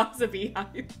bones or box a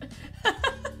beehive.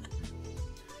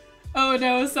 Oh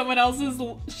no, someone else is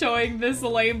showing this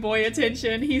lame boy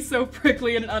attention. He's so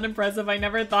prickly and unimpressive, I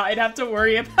never thought I'd have to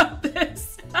worry about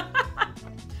this.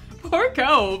 Poor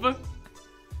Cove.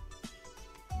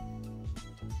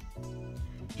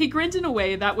 He grinned in a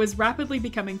way that was rapidly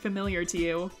becoming familiar to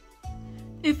you.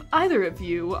 If either of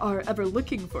you are ever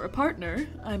looking for a partner,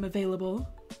 I'm available.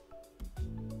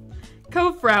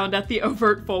 Cove frowned at the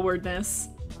overt forwardness.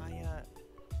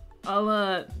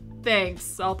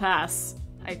 Thanks, I'll pass,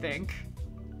 I think.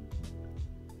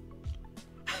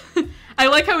 I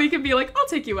like how he can be like, I'll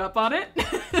take you up on it.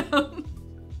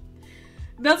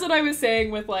 That's what I was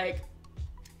saying with, like,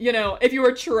 you know, if you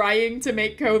were trying to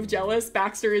make Cove jealous,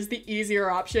 Baxter is the easier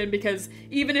option because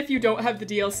even if you don't have the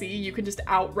DLC, you can just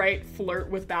outright flirt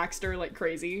with Baxter like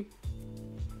crazy.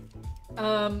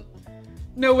 No,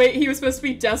 wait, he was supposed to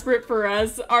be desperate for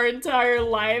us our entire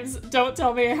lives. Don't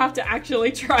tell me I have to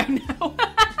actually try now.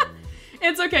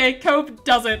 It's okay, Cove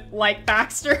doesn't like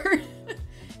Baxter.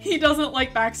 He doesn't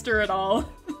like Baxter at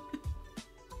all.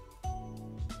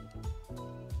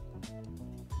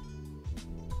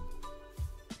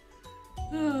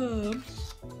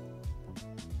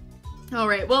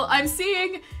 Alright, well, I'm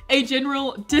seeing a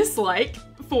general dislike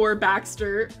for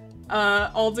Baxter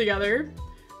altogether.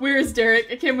 Where's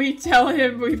Derek? Can we tell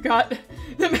him we've got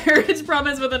the marriage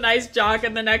promise with a nice jock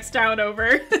in the next town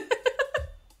over?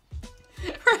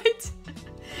 Right?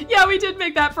 Yeah, we did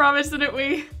make that promise, didn't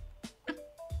we?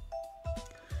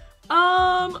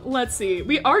 Let's see.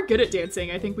 We are good at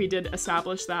dancing. I think we did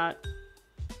establish that.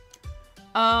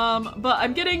 But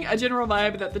I'm getting a general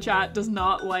vibe that the chat does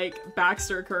not like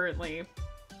Baxter currently.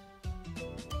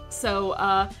 So,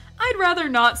 I'd rather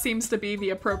not seems to be the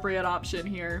appropriate option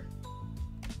here.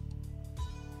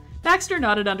 Baxter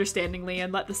nodded understandingly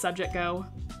and let the subject go.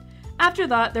 After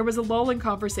that, there was a lull in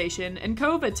conversation, and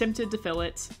Cove attempted to fill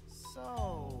it.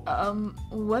 So...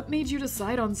 what made you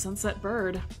decide on Sunset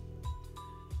Bird?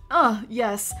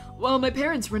 Yes. Well, my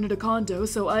parents rented a condo,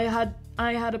 so I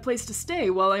had a place to stay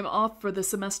while I'm off for the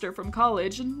semester from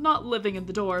college and not living in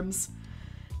the dorms.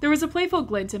 There was a playful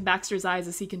glint in Baxter's eyes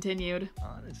as he continued.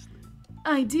 Honestly.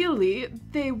 Ideally,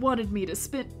 they wanted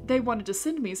to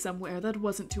send me somewhere that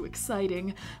wasn't too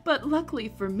exciting, but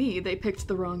luckily for me, they picked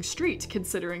the wrong street,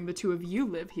 considering the two of you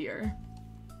live here.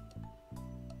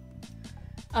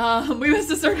 We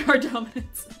must assert our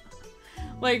dominance.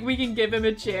 Like, we can give him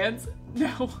a chance?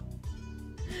 No.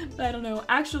 I don't know.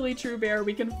 Actually, True Bear,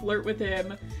 we can flirt with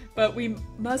him, but we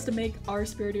must make our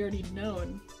superiority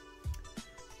known.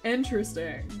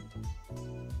 Interesting.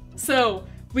 So,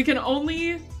 we can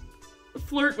only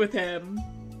flirt with him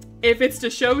if it's to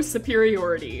show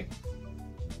superiority.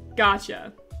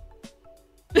 Gotcha.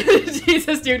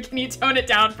 Jesus, dude, can you tone it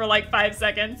down for like 5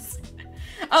 seconds?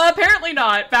 Apparently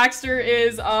not. Baxter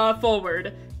is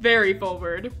forward. Very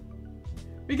forward.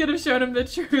 We could have shown him the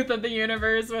truth of the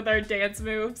universe with our dance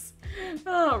moves.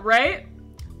 Oh, right?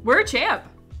 We're a champ.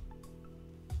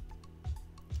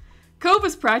 Cove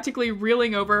was practically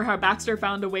reeling over how Baxter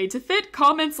found a way to fit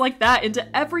comments like that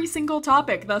into every single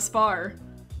topic thus far.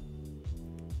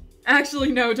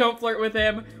 Actually, no, don't flirt with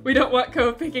him. We don't want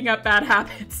Cove picking up bad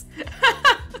habits.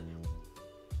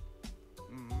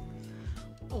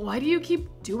 Why do you keep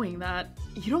doing that?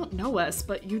 You don't know us,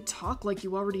 but you talk like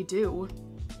you already do.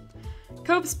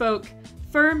 Cove spoke,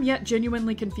 firm yet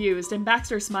genuinely confused, and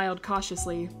Baxter smiled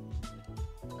cautiously.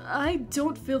 I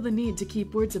don't feel the need to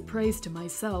keep words of praise to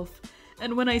myself,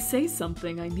 and when I say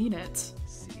something, I mean it.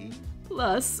 See?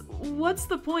 Plus, what's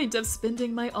the point of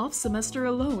spending my off semester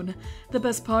alone? The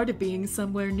best part of being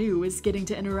somewhere new is getting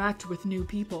to interact with new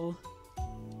people.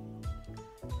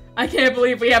 I can't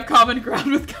believe we have common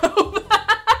ground with Cove.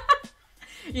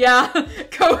 Yeah,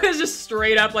 Cove is just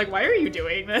straight up like, why are you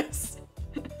doing this?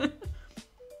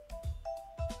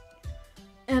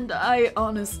 And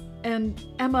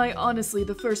am I honestly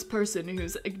the first person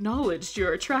who's acknowledged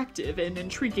you're attractive and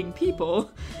intriguing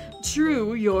people?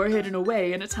 True, you're hidden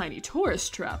away in a tiny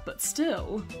tourist trap, but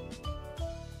still.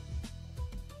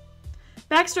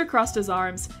 Baxter crossed his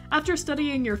arms. After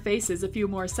studying your faces a few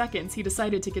more seconds, he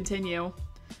decided to continue.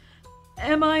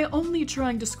 Am I only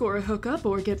trying to score a hookup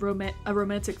or get a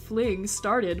romantic fling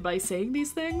started by saying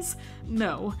these things?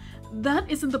 No,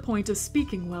 that isn't the point of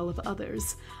speaking well of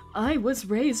others. I was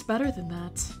raised better than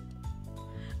that.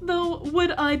 Though,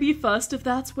 would I be fussed if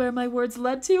that's where my words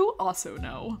led to? Also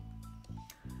no.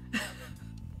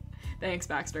 Thanks,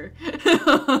 Baxter.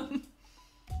 I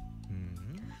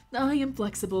am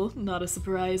flexible, not a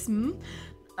surprise,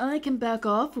 I can back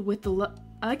off with the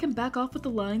I can back off with the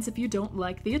lines if you don't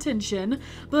like the attention,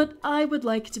 but I would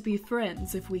like to be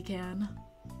friends if we can.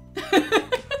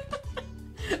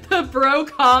 The bro,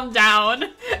 calm down.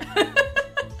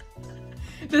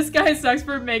 This guy sucks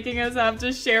for making us have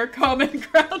to share common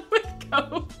ground with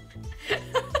Cove.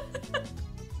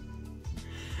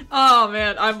 Oh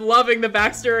man, I'm loving the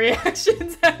Baxter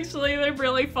reactions, actually. They're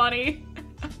really funny.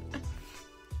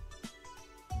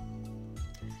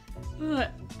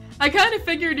 I kind of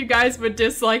figured you guys would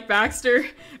dislike Baxter,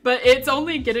 but it's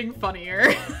only getting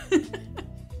funnier.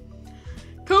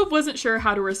 Cove wasn't sure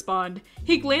how to respond.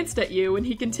 He glanced at you, and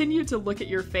he continued to look at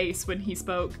your face when he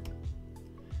spoke.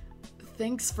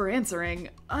 Thanks for answering.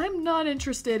 I'm not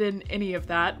interested in any of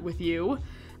that with you.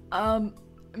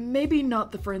 Maybe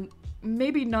not the friend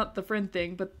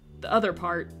thing, but the other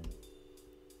part.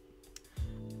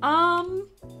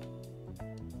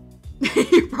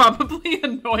 You probably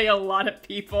annoy a lot of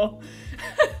people.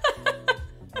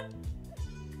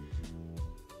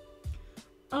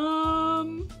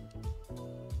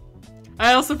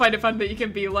 I also find it fun that you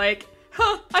can be like,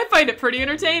 huh, I find it pretty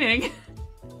entertaining.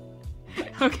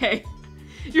 Okay.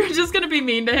 You're just gonna be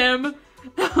mean to him.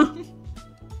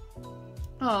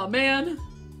 Oh man.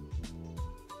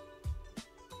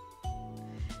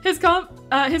 His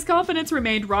confidence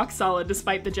remained rock solid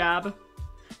despite the jab.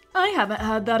 I haven't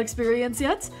had that experience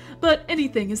yet, but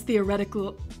anything is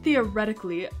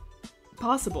theoretically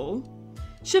possible.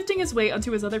 Shifting his weight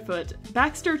onto his other foot,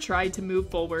 Baxter tried to move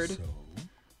forward.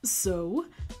 So,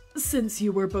 since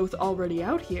you were both already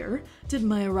out here, did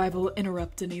my arrival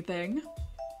interrupt anything?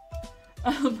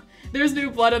 There's new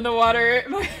blood in the water,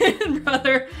 my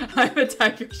brother. I'm a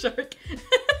tiger shark.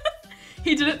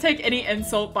 He didn't take any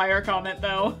insult by our comment,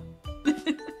 though.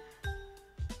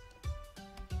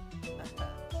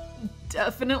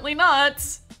 Definitely not.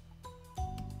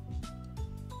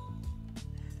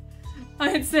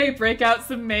 I'd say break out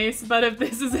some mace, but if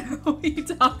this is how he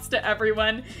talks to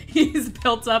everyone, he's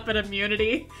built up an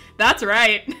immunity. That's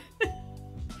right.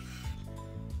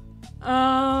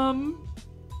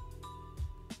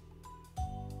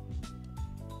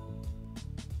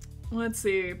 Let's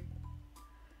see.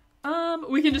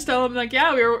 We can just tell him, like,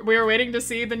 yeah, we were waiting to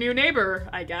see the new neighbor.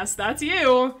 I guess that's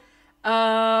you.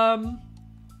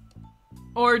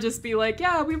 Or just be like,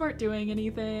 yeah, we weren't doing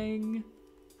anything.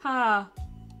 Ha.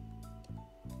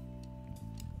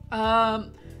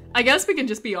 I guess we can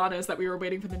just be honest that we were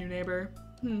waiting for the new neighbor.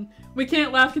 We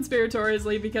can't laugh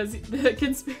conspiratorially because the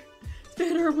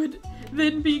conspirator would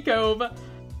then be Cove.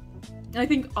 I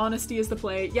think honesty is the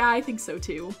play. Yeah, I think so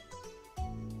too.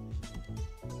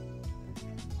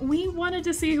 We wanted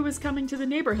to see who was coming to the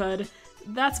neighborhood.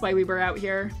 That's why we were out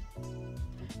here.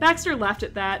 Baxter laughed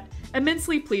at that,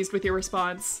 immensely pleased with your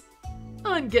response.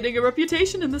 I'm getting a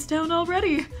reputation in this town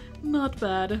already. Not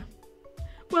bad.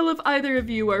 Well, if either of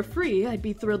you are free, I'd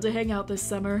be thrilled to hang out this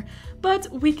summer, but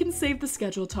we can save the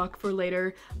schedule talk for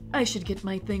later. I should get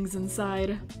my things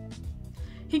inside.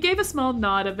 He gave a small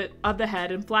nod of the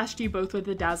head and flashed you both with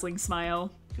a dazzling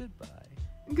smile. Goodbye.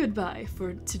 Goodbye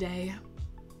for today.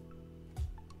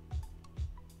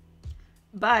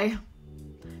 Bye.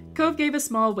 Cove gave a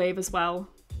small wave as well.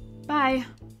 Bye.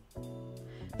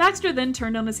 Baxter then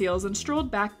turned on his heels and strolled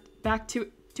back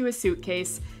to his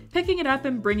suitcase, picking it up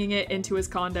and bringing it into his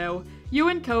condo. You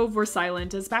and Cove were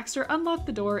silent as Baxter unlocked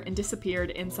the door and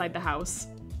disappeared inside the house.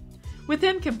 With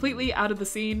him completely out of the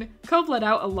scene, Cove let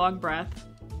out a long breath.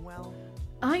 Well,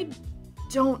 I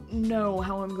don't know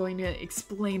how I'm going to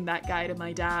explain that guy to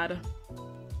my dad.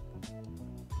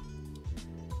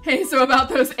 Hey, so about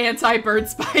those anti-bird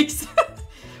spikes.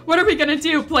 What are we gonna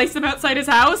do? Place them outside his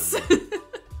house?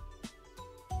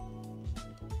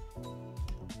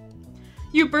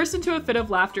 You burst into a fit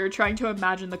of laughter, trying to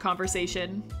imagine the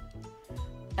conversation.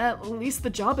 At least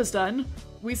the job is done.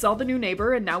 We saw the new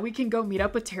neighbor, and now we can go meet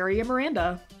up with Terry and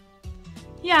Miranda.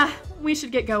 Yeah, we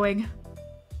should get going.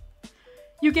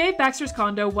 You gave Baxter's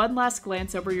condo one last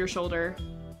glance over your shoulder.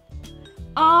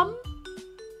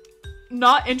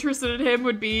 Not interested in him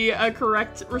would be a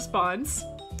correct response.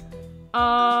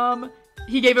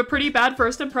 He gave a pretty bad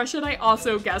first impression, I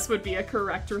also guess would be a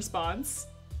correct response.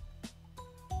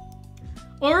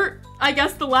 Or, I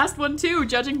guess the last one too,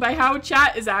 judging by how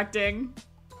chat is acting.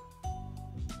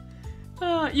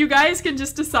 You guys can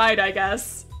just decide, I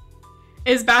guess.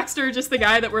 Is Baxter just the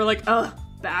guy that we're like, ugh,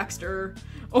 Baxter?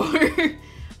 Or,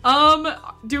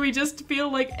 do we just feel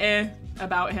like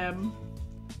about him?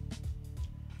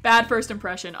 Bad first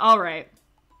impression, alright.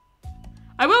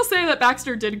 I will say that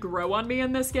Baxter did grow on me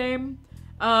in this game,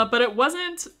 but it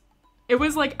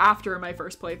was like after my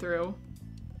first playthrough.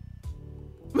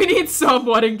 We need some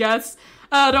wedding guests.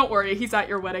 Don't worry, he's at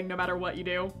your wedding no matter what you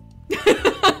do.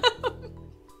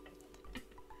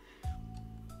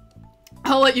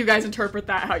 I'll let you guys interpret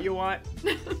that how you want.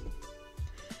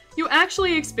 You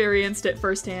actually experienced it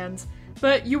firsthand,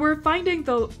 but you were finding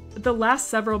the last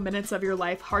several minutes of your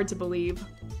life hard to believe.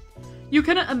 You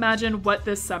couldn't imagine what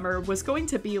this summer was going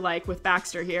to be like with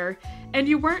Baxter here, and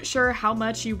you weren't sure how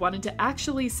much you wanted to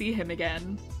actually see him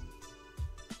again.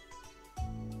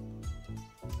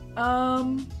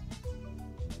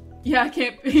 Yeah, I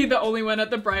can't be the only one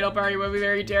at the bridal party when we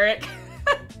marry Derek.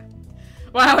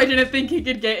 Wow, I didn't think he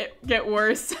could get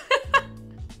worse.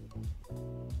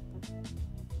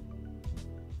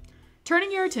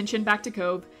 Turning your attention back to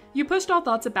Cove, you pushed all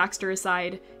thoughts of Baxter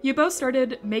aside. You both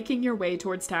started making your way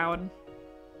towards town.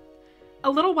 A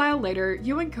little while later,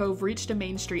 you and Cove reached a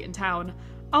main street in town.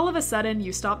 All of a sudden,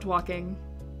 you stopped walking.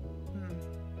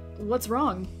 What's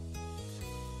wrong?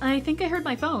 I think I heard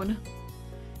my phone.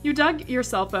 You dug your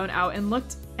cell phone out and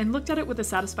looked at it with a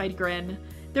satisfied grin.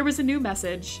 There was a new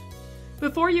message.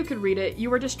 Before you could read it,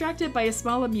 you were distracted by a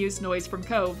small amused noise from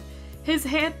Cove. His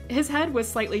head was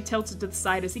slightly tilted to the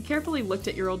side as he carefully looked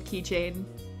at your old keychain.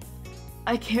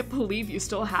 I can't believe you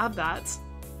still have that.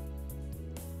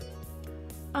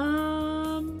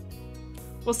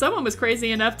 Well, someone was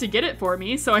crazy enough to get it for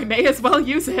me, so I may as well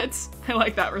use it. I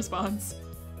like that response.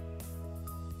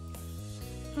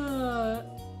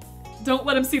 Don't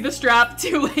let him see the strap.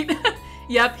 Too late.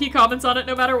 Yep, he comments on it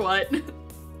no matter what.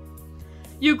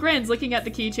 You grinned, looking at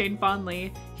the keychain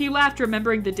fondly. He laughed,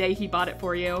 remembering the day he bought it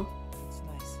for you. It's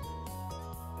nice.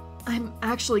 I'm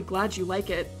actually glad you like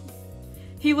it.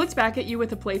 He looked back at you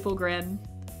with a playful grin.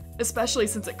 Especially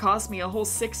since it cost me a whole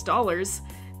 $6.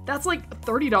 That's like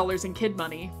 $30 in kid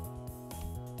money.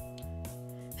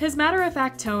 His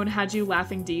matter-of-fact tone had you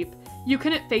laughing deep. You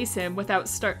couldn't face him without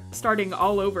starting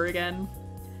all over again.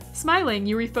 Smiling,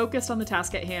 you refocused on the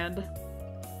task at hand.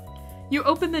 You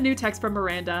opened the new text from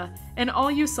Miranda, and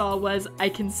all you saw was, I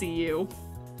can see you.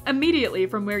 Immediately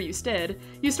from where you stood,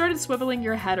 you started swiveling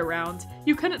your head around.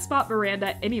 You couldn't spot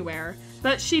Miranda anywhere,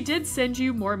 but she did send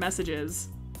you more messages.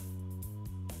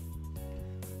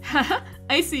 Haha,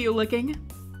 I see you looking.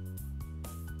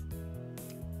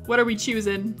 What are we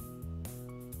choosing?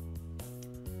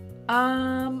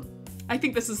 I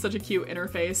think this is such a cute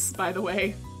interface, by the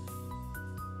way.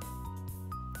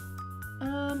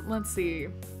 Let's see.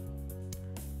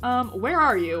 Where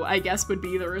are you? I guess would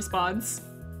be the response.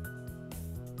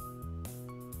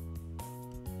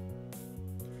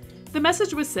 The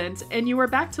message was sent, and you were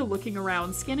back to looking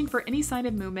around, scanning for any sign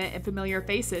of movement and familiar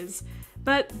faces,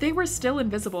 but they were still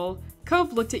invisible.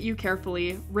 Cove looked at you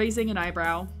carefully, raising an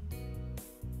eyebrow.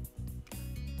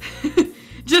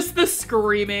 Just the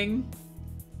screaming.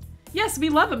 Yes, we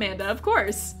love Amanda, of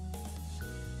course.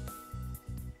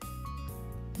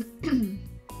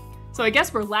 So I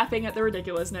guess we're laughing at the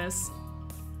ridiculousness.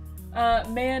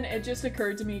 Man, it just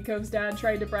occurred to me Cove's dad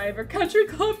tried to bribe a country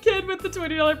club kid with the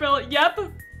 $20 bill. Yep.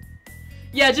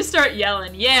 Yeah, just start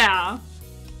yelling. Yeah.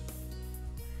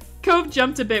 Cove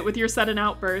jumped a bit with your sudden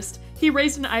outburst. He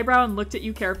raised an eyebrow and looked at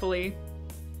you carefully.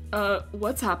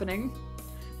 What's happening?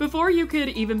 Before you could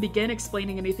even begin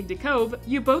explaining anything to Cove,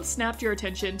 you both snapped your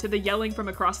attention to the yelling from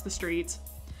across the street.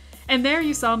 And there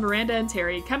you saw Miranda and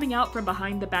Terry coming out from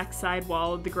behind the backside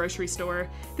wall of the grocery store.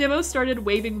 They both started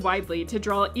waving widely to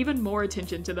draw even more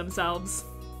attention to themselves.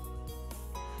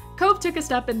 Cove took a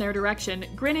step in their direction.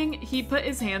 Grinning, he put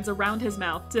his hands around his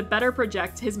mouth to better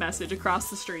project his message across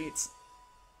the streets.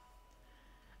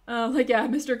 Yeah,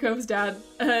 Mr. Cove's dad.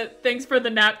 Thanks for the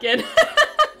napkin.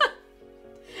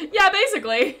 Yeah,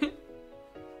 basically.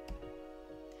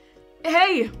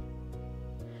 Hey!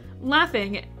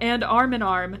 Laughing and arm in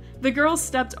arm, the girls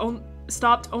stopped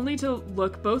only to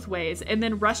look both ways and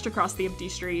then rushed across the empty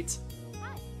street.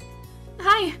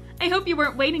 Hi, I hope you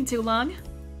weren't waiting too long.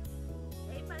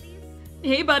 Hey, buddies.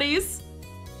 Hey, buddies.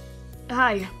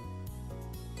 Hi.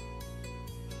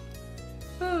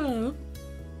 Oh.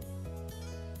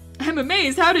 I'm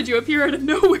amazed. How did you appear out of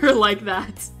nowhere like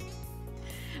that?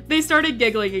 They started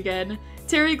giggling again.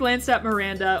 Terry glanced at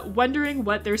Miranda, wondering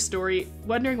what their story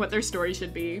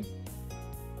should be.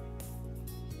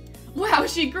 Wow,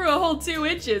 she grew a whole 2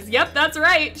 inches. Yep, that's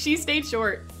right. She stayed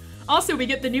short. Also, we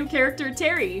get the new character,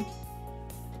 Terry.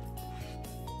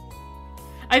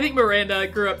 I think Miranda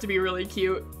grew up to be really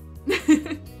cute.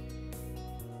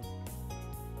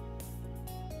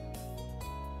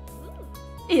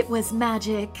 It was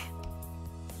magic.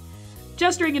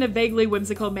 Gesturing in a vaguely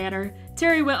whimsical manner,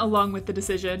 Terry went along with the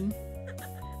decision.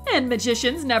 And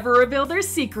magicians never reveal their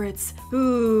secrets.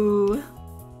 Ooh.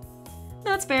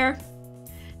 That's fair.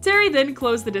 Terry then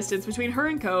closed the distance between her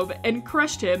and Cove and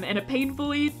crushed him in a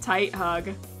painfully tight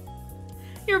hug.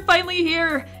 You're finally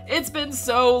here! It's been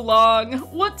so long!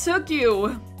 What took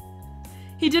you?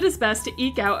 He did his best to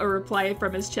eke out a reply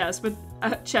from his chest with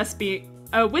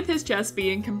his chest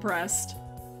being compressed.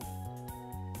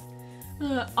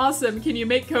 Awesome, can you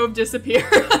make Cove disappear?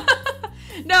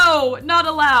 No, not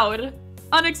allowed.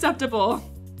 Unacceptable.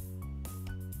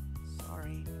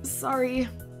 Sorry.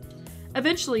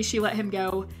 Eventually, she let him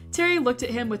go. Terry looked at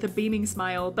him with a beaming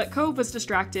smile, but Cove was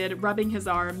distracted, rubbing his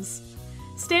arms.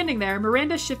 Standing there,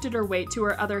 Miranda shifted her weight to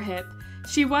her other hip.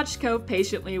 She watched Cove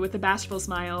patiently with a bashful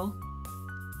smile.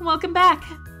 Welcome back.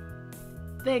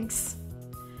 Thanks.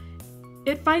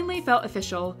 It finally felt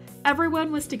official.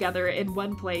 Everyone was together in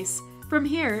one place. From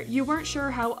here, you weren't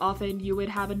sure how often you would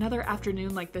have another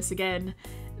afternoon like this again.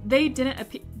 They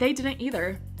didn't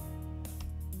either.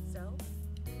 So?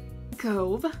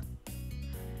 Cove.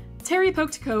 Terry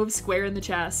poked Cove square in the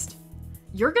chest.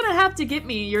 You're gonna have to get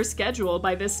me your schedule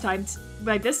by this time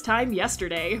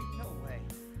yesterday. No way.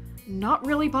 Not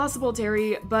really possible,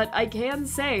 Terry, but I can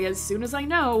say as soon as I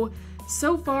know.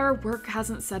 So far, work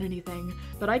hasn't said anything,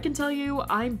 but I can tell you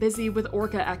I'm busy with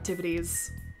Orca activities.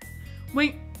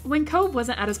 When Cove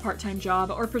wasn't at his part-time job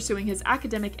or pursuing his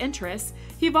academic interests,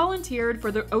 he volunteered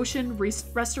for the Ocean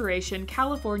Restoration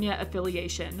California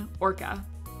Affiliation, Orca.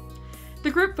 The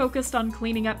group focused on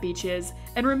cleaning up beaches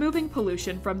and removing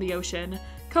pollution from the ocean.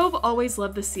 Cove always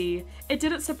loved the sea. It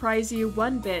didn't surprise you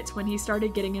one bit when he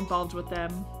started getting involved with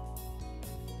them.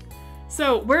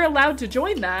 So, we're allowed to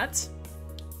join that,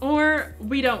 or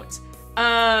we don't.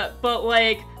 But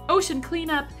like, ocean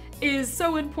cleanup is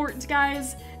so important,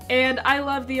 guys. And I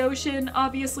love the ocean.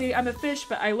 Obviously, I'm a fish,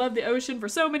 but I love the ocean for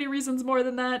so many reasons more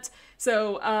than that.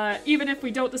 So, even if we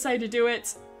don't decide to do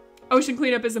it, ocean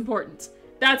cleanup is important.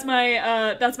 That's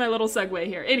my little segue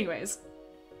here. Anyways.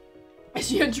 Is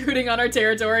she intruding on our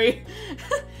territory?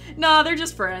 Nah, they're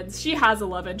just friends. She has a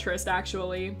love interest,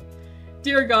 actually.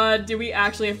 Dear God, do we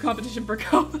actually have competition for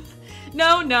Cove?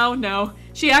 No.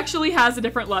 She actually has a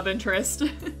different love interest.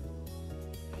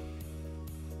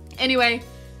 Anyway.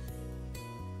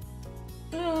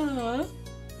 Do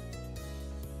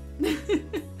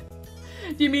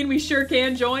you mean we sure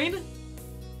can join?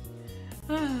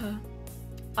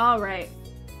 Alright.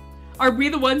 Are we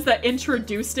the ones that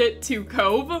introduced it to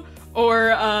Cove? Or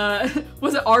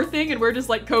was it our thing and we're just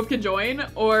like, Cove can join?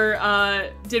 Or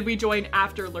did we join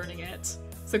after learning it?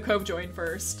 So Cove joined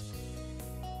first.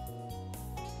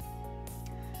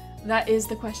 That is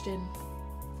the question.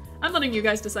 I'm letting you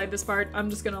guys decide this part. I'm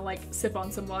just gonna like sip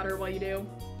on some water while you do.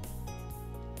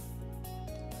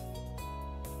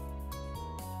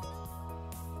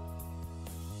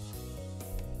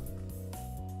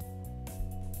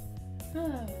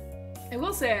 I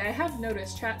will say, I have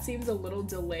noticed chat seems a little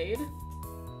delayed.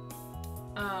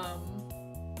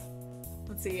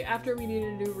 Let's see, after we needed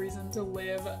a new reason to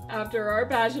live, after our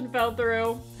passion fell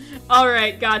through.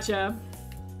 Alright, gotcha.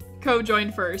 Cove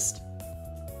joined first.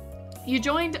 You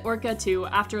joined Orca too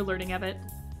after learning of it.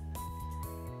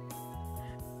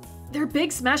 Their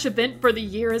big smash event for the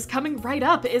year is coming right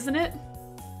up, isn't it?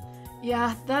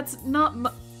 Yeah, there's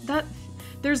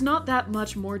not that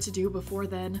much more to do before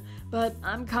then, but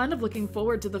I'm kind of looking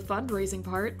forward to the fundraising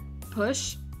part.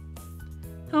 Push.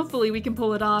 Hopefully we can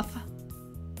pull it off.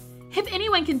 If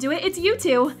anyone can do it, it's you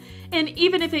two. And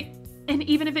even if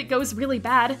it goes really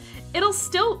bad, it'll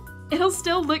still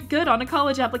look good on a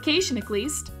college application at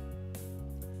least.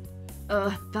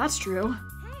 That's true.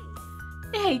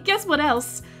 Hey, guess what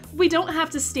else? We don't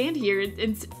have to stand here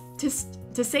and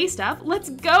to say stuff. Let's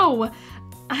go.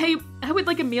 I would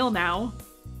like a meal now.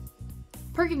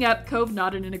 Perking up, Cove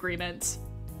nodded in agreement.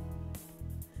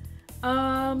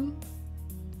 I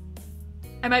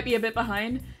might be a bit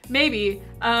behind. Maybe.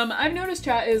 I've noticed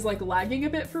chat is like lagging a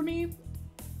bit for me.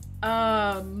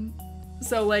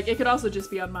 So like it could also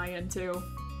just be on my end too.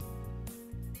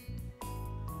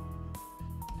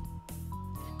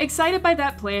 Excited by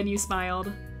that plan, you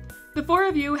smiled. The four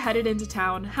of you headed into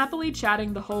town, happily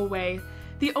chatting the whole way.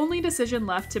 The only decision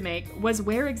left to make was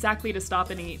where exactly to stop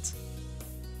and eat.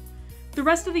 The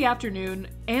rest of the afternoon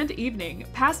and evening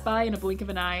passed by in a blink of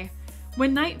an eye.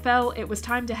 When night fell, it was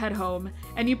time to head home,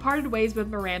 and you parted ways with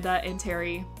Miranda and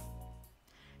Terry.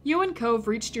 You and Cove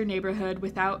reached your neighborhood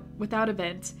without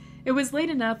event. It was late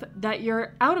enough that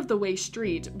your out-of-the-way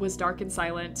street was dark and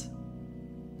silent.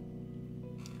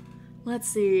 Let's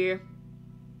see.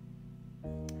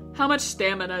 How much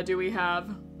stamina do we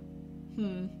have?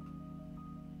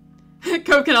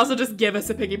 Cove can also just give us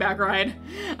a piggyback ride.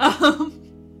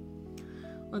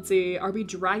 Let's see. Are we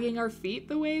dragging our feet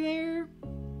the way there?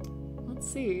 Let's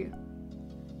see.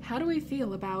 How do we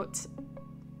feel about...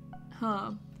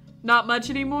 Huh. Not much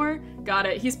anymore? Got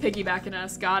it. He's piggybacking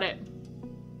us. Got it.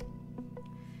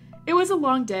 It was a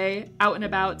long day, out and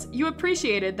about. You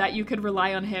appreciated that you could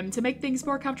rely on him to make things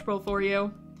more comfortable for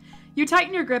you. You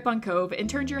tightened your grip on Cove and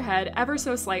turned your head ever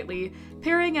so slightly,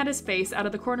 peering at his face out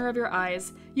of the corner of your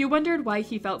eyes. You wondered why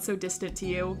he felt so distant to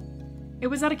you. It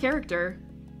was out of character.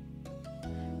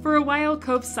 For a while,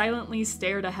 Cove silently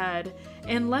stared ahead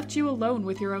and left you alone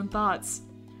with your own thoughts.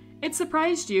 It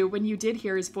surprised you when you did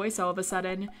hear his voice all of a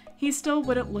sudden. He still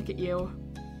wouldn't look at you.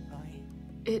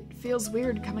 It feels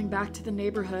weird coming back to the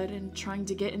neighborhood and trying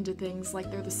to get into things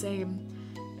like they're the same.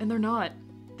 And they're not.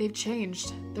 They've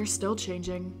changed. They're still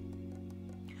changing.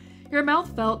 Your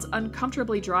mouth felt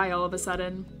uncomfortably dry all of a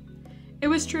sudden. It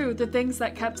was true, the things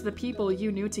that kept the people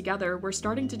you knew together were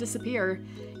starting to disappear.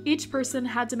 Each person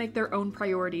had to make their own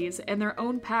priorities and their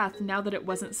own path now that it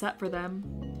wasn't set for them.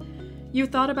 You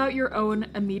thought about your own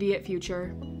immediate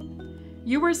future.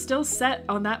 You were still set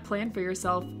on that plan for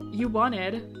yourself. You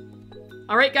wanted...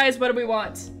 Alright guys, what do we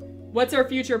want? What's our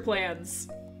future plans?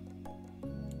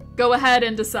 Go ahead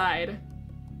and decide.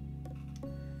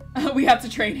 We have to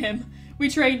train him. We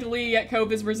trained Lee, yet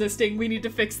Cove is resisting. We need to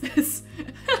fix this.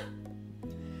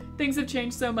 Things have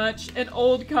changed so much. An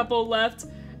old couple left.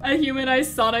 A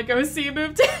humanized Sonic OC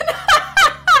moved in.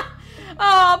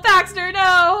 Oh, Baxter,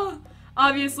 no!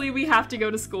 Obviously, we have to go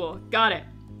to school. Got it.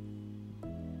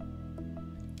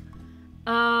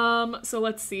 So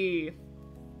let's see.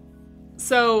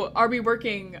 So, are we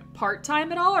working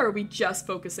part-time at all, or are we just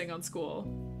focusing on school?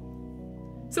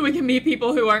 So we can meet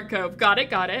people who aren't Cove. Got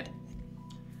it, got it.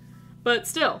 But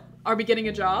still, are we getting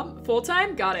a job?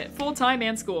 Full-time? Got it. Full-time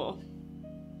and school.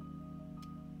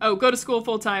 Oh, go to school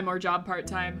full-time or job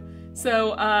part-time.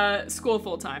 So, school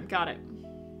full-time. Got it.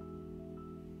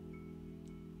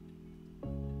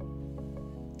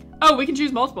 Oh, we can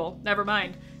choose multiple. Never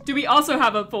mind. Do we also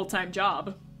have a full-time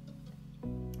job?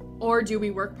 Or do we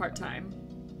work part-time?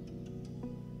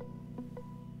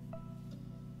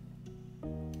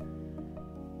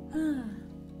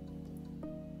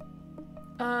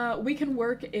 We can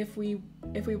work if we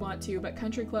want to, but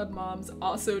country club moms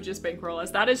also just bankroll us.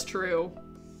 That is true.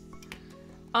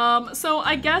 So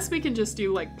I guess we can just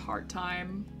do like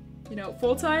part-time. You know,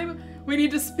 full-time? We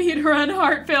need to speedrun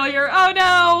heart failure. Oh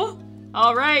no!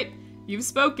 Alright, you've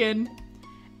spoken.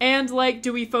 And like,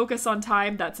 do we focus on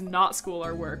time that's not school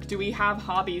or work? Do we have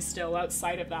hobbies still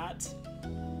outside of that?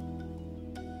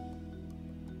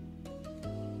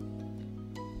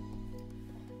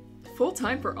 Full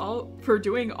time for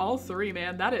doing all three,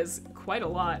 man. That is quite a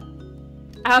lot.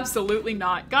 Absolutely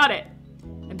not. Got it.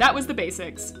 And that was the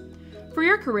basics. For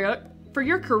your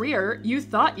career, you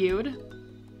thought you'd...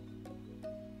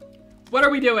 What are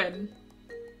we doing?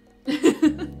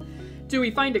 Do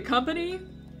we find a company?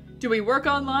 Do we work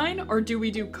online? Or do we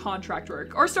do contract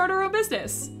work? Or start our own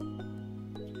business?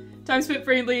 Time spent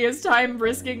freely is time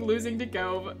risking losing to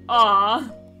Cove.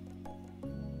 Aww.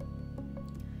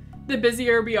 The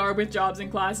busier we are with jobs and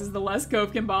classes, the less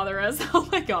Cove can bother us. Oh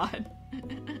my god.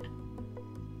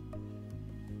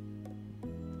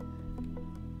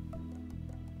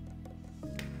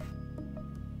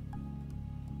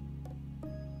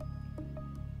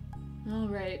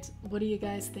 Alright, what are you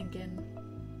guys thinking?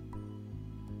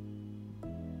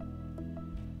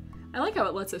 I like how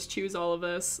it lets us choose all of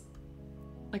this.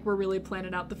 Like we're really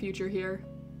planning out the future here.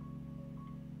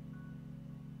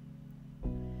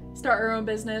 Start our own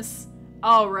business.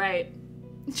 All right.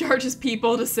 Charges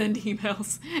people to send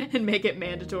emails and make it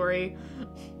mandatory.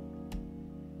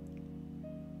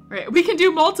 All right, we can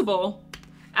do multiple,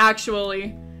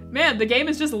 actually. Man, the game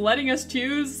is just letting us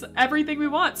choose everything we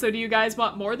want. So do you guys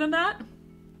want more than that?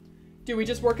 Do we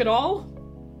just work it all?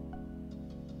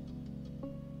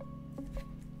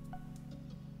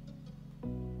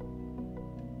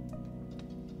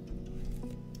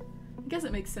 I guess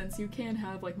it makes sense. You can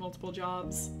have like multiple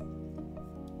jobs.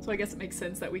 So I guess it makes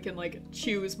sense that we can like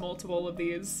choose multiple of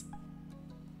these.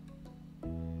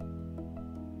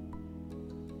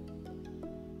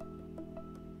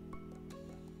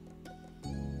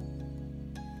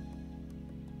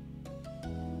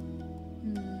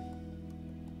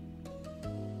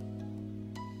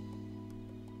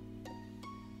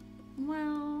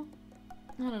 Well,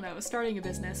 I don't know. Starting a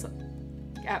business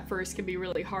at first can be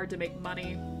really hard to make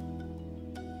money.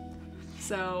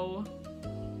 So,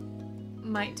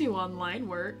 might do online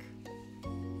work.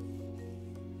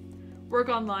 Work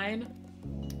online.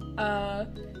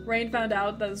 Rain found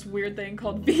out this weird thing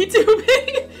called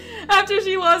VTubing. After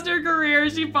she lost her career,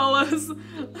 she follows a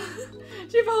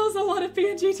lot of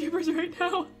PNG YouTubers right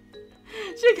now.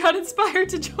 She got inspired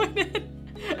to join it.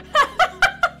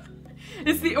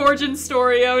 It's the origin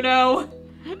story, oh no.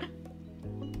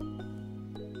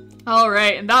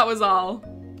 Alright, and that was all.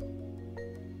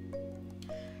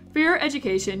 For your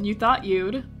education, you thought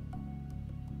you'd...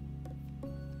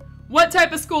 What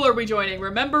type of school are we joining?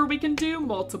 Remember, we can do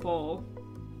multiple.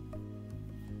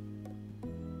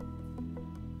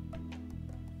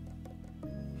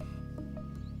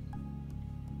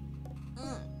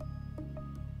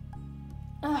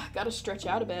 Gotta stretch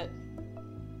out a bit.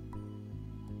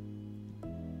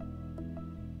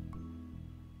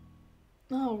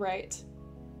 All right.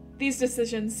 These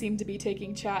decisions seem to be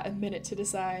taking chat a minute to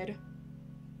decide.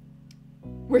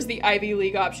 Where's the Ivy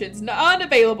League options?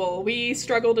 Unavailable. We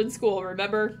struggled in school,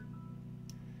 remember?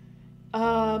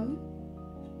 I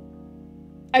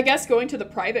guess going to the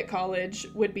private college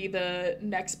would be the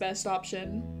next best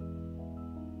option.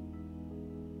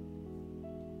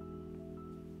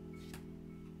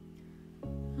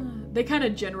 They kind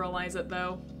of generalize it,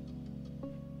 though.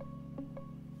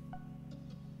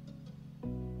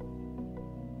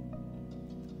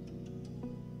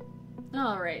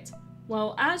 Alright.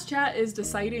 Well, as chat is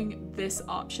deciding this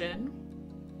option,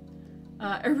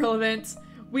 irrelevant,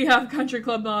 we have country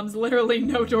club moms, literally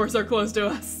no doors are closed to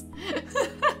us.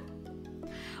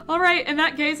 Alright, in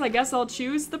that case, I guess I'll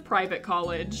choose the private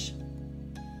college.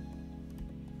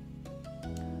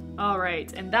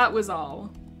 Alright, and that was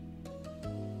all.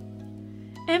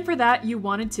 And for that, you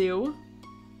wanted to...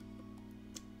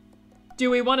 Do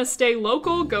we want to stay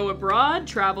local, go abroad,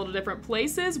 travel to different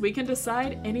places? We can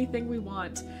decide anything we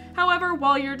want. However,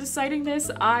 while you're deciding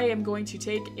this, I am going to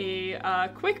take a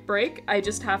quick break. I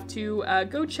just have to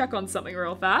go check on something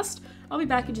real fast. I'll be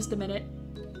back in just a minute.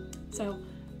 So,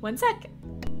 one sec.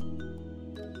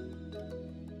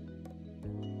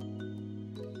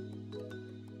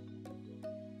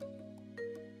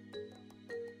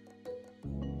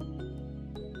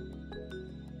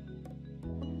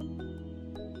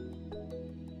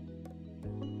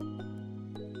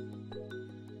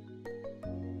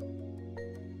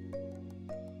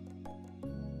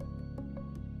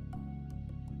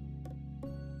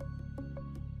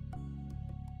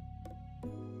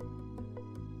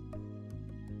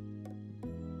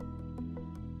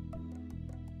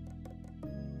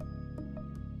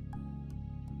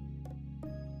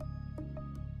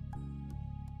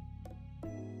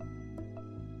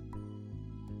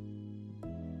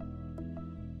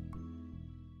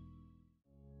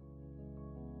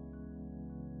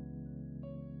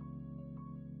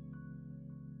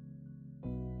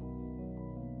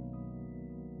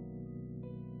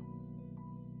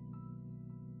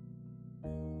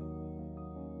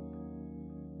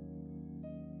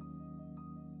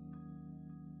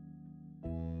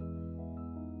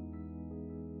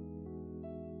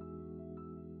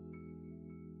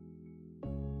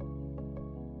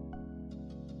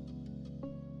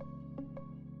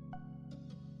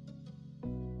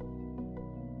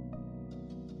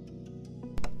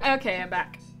 Okay, I'm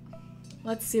back.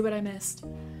 Let's see what I missed.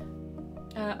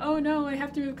 Oh no, I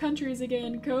have to move countries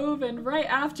again, Cove, and right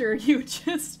after you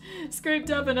just scraped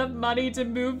up enough money to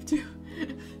move to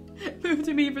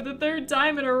me for the third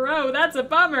time in a row. That's a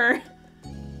bummer.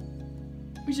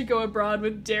 We should go abroad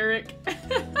with Derek.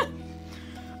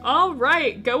 All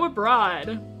right, go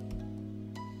abroad.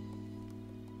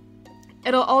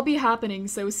 It'll all be happening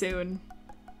so soon.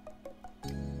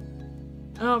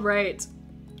 All right.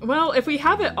 Well, if we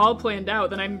have it all planned out,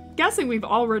 then I'm guessing we've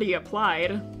already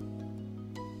applied.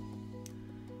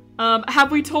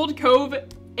 Have we told Cove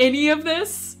any of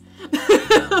this?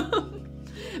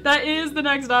 That is the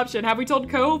next option. Have we told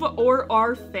Cove or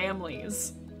our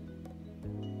families?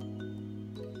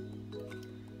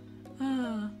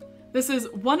 This is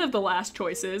one of the last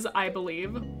choices, I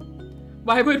believe.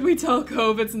 Why would we tell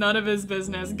Cove it's none of his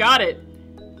business? Got it.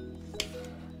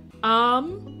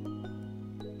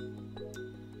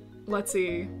 Let's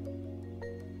see.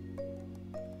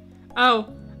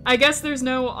 Oh, I guess there's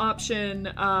no option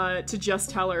to just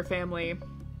tell our family.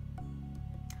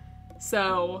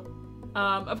 So,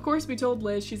 of course we told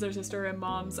Liz she's our sister and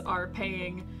moms are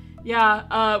paying.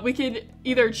 Yeah, we could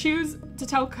either choose to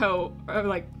tell Cove, or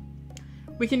like,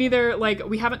 we can either, like,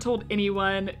 we haven't told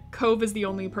anyone, Cove is the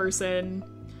only person.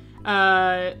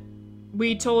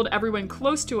 We told everyone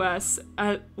close to us,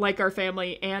 like our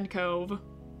family and Cove.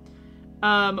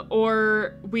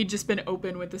 Or we'd just been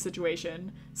open with the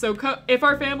situation. So if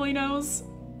our family knows...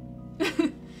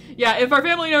 yeah, if our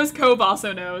family knows, Cove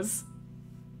also knows.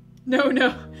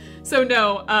 No. So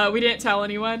no, we didn't tell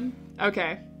anyone?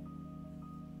 Okay.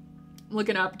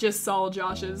 Looking up, just saw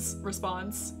Josh's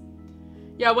response.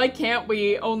 Yeah, why can't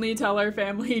we only tell our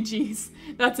family? Jeez,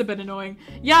 that's a bit annoying.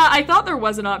 Yeah, I thought there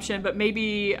was an option, but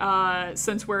maybe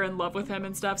since we're in love with him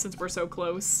and stuff, since we're so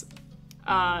close,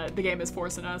 the game is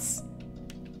forcing us.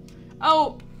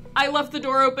 Oh, I left the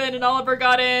door open and Oliver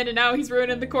got in and now he's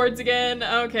ruining the chords again.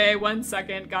 Okay, 1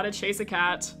 second. Gotta chase a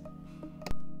cat.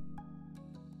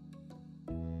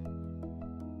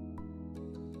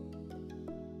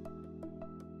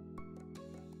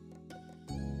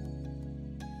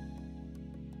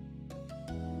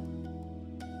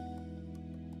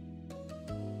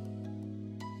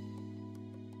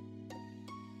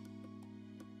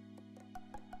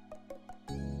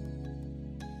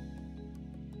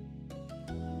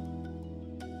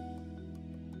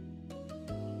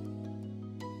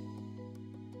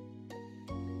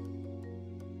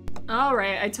 All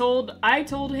right, I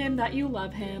told him that you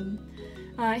love him.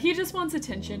 He just wants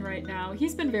attention right now.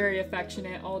 He's been very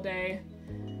affectionate all day.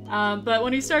 But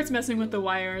when he starts messing with the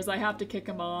wires, I have to kick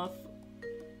him off.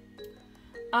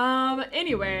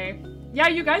 Anyway. Yeah,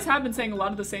 you guys have been saying a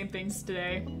lot of the same things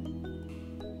today.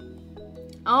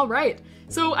 All right,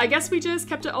 so I guess we just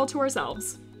kept it all to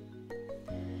ourselves.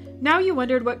 Now you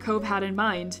wondered what Cove had in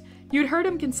mind. You'd heard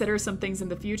him consider some things in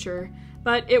the future,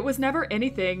 but it was never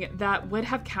anything that would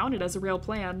have counted as a real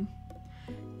plan.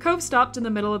 Cove stopped in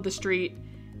the middle of the street.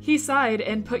 He sighed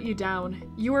and put you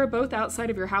down. You were both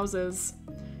outside of your houses.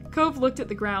 Cove looked at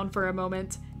the ground for a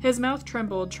moment. His mouth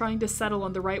trembled, trying to settle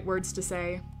on the right words to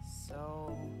say.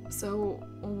 So,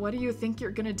 what do you think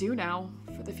you're gonna do now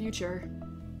for the future?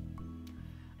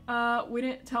 We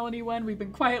didn't tell anyone. We've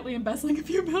been quietly embezzling a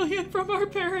few million from our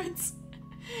parents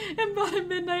and bought a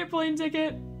midnight plane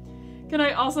ticket. Can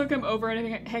I also come over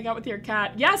and hang out with your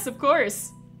cat? Yes, of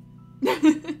course.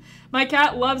 My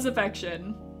cat loves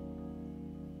affection.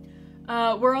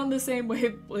 We're on the same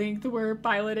wavelength. We're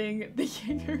piloting the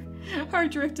Jaeger. Our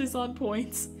drift is on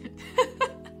point.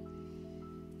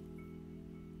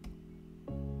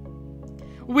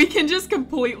 We can just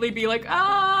completely be like,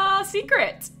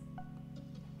 secret.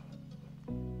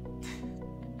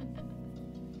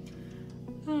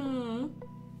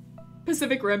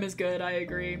 Pacific Rim is good, I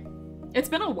agree. It's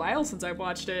been a while since I've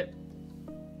watched it.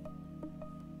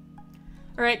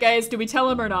 Alright guys, do we tell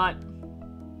him or not?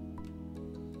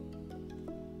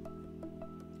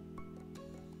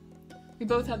 We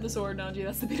both have the sword, Nanji.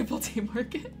 That's the beautiful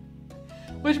teamwork.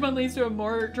 Which one leads to a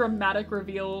more dramatic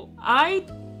reveal? I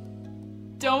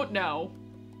don't know.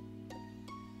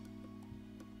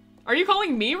 Are you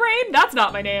calling me Rain? That's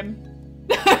not my name.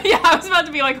 Yeah, I was about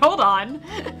to be like, hold on.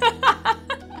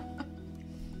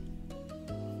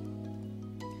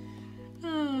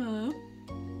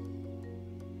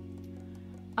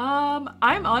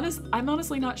 I'm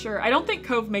honestly not sure. I don't think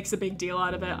Cove makes a big deal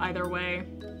out of it either way.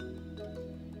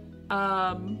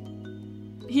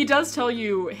 He does tell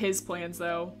you his plans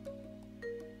though.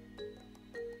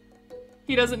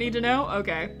 He doesn't need to know?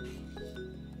 Okay.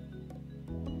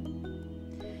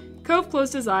 Cove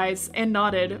closed his eyes and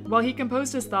nodded while he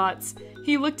composed his thoughts.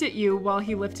 He looked at you while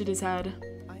he lifted his head.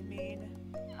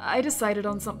 I decided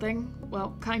on something.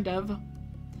 Well, kind of.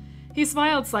 He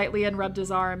smiled slightly and rubbed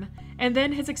his arm, and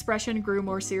then his expression grew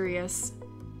more serious.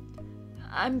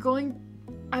 I'm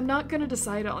not gonna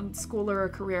decide on school or a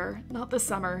career, not this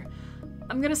summer.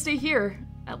 I'm gonna stay here,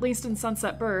 at least in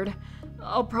Sunset Bird.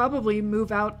 I'll probably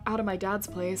move out of my dad's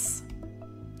place.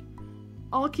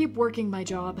 I'll keep working my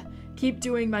job, keep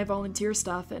doing my volunteer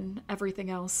stuff and everything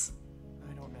else.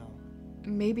 I don't know.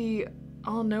 Maybe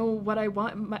I'll know what I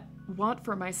want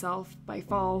for myself by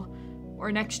fall,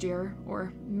 or next year,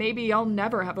 or maybe I'll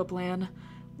never have a plan.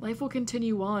 Life will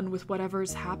continue on with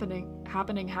whatever's happening.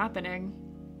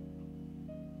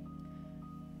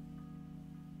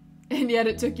 And yet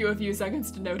it took you a few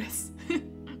seconds to notice.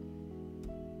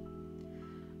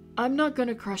 I'm not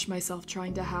gonna crush myself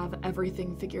trying to have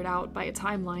everything figured out by a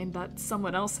timeline that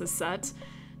someone else has set.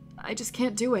 I just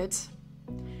can't do it.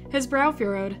 His brow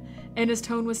furrowed, and his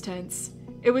tone was tense.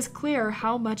 It was clear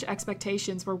how much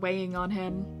expectations were weighing on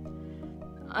him.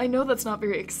 I know that's not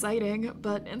very exciting,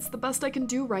 but it's the best I can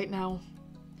do right now.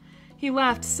 He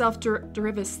laughed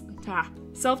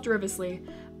self-derivously,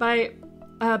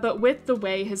 but with the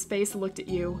way his face looked at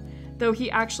you, though he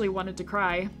actually wanted to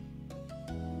cry.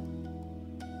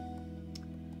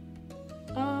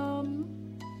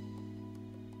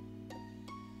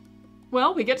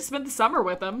 Well, we get to spend the summer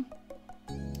with him.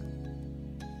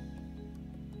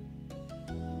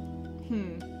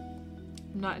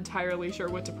 I'm not entirely sure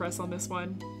what to press on this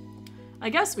one. I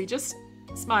guess we just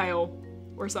smile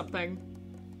or something.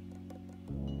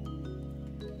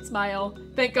 Smile.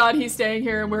 Thank God he's staying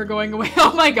here and we're going away.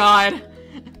 Oh my God.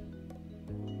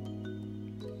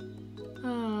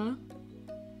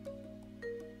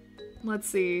 let's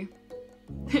see.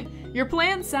 Your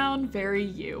plans sound very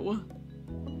you.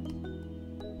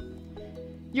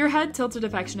 Your head tilted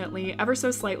affectionately, ever so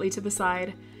slightly to the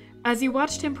side, as you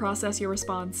watched him process your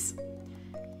response.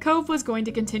 Cove was going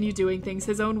to continue doing things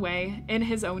his own way, in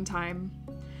his own time.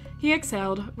 He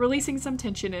exhaled, releasing some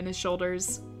tension in his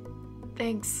shoulders.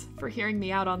 Thanks for hearing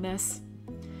me out on this.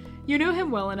 You knew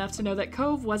him well enough to know that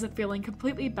Cove wasn't feeling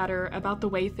completely better about the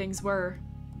way things were.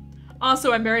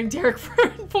 Also, I'm marrying Derek for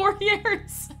 4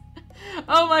 years.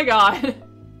 Oh my god.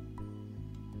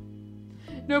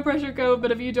 No pressure, Cove,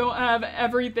 but if you don't have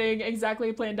everything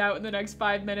exactly planned out in the next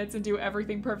 5 minutes and do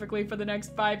everything perfectly for the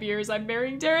next 5 years, I'm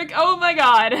marrying Derek. Oh my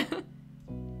god.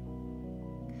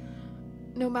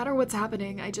 No matter what's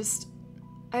happening,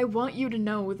 I want you to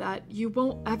know that you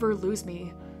won't ever lose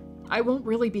me. I won't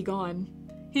really be gone.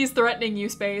 He's threatening you,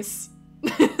 Space.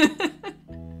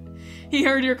 He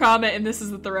heard your comment and this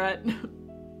is the threat.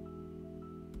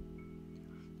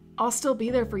 I'll still be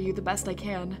there for you the best I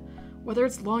can, whether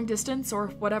it's long distance or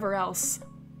whatever else.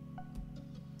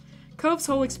 Cove's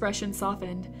whole expression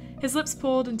softened. His lips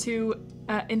pulled into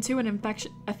an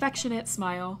affectionate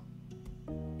smile.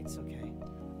 It's okay.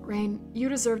 Rain, you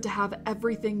deserve to have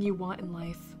everything you want in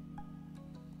life.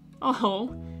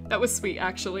 Oh, that was sweet,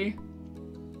 actually.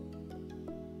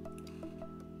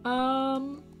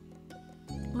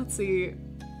 Let's see.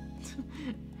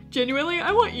 Genuinely,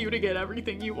 I want you to get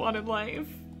everything you want in life.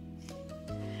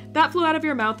 That flew out of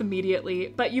your mouth immediately,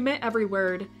 but you meant every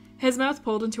word. His mouth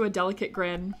pulled into a delicate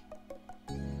grin.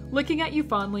 Looking at you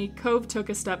fondly, Cove took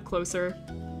a step closer.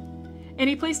 And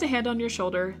he placed a hand on your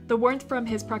shoulder. The warmth from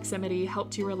his proximity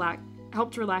helped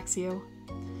relax you.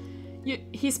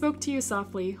 He spoke to you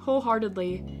softly,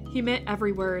 wholeheartedly. He meant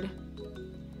every word.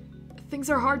 Things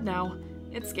are hard now.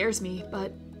 It scares me,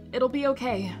 but it'll be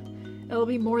okay. It'll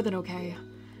be more than okay.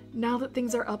 Now that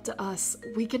things are up to us,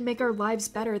 we can make our lives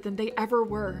better than they ever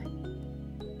were.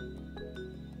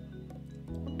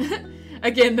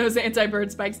 Again, those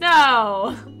anti-bird spikes.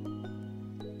 No!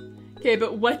 Okay,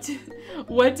 but what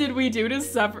did we do to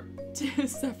suffer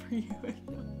you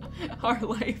in our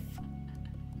life?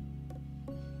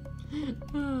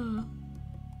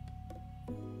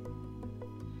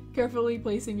 Carefully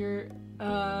placing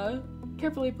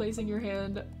your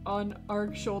hand on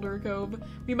our shoulder, Cove.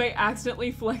 We might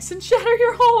accidentally flex and shatter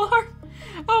your whole arm.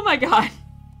 Oh my god.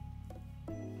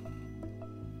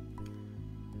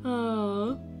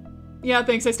 Yeah,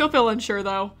 thanks. I still feel unsure,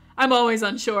 though. I'm always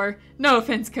unsure. No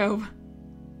offense, Cove.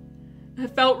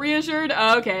 Felt reassured?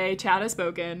 Okay, chat has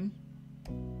spoken.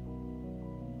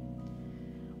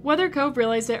 Whether Cove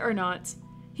realized it or not,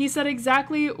 he said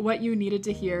exactly what you needed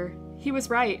to hear. He was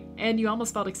right, and you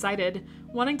almost felt excited,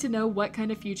 wanting to know what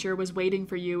kind of future was waiting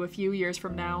for you a few years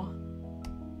from now.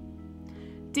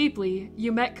 Deeply,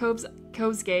 you met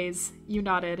Cove's gaze. You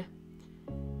nodded.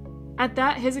 At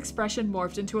that, his expression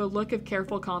morphed into a look of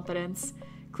careful confidence.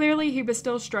 Clearly, he was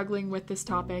still struggling with this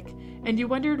topic, and you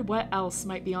wondered what else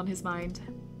might be on his mind.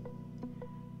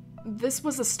 This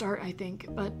was a start, I think,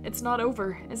 but it's not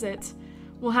over, is it?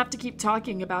 We'll have to keep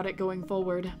talking about it going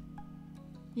forward.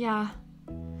 Yeah.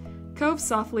 Cove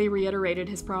softly reiterated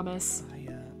his promise.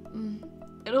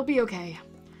 It'll be okay.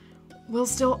 We'll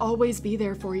still always be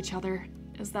there for each other.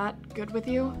 Is that good with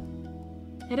you?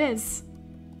 It is.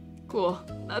 Cool.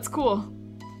 That's cool.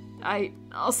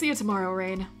 I'll see you tomorrow,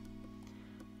 Rain.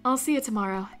 I'll see you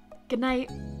tomorrow. Good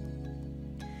night.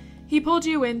 He pulled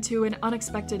you into an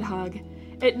unexpected hug.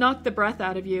 It knocked the breath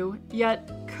out of you,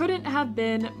 yet couldn't have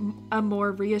been a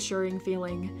more reassuring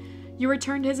feeling. You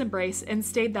returned his embrace and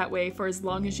stayed that way for as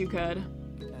long as you could.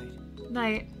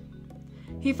 Night.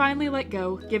 He finally let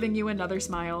go, giving you another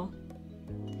smile.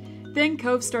 Then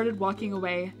Cove started walking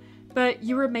away, but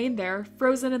you remained there,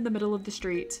 frozen in the middle of the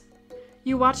street.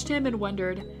 You watched him and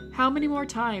wondered, how many more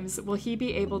times will he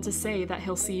be able to say that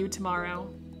he'll see you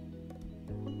tomorrow?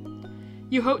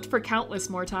 You hoped for countless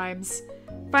more times.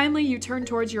 Finally, you turned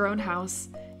towards your own house.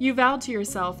 You vowed to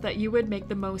yourself that you would make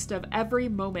the most of every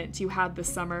moment you had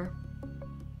this summer.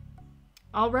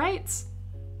 All right.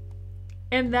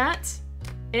 And that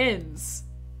ends.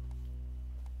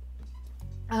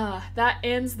 That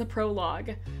ends the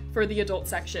prologue for the adult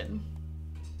section.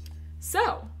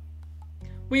 So,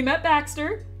 we met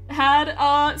Baxter, had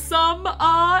some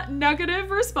negative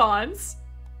response,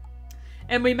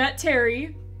 and we met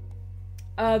Terry,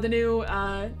 the new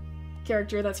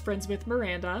character that's friends with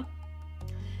Miranda,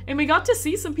 and we got to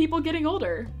see some people getting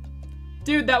older.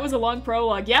 Dude, that was a long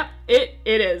prologue. Yep, it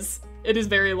is. It is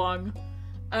very long.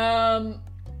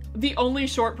 The only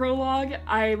short prologue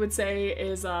I would say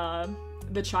is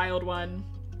the child one.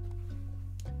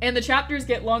 And the chapters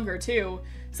get longer too.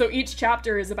 So each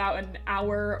chapter is about an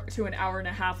hour to an hour and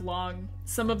a half long.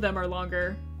 Some of them are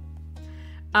longer.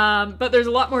 But there's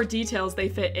a lot more details they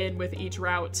fit in with each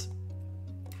route.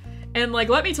 And like,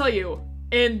 let me tell you,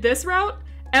 in this route,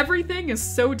 everything is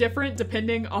so different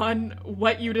depending on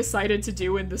what you decided to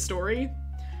do in the story.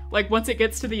 Like, once it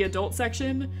gets to the adult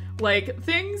section, like,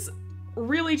 things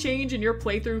really change and your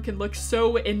playthrough can look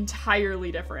so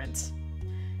entirely different.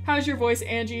 How's your voice,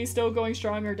 Angie? Still going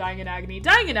strong or dying in agony?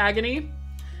 Dying in agony.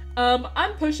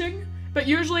 I'm pushing, but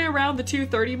usually around the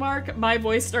 2:30 mark, my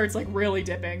voice starts, like, really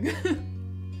dipping.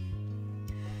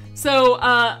 So,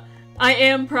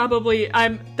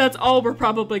 that's all we're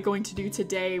probably going to do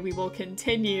today. We will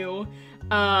continue,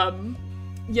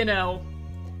 you know,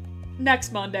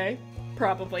 next Monday,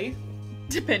 probably,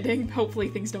 depending. Hopefully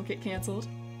things don't get canceled.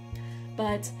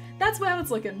 But that's how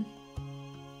it's looking.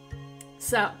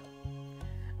 So,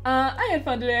 I had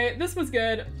fun today. This was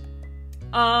good.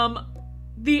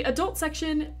 The adult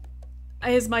section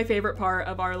is my favorite part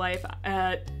of our life,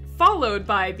 followed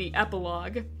by the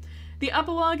epilogue. The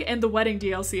epilogue and the wedding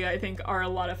DLC, I think, are a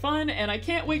lot of fun, and I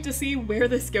can't wait to see where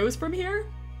this goes from here.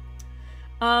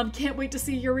 Can't wait to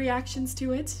see your reactions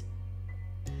to it.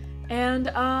 And,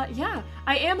 yeah,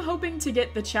 I am hoping to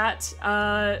get the chat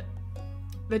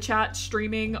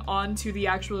streaming onto the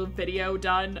actual video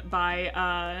done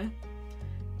by,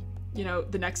 you know,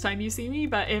 the next time you see me,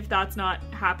 but if that's not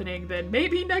happening, then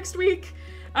maybe next week?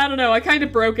 I don't know, I kind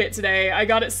of broke it today. I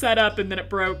got it set up and then it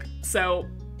broke, so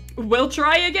we'll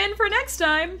try again for next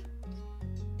time.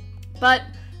 But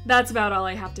that's about all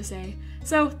I have to say.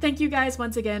 So thank you guys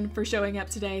once again for showing up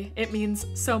today. It means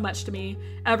so much to me.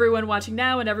 Everyone watching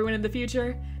now and everyone in the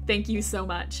future, thank you so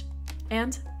much.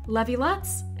 And love you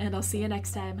lots, and I'll see you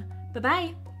next time.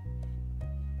 Bye-bye!